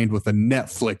entertained with a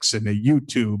Netflix and a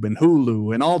YouTube and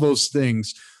Hulu and all those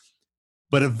things.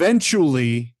 But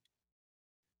eventually,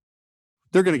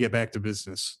 they're going to get back to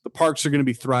business. The parks are going to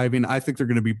be thriving. I think they're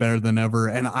going to be better than ever.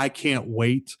 And I can't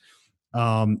wait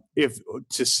to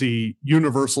see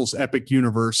Universal's Epic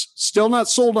Universe. Still not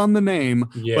sold on the name,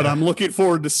 but I'm looking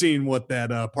forward to seeing what that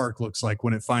park looks like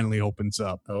when it finally opens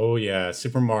up. Oh yeah,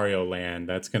 Super Mario Land.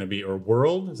 That's going to be, or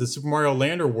World? Is it Super Mario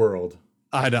Land or World?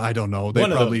 I don't know. They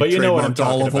One probably but you know what I'm trademarked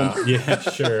all of talking them. about.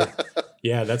 Yeah, sure.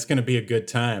 Yeah, that's going to be a good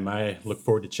time. I look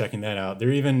forward to checking that out.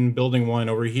 They're even building one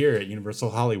over here at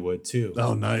Universal Hollywood too.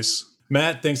 Oh, nice.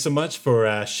 Matt, thanks so much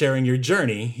for sharing your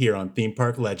journey here on Theme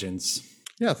Park Legends.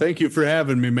 Yeah, thank you for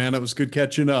having me, man. It was good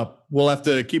catching up. We'll have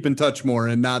to keep in touch more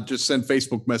and not just send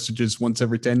Facebook messages once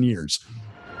every 10 years.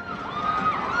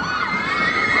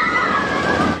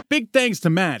 Big thanks to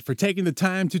Matt for taking the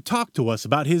time to talk to us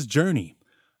about his journey.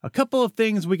 A couple of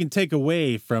things we can take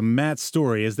away from Matt's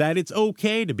story is that it's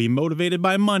okay to be motivated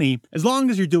by money as long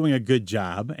as you're doing a good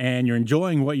job and you're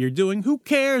enjoying what you're doing. Who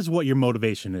cares what your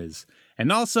motivation is?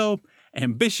 And also,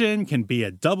 ambition can be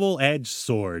a double-edged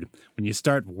sword. When you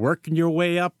start working your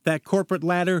way up that corporate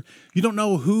ladder, you don't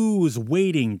know who's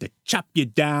waiting to chop you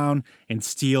down and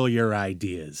steal your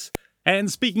ideas.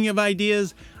 And speaking of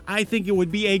ideas, I think it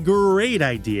would be a great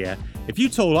idea if you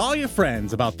told all your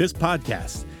friends about this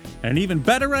podcast. And an even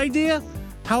better idea?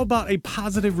 How about a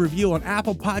positive review on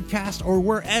Apple Podcasts or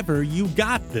wherever you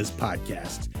got this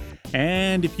podcast?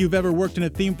 And if you've ever worked in a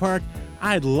theme park,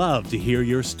 I'd love to hear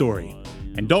your story.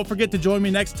 And don't forget to join me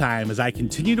next time as I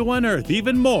continue to unearth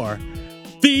even more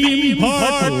Theme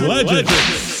Park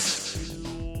Legends.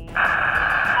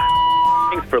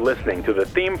 Thanks for listening to the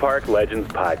Theme Park Legends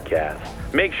podcast.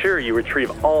 Make sure you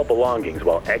retrieve all belongings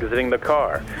while exiting the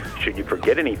car. Should you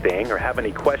forget anything or have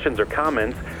any questions or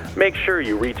comments, make sure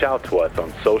you reach out to us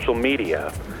on social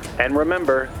media. And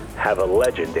remember, have a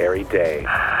legendary day.